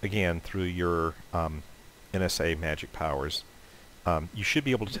 again, through your NSA magic powers, you should be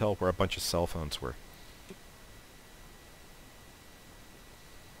able to tell where a bunch of cell phones were.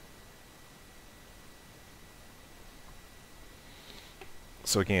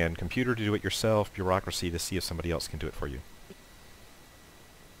 So again, computer to do it yourself, bureaucracy to see if somebody else can do it for you.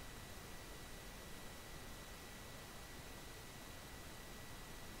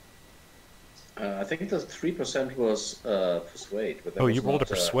 I think the 3% was persuade. But that Oh, was you rolled a not,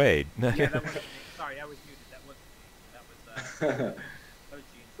 persuade. Yeah, that was. Sorry, I was muted. That wasn't me. That was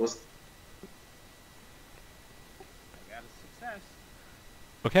Gene. was I got a success.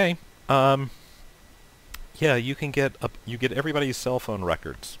 Okay. Yeah, you can get you get everybody's cell phone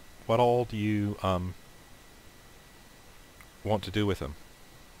records. What all do you want to do with them?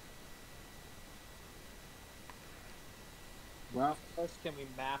 Well, first, can we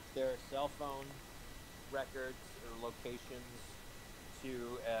map their cell phone records or locations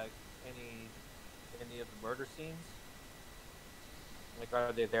to any of the murder scenes? Like,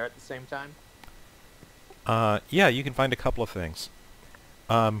 are they there at the same time? Yeah, you can find a couple of things.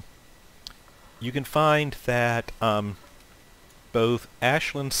 You can find that both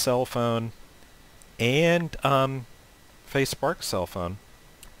Ashland's cell phone and Faye Sparks' cell phone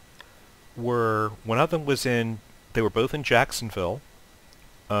one of them was they were both in Jacksonville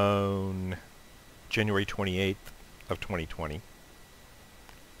on January 28th of 2020.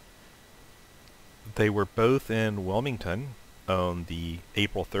 They were both in Wilmington on the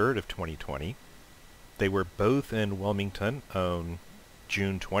April 3rd of 2020. They were both in Wilmington on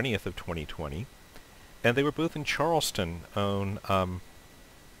June 20th of 2020. And they were both in Charleston on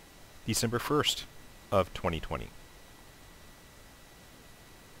December 1st of 2020.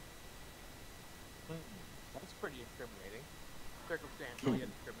 That's pretty incriminating. Circumstantially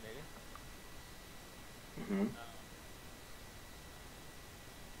incriminating. Mhm.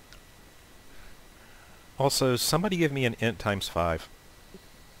 Also, somebody give me an int times 5.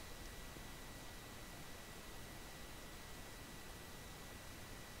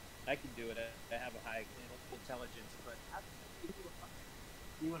 I can do it. I have a high intelligence, but how do you do a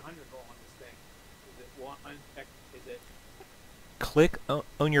D100 roll on this thing? Is it one? Is it? Click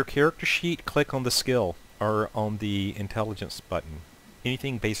on your character sheet, click on the skill, or on the intelligence button.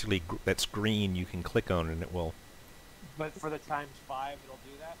 Anything basically that's green you can click on and it will... But for the times 5, it'll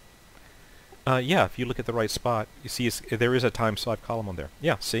do that? Yeah, if you look at the right spot, you see there is a times 5 column on there.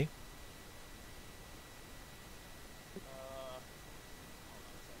 Yeah, see? Hold on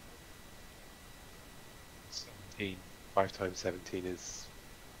a 17. 5 times 17 is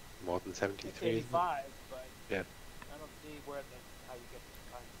more than second. It's 73. isn't it? 85, but Yeah. I don't see how you get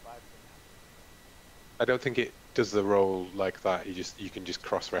the times 5 from I don't think it does the roll like that. You can just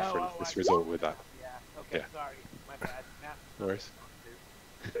cross-reference Oh, this I result see. with that. that. Yeah. Okay. Yeah. Sorry. My bad. Math. No worries.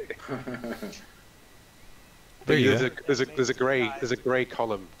 There you go. There's a grey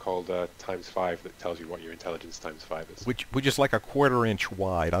column called times 5 that tells you what your intelligence times 5 is. Which is like a 1/4 inch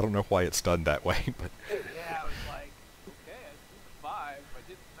wide. I don't know why it's done that way, but... Yeah, I was like, okay, I see the 5. I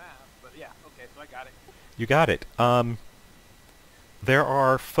did the math, but yeah, okay, so I got it. You got it. There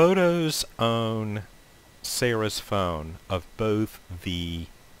are photos on Sarah's phone of both the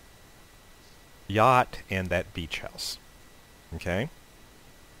yacht and that beach house. Okay?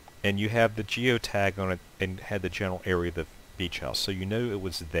 And you have the geotag on it and had the general area of the beach house, so you know it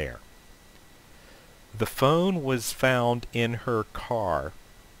was there. The phone was found in her car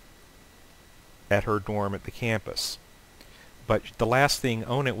at her dorm at the campus. But the last thing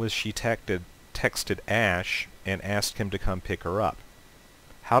on it was she texted Ash and asked him to come pick her up.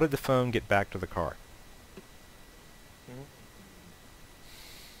 How did the phone get back to the car?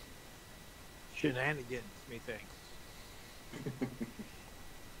 Shenanigans, methinks.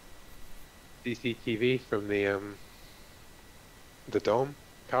 CCTV from the dome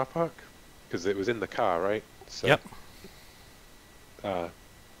car park, because it was in the car, right? So, Yep.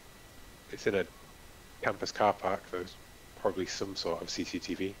 It's in a campus car park. There's probably some sort of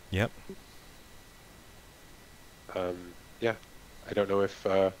CCTV. Yep. Yeah, I don't know if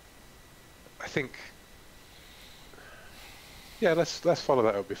I think. Yeah, let's follow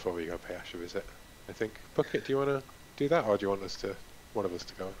that up before we go pay Ash a visit. I think. Bucket, do you want to do that, or do you want one of us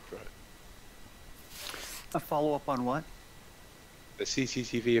to go for it? A follow up on what? The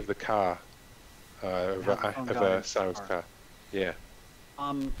CCTV of the car, of Sarah's car. Yeah.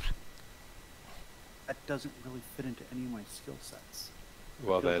 That doesn't really fit into any of my skill sets.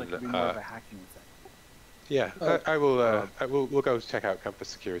 Well Feels then, like it'd be more of a hacking thing. yeah, I will. We'll go check out campus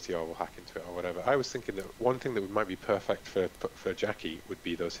security, or we'll hack into it, or whatever. I was thinking that one thing that might be perfect for Jackie would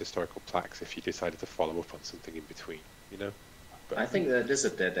be those historical plaques if you decided to follow up on something in between, you know. But I think that is a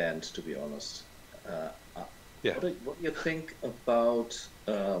dead end, to be honest. Yeah. What do you think about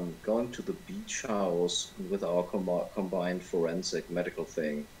going to the beach house with our combined forensic medical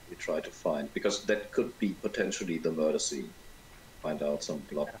thing we try to find? Because that could be potentially the murder scene. Find out some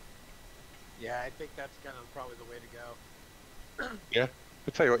blood. Yeah, I think that's kind of probably the way to go. yeah,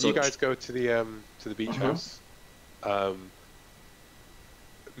 I'll tell you what. So You guys go to the beach house.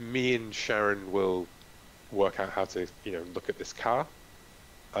 Me and Sharon will work out how to look at this car,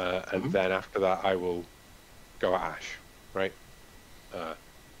 and then after that I will go at Ash, right? I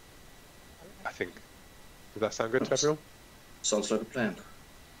think. Does that sound good to everyone? Sounds like a plan.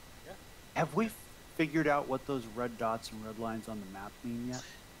 Have we figured out what those red dots and red lines on the map mean yet?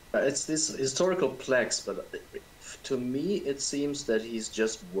 It's this historical plaques, but to me it seems that he's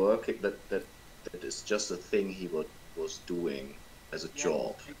just working. That is just a thing he was doing as a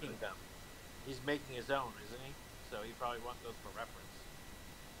job. He's making them. He's making his own, isn't he? So he probably wants those for reference.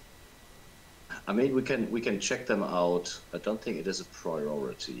 I mean, we can check them out. I don't think it is a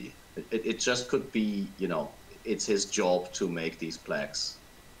priority. It just could be, it's his job to make these plaques.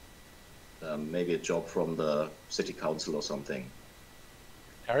 Maybe a job from the city council or something.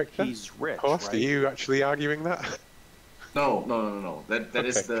 Character? He's rich, Horst, right? are you actually arguing that? No. That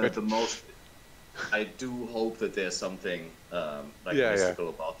is Okay, the most. I do hope that there's something Yeah. mystical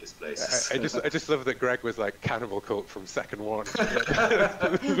about these places. I just love that Greg was like Cannibal Cult from second one.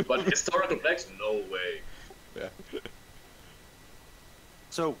 But historical plaques, no way. Yeah.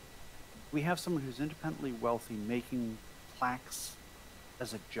 So, we have someone who's independently wealthy making plaques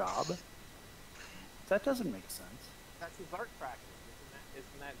as a job? That doesn't make sense. That's his art practice,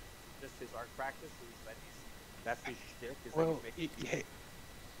 isn't that just his art practice? That's his shtick? Well, he's making yeah.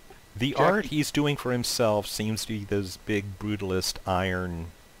 The art he's doing for himself seems to be those big brutalist iron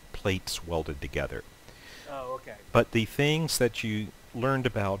plates welded together. Oh, okay. But the things that you learned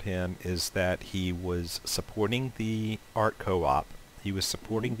about him is that he was supporting the art co-op, he was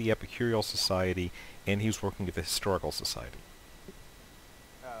supporting the Epicureal Society, and he was working with the Historical Society.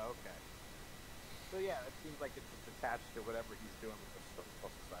 Oh, okay. So yeah, it seems like it's attached to whatever he's doing with the Historical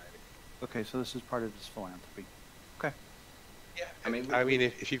Society. Okay, so this is part of his philanthropy. Okay. Yeah, I mean,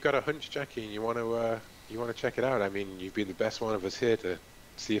 if you've got a hunch, Jackie, and you want to check it out, I mean, you'd be the best one of us here to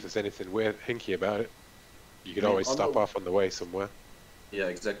see if there's anything weird, hinky about it. You could always stop off on the way somewhere. Yeah,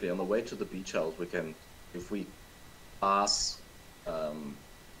 exactly. On the way to the beach house, we can, if we pass a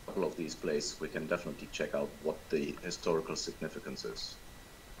couple of these places, we can definitely check out what the historical significance is.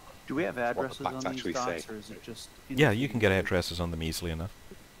 Do we have What the addresses plaques on these actually dots, say. or is it just... Yeah, you can get addresses on them easily enough.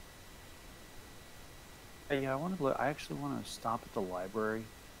 Yeah, I actually want to stop at the library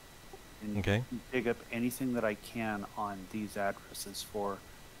and Okay. dig up anything that I can on these addresses for...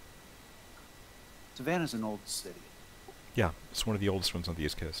 Savannah's an old city. Yeah, it's one of the oldest ones on the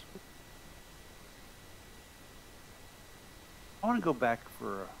East Coast. I want to go back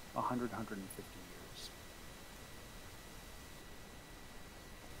for 100, 150 years.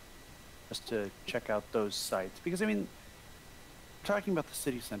 Just to check out those sites. Because, I mean, we're talking about the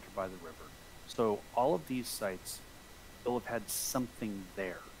city center by the river. So all of these sites They'll have had something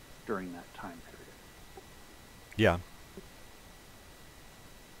there during that time period. Yeah.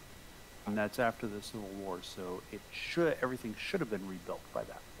 And that's after the Civil War, so everything should have been rebuilt by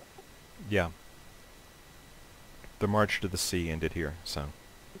that point. Yeah. The March to the Sea ended here, so.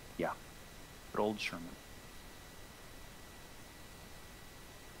 Yeah. Good old Sherman.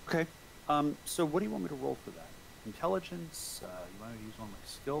 Okay. So what do you want me to roll for that? Intelligence? You want to use one of my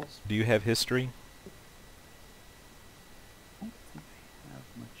skills? Do you have history? I don't think I have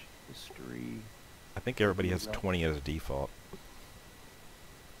much history. I think everybody has 20 as a default.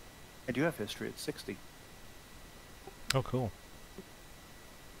 I do have history at 60. Oh, cool.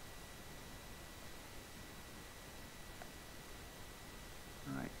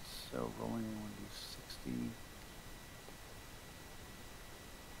 Alright, so rolling 1d60.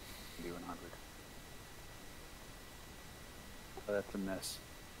 Do 100. Oh, that's a miss.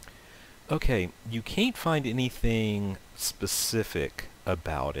 Okay, you can't find anything specific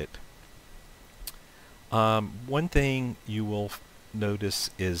about it. One thing you will notice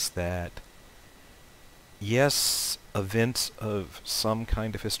is that, yes, events of some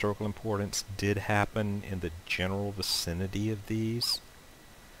kind of historical importance did happen in the general vicinity of these,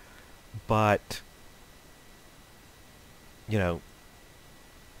 but, you know,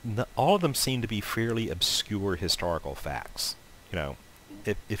 all of them seem to be fairly obscure historical facts. You know,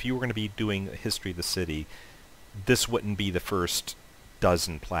 if you were going to be doing a history of the city, this wouldn't be the first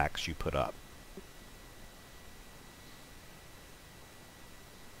dozen plaques you put up.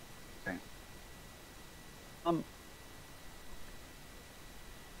 Okay.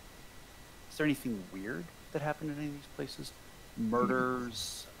 Is there anything weird that happened in any of these places?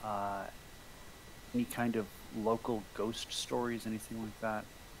 Murders, any kind of local ghost stories, anything like that?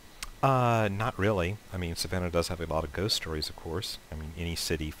 Not really. I mean, Savannah does have a lot of ghost stories, of course. I mean, any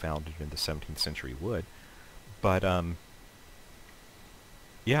city founded in the 17th century would. But,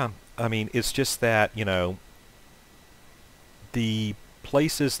 yeah, I mean, it's just that, you know, the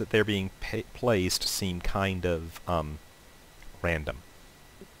places that they're being placed seem kind of, random.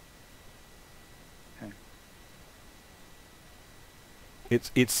 Okay.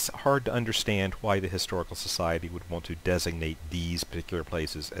 It's hard to understand why the Historical Society would want to designate these particular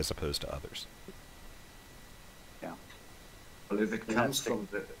places as opposed to others. Yeah. Well, if it Yeah, comes stick- from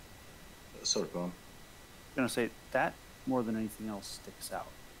the... Sorry, go on. I'm going to say that more than anything else sticks out.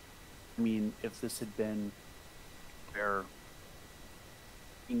 I mean, if this had been where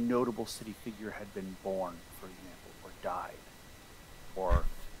a notable city figure had been born, for example, or died, or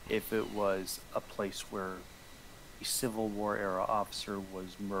if it was a place where a Civil War era officer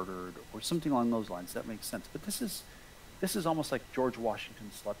was murdered, or something along those lines, that makes sense. But this is almost like George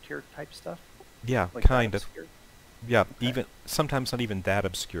Washington slept here type stuff. Yeah, Like kind that of. obscure. Yeah, Okay. even sometimes not even that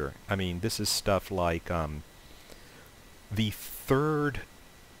obscure. I mean, this is stuff like the third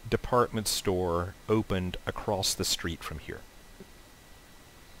department store opened across the street from here.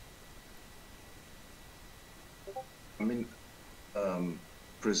 I mean,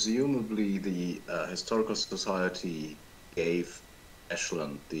 presumably the Historical Society gave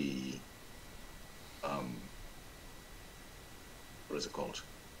Ashland the, what is it called?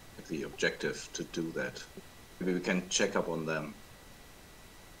 Like the objective to do that. Maybe we can check up on them.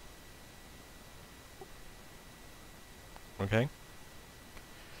 Okay?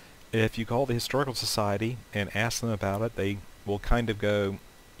 If you call the Historical Society and ask them about it, they will kind of go,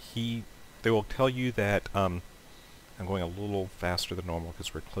 they will tell you that, I'm going a little faster than normal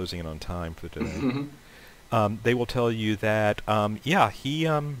because we're closing in on time for today. They will tell you that, yeah, he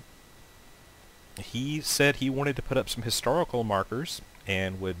said he wanted to put up some historical markers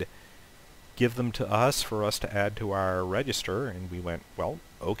and would give them to us for us to add to our register, and we went, well,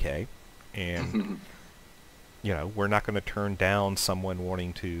 okay. And, you know, we're not going to turn down someone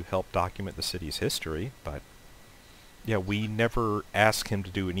wanting to help document the city's history, but, yeah, we never asked him to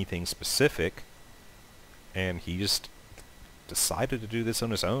do anything specific, and he just decided to do this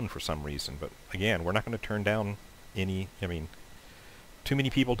on his own for some reason. But, again, we're not going to turn down any, I mean, too many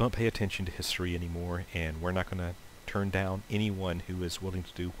people don't pay attention to history anymore, and we're not going to turn down anyone who is willing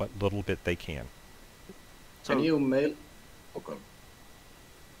to do what little bit they can. So Can you mail... Okay.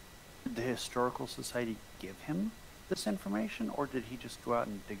 did the Historical Society give him this information, or did he just go out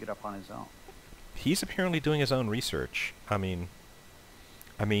and dig it up on his own? He's apparently doing his own research. I mean,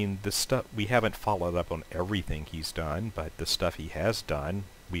 the stuff, we haven't followed up on everything he's done, but the stuff he has done,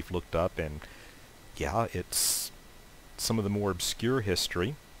 we've looked up, and yeah, it's some of the more obscure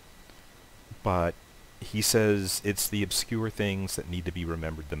history, but he says it's the obscure things that need to be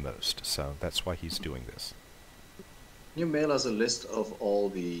remembered the most, so that's why he's doing this. Can you mail us a list of all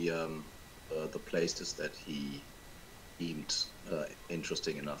the places that he deemed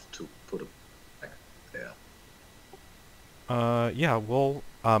interesting enough to put a back there. Yeah, we'll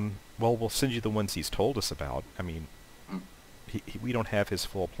send you the ones he's told us about. I mean, we don't have his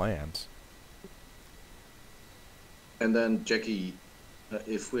full plans. And then, Jackie,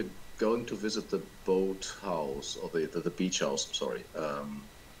 if we're going to visit the boat house, or the beach house, sorry,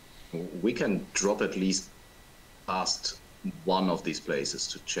 we can drop at least past one of these places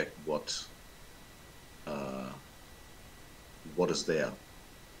to check what is there.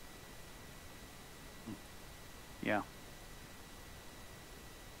 Yeah.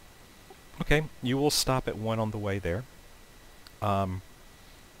 Okay, you will stop at one on the way there.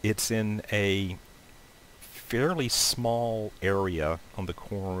 It's in a fairly small area on the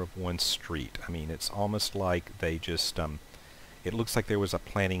corner of one street. I mean, it's almost like they just, it looks like there was a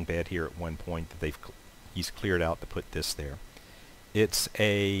planting bed here at one point that he's cleared out to put this there. It's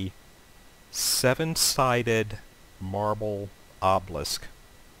a 7-sided marble obelisk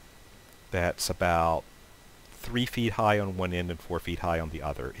that's about 3 feet high on one end and 4 feet high on the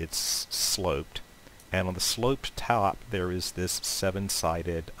other. It's sloped, and on the sloped top there is this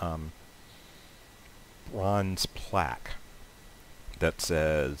 7-sided bronze plaque that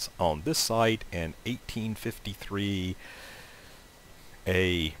says, on this site in 1853,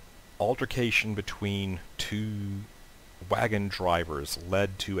 a altercation between two wagon drivers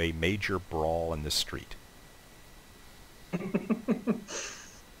led to a major brawl in the street.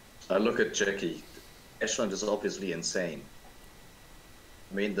 I look at Jackie. Ashland is obviously insane.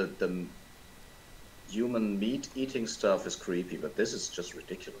 I mean, the human meat-eating stuff is creepy, but this is just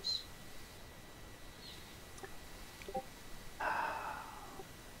ridiculous.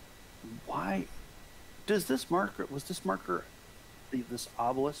 Why was this marker, this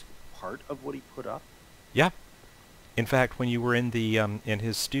obelisk, part of what he put up? Yeah. In fact, when you were in the in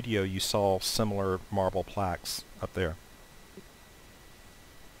his studio, you saw similar marble plaques up there.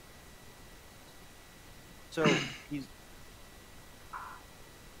 So he's.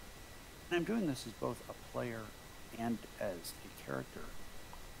 And I'm doing this as both a player and as a character.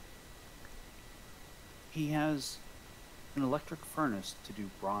 He has an electric furnace to do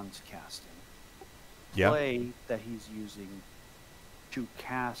bronze casting. Yeah. Clay that he's using to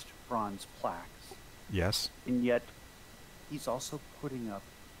cast bronze plaques. Yes. And yet, he's also putting up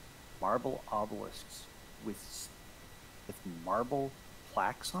marble obelisks with marble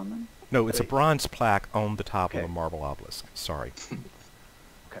plaques on them? No, it's a bronze plaque on the top of Okay. a marble obelisk. Sorry.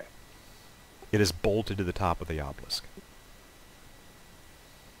 Okay. It is bolted to the top of the obelisk.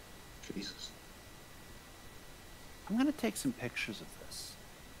 Jesus. I'm going to take some pictures of this.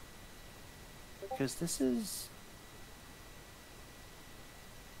 Because this is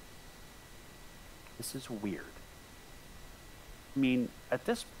weird. I mean, at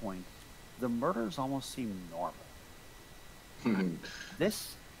this point, the murders almost seem normal.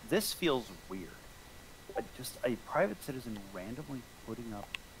 This feels weird. Just a private citizen randomly putting up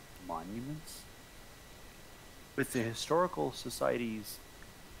monuments with the historical society's,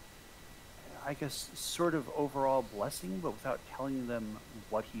 I guess, sort of overall blessing, but without telling them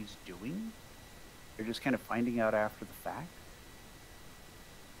what he's doing. They're just kind of finding out after the fact.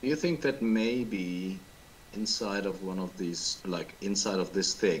 Do you think that maybe inside of one of these, like inside of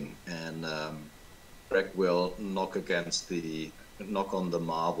this thing, and Greg will knock on the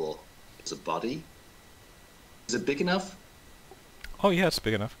marble, is a body? Is it big enough? Oh yeah, it's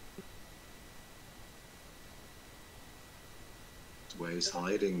big enough. It's where he's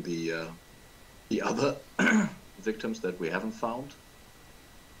hiding the other victims that we haven't found.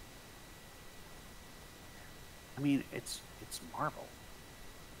 I mean, it's marble.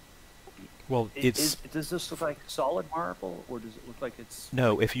 Well, Does this look like solid marble, or does it look like it's...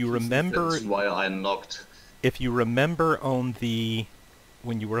 No, if you remember... That's why I knocked. If you remember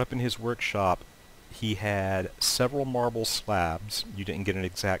when you were up in his workshop, he had several marble slabs. You didn't get an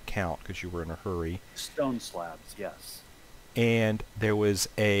exact count because you were in a hurry. Stone slabs, yes. And there was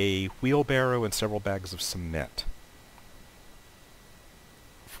a wheelbarrow and several bags of cement.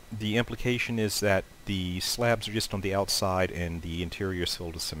 The implication is that the slabs are just on the outside and the interior is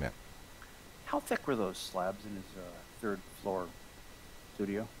filled with cement. How thick were those slabs in his third floor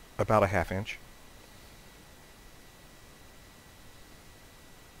studio? About a ½ inch.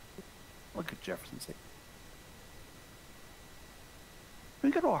 Look at Jefferson City. Can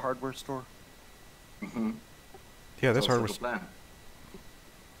we go to a hardware store? Mm-hmm. Yeah, that's hard. Plan.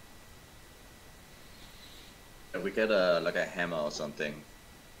 We get a hammer or something.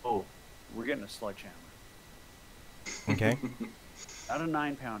 Oh, we're getting a sledgehammer. Okay. Not a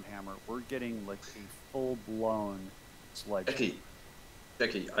 9-pound hammer. We're getting like a full-blown sledgehammer. Jackie,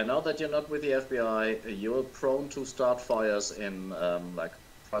 Jackie, I know that you're not with the FBI. You're prone to start fires in like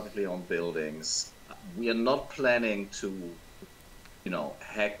privately owned buildings. We are not planning to,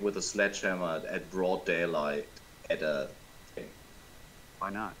 hack with a sledgehammer at broad daylight at a thing.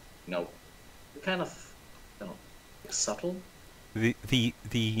 Why not? Kind of, subtle. The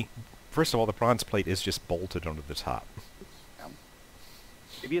first of all, the bronze plate is just bolted onto the top. Yeah.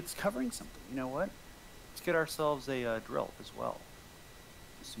 Maybe it's covering something. You know what? Let's get ourselves a drill as well.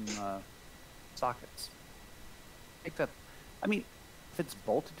 Some sockets. Take that. I mean, if it's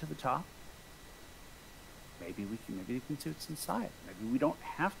bolted to the top, maybe we can see what's inside. Maybe we don't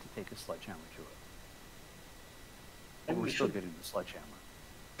have to take a sledgehammer to it. But we're still getting the sledgehammer.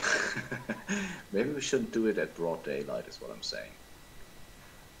 Maybe we shouldn't do it at broad daylight, is what I'm saying.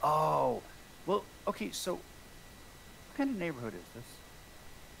 Oh, well, okay. So, what kind of neighborhood is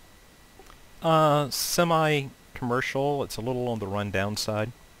this? Semi-commercial. It's a little on the run-down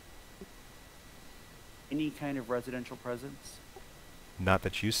side. Any kind of residential presence? Not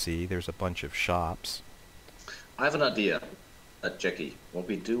that you see. There's a bunch of shops. I have an idea, Jackie. What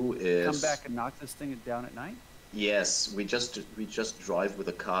we do is Come back and knock this thing down at night? Yes, we just drive with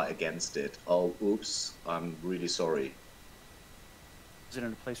a car against it. Oh, oops! I'm really sorry. Is it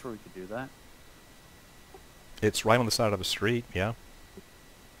in a place where we could do that? It's right on the side of the street. Yeah.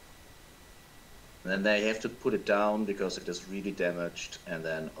 And then they have to put it down because it is really damaged. And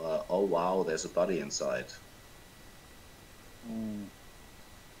then, oh wow, there's a body inside. I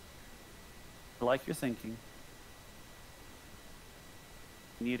like your thinking.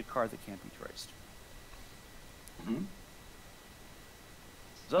 You need a car that can't be traced. Mm-hmm.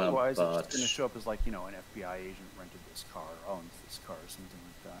 Because otherwise, but it's just going to show up as like, an FBI agent rented this car, or owns this car, or something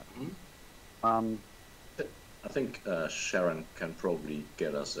like that. I think Sharon can probably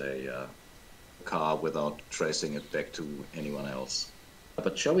get us a car without tracing it back to anyone else.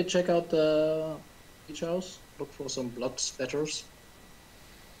 But shall we check out the beach house? Look for some blood spatters?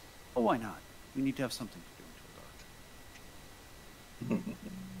 Oh, why not? We need to have something to do until dark.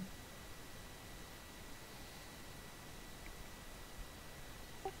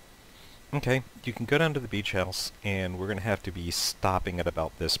 Okay, you can go down to the beach house, and we're going to have to be stopping at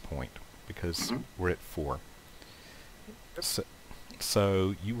about this point, because we're at 4.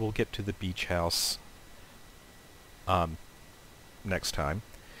 So you will get to the beach house next time.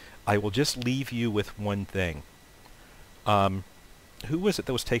 I will just leave you with one thing. Who was it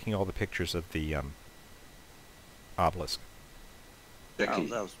that was taking all the pictures of the obelisk? Jackie. Oh,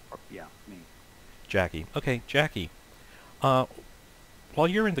 that was, me. Jackie. Okay, Jackie. While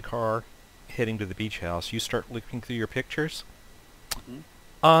you're in the car heading to the beach house, you start looking through your pictures.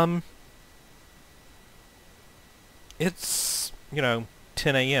 It's, 10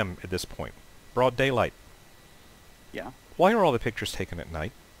 a.m. at this point. Broad daylight. Yeah. Why are all the pictures taken at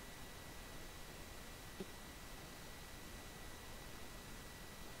night?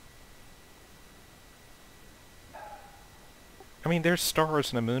 I mean, there's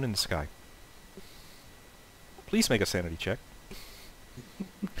stars and a moon in the sky. Please make a sanity check.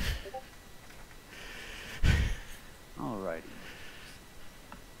 Alrighty.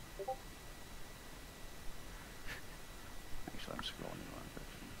 Actually, I'm scrolling in the wrong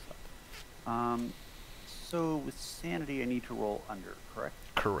direction. So with sanity, I need to roll under, correct?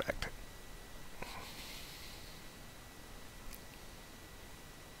 Correct.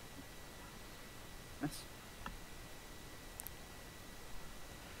 Yes.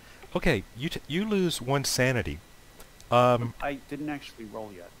 Okay, you lose 1 sanity. I didn't actually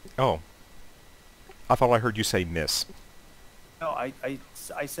roll yet. Oh. I thought I heard you say miss. No, I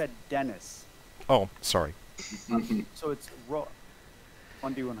said Dennis. Oh, sorry. So it's roll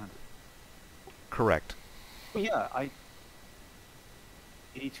 1d100. Correct. Yeah,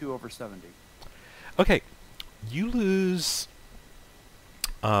 82 over 70. Okay, you lose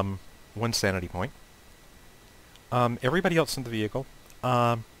 1 sanity point. Everybody else in the vehicle.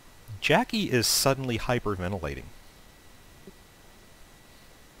 Jackie is suddenly hyperventilating.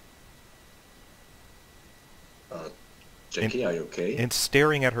 Jackie, are you okay? And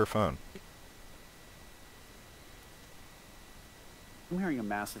staring at her phone. I'm hearing a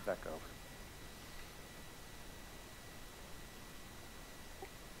massive echo.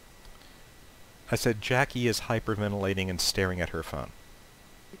 I said Jackie is hyperventilating and staring at her phone.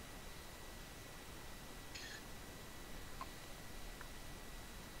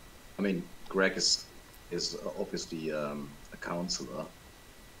 I mean, Greg is obviously a counselor,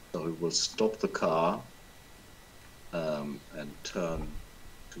 so he will stop the car and turn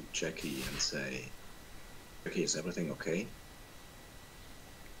to Jackie and say, "Jackie, is everything okay?"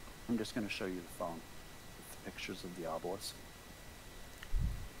 I'm just going to show you the phone with the pictures of the obelisk.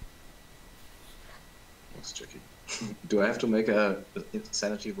 That's tricky. Do I have to make a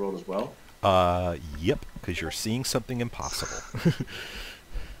sanity roll as well? Yep, because you're seeing something impossible.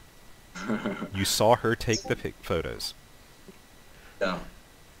 You saw her take the photos. Yeah.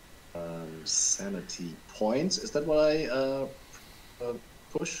 Sanity points. Is that what I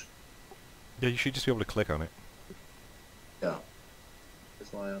push? Yeah, you should just be able to click on it. Yeah.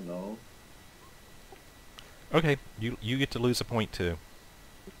 That's why I know. Okay, you get to lose a point too.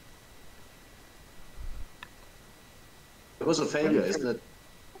 It was a failure, isn't it?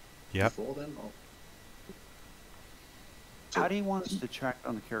 Yep. Before then? Or... How do you want us to track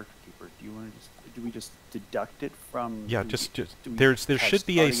on the character keeper? Do you want to do we just deduct it from? Yeah, do just we there have should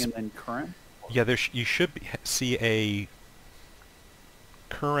be a starting and then current. yeah you should see a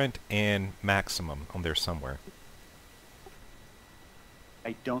current and maximum on there somewhere.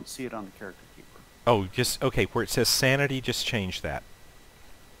 I don't see it on the character keeper. Oh, just okay. Where it says sanity, just change that.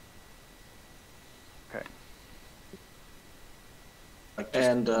 Okay. Like Just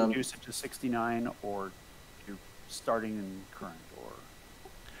and reduce it to 69, or you're starting in current, or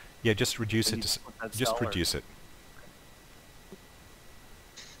Yeah, just reduce can it you to put that just cell, or- reduce it.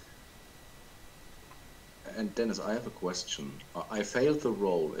 And Dennis, I have a question. I failed the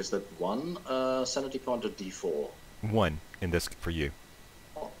roll. Is that one sanity point or D4? 1 in this for you.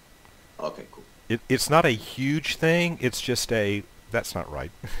 Oh. Okay, cool. It's not a huge thing. It's just a that's not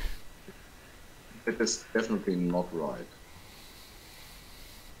right. It is definitely not right.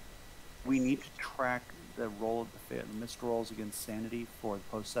 we need to track the roll of the missed rolls against sanity for the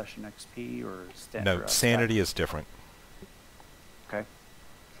post-session XP or standard. No, sanity is different. Okay.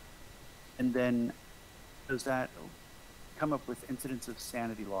 And then, does that come up with incidents of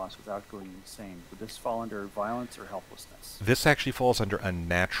sanity loss without going insane? Would this fall under violence or helplessness? This actually falls under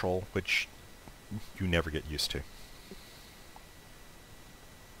unnatural, which you never get used to. Okay.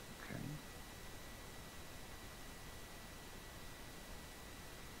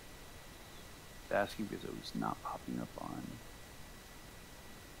 Asking because it was not popping up on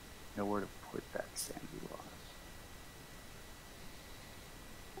nowhere to put that sanity loss.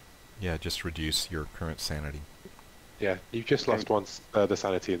 Yeah, just reduce your current sanity. Yeah, you've just lost once the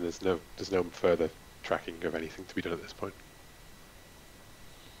sanity, and there's no further tracking of anything to be done at this point.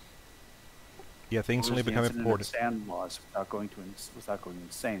 Yeah, things What only was the become incident of important. sand loss without going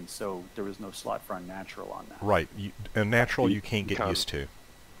insane, so there was no slot for unnatural on that. Right, unnatural you can't You get can't. used to.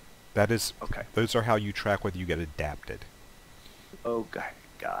 That is, Okay. those are how you track whether you get adapted. Okay,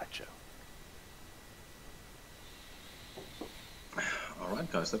 gotcha. All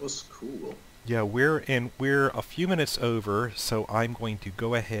right, guys, that was cool. Yeah, we're a few minutes over, so I'm going to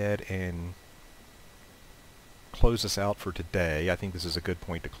go ahead and close us out for today. I think this is a good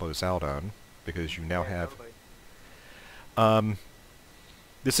point to close out on, because you now have...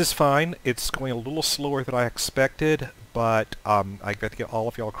 This is fine. It's going a little slower than I expected, but I got to give all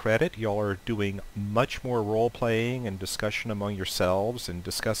of y'all credit. Y'all are doing much more role-playing and discussion among yourselves and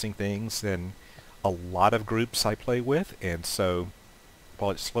discussing things than a lot of groups I play with, and so while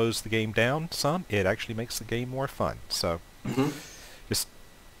it slows the game down some, it actually makes the game more fun. So just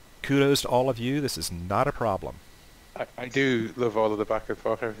kudos to all of you. This is not a problem. I do love all of the back and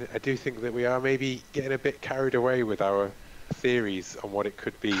forth and everything. I do think that we are maybe getting a bit carried away with our theories on what it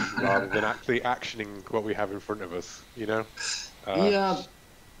could be rather than actually actioning what we have in front of us, you know? Yeah,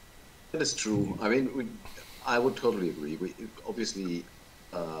 that is true. I mean, I would totally agree. Obviously,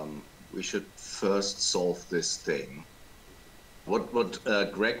 we should first solve this thing. What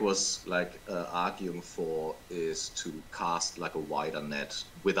Greg was arguing for is to cast like a wider net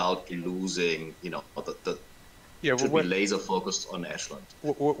without losing, Yeah, should be laser focused on Ashland.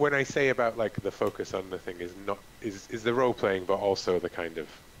 When I say about like the focus on the thing is the role playing, but also the kind of,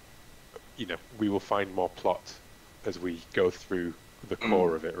 we will find more plot as we go through the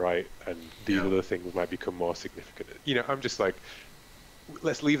core of it, right? And these other things might become more significant. I'm just like,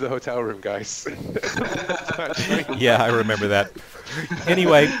 let's leave the hotel room, guys. Yeah, I remember that.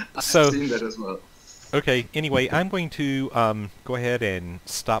 Anyway, so I've seen that as well. okay, anyway, I'm going to go ahead and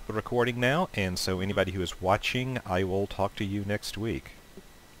stop the recording now, and so anybody who is watching, I will talk to you next week.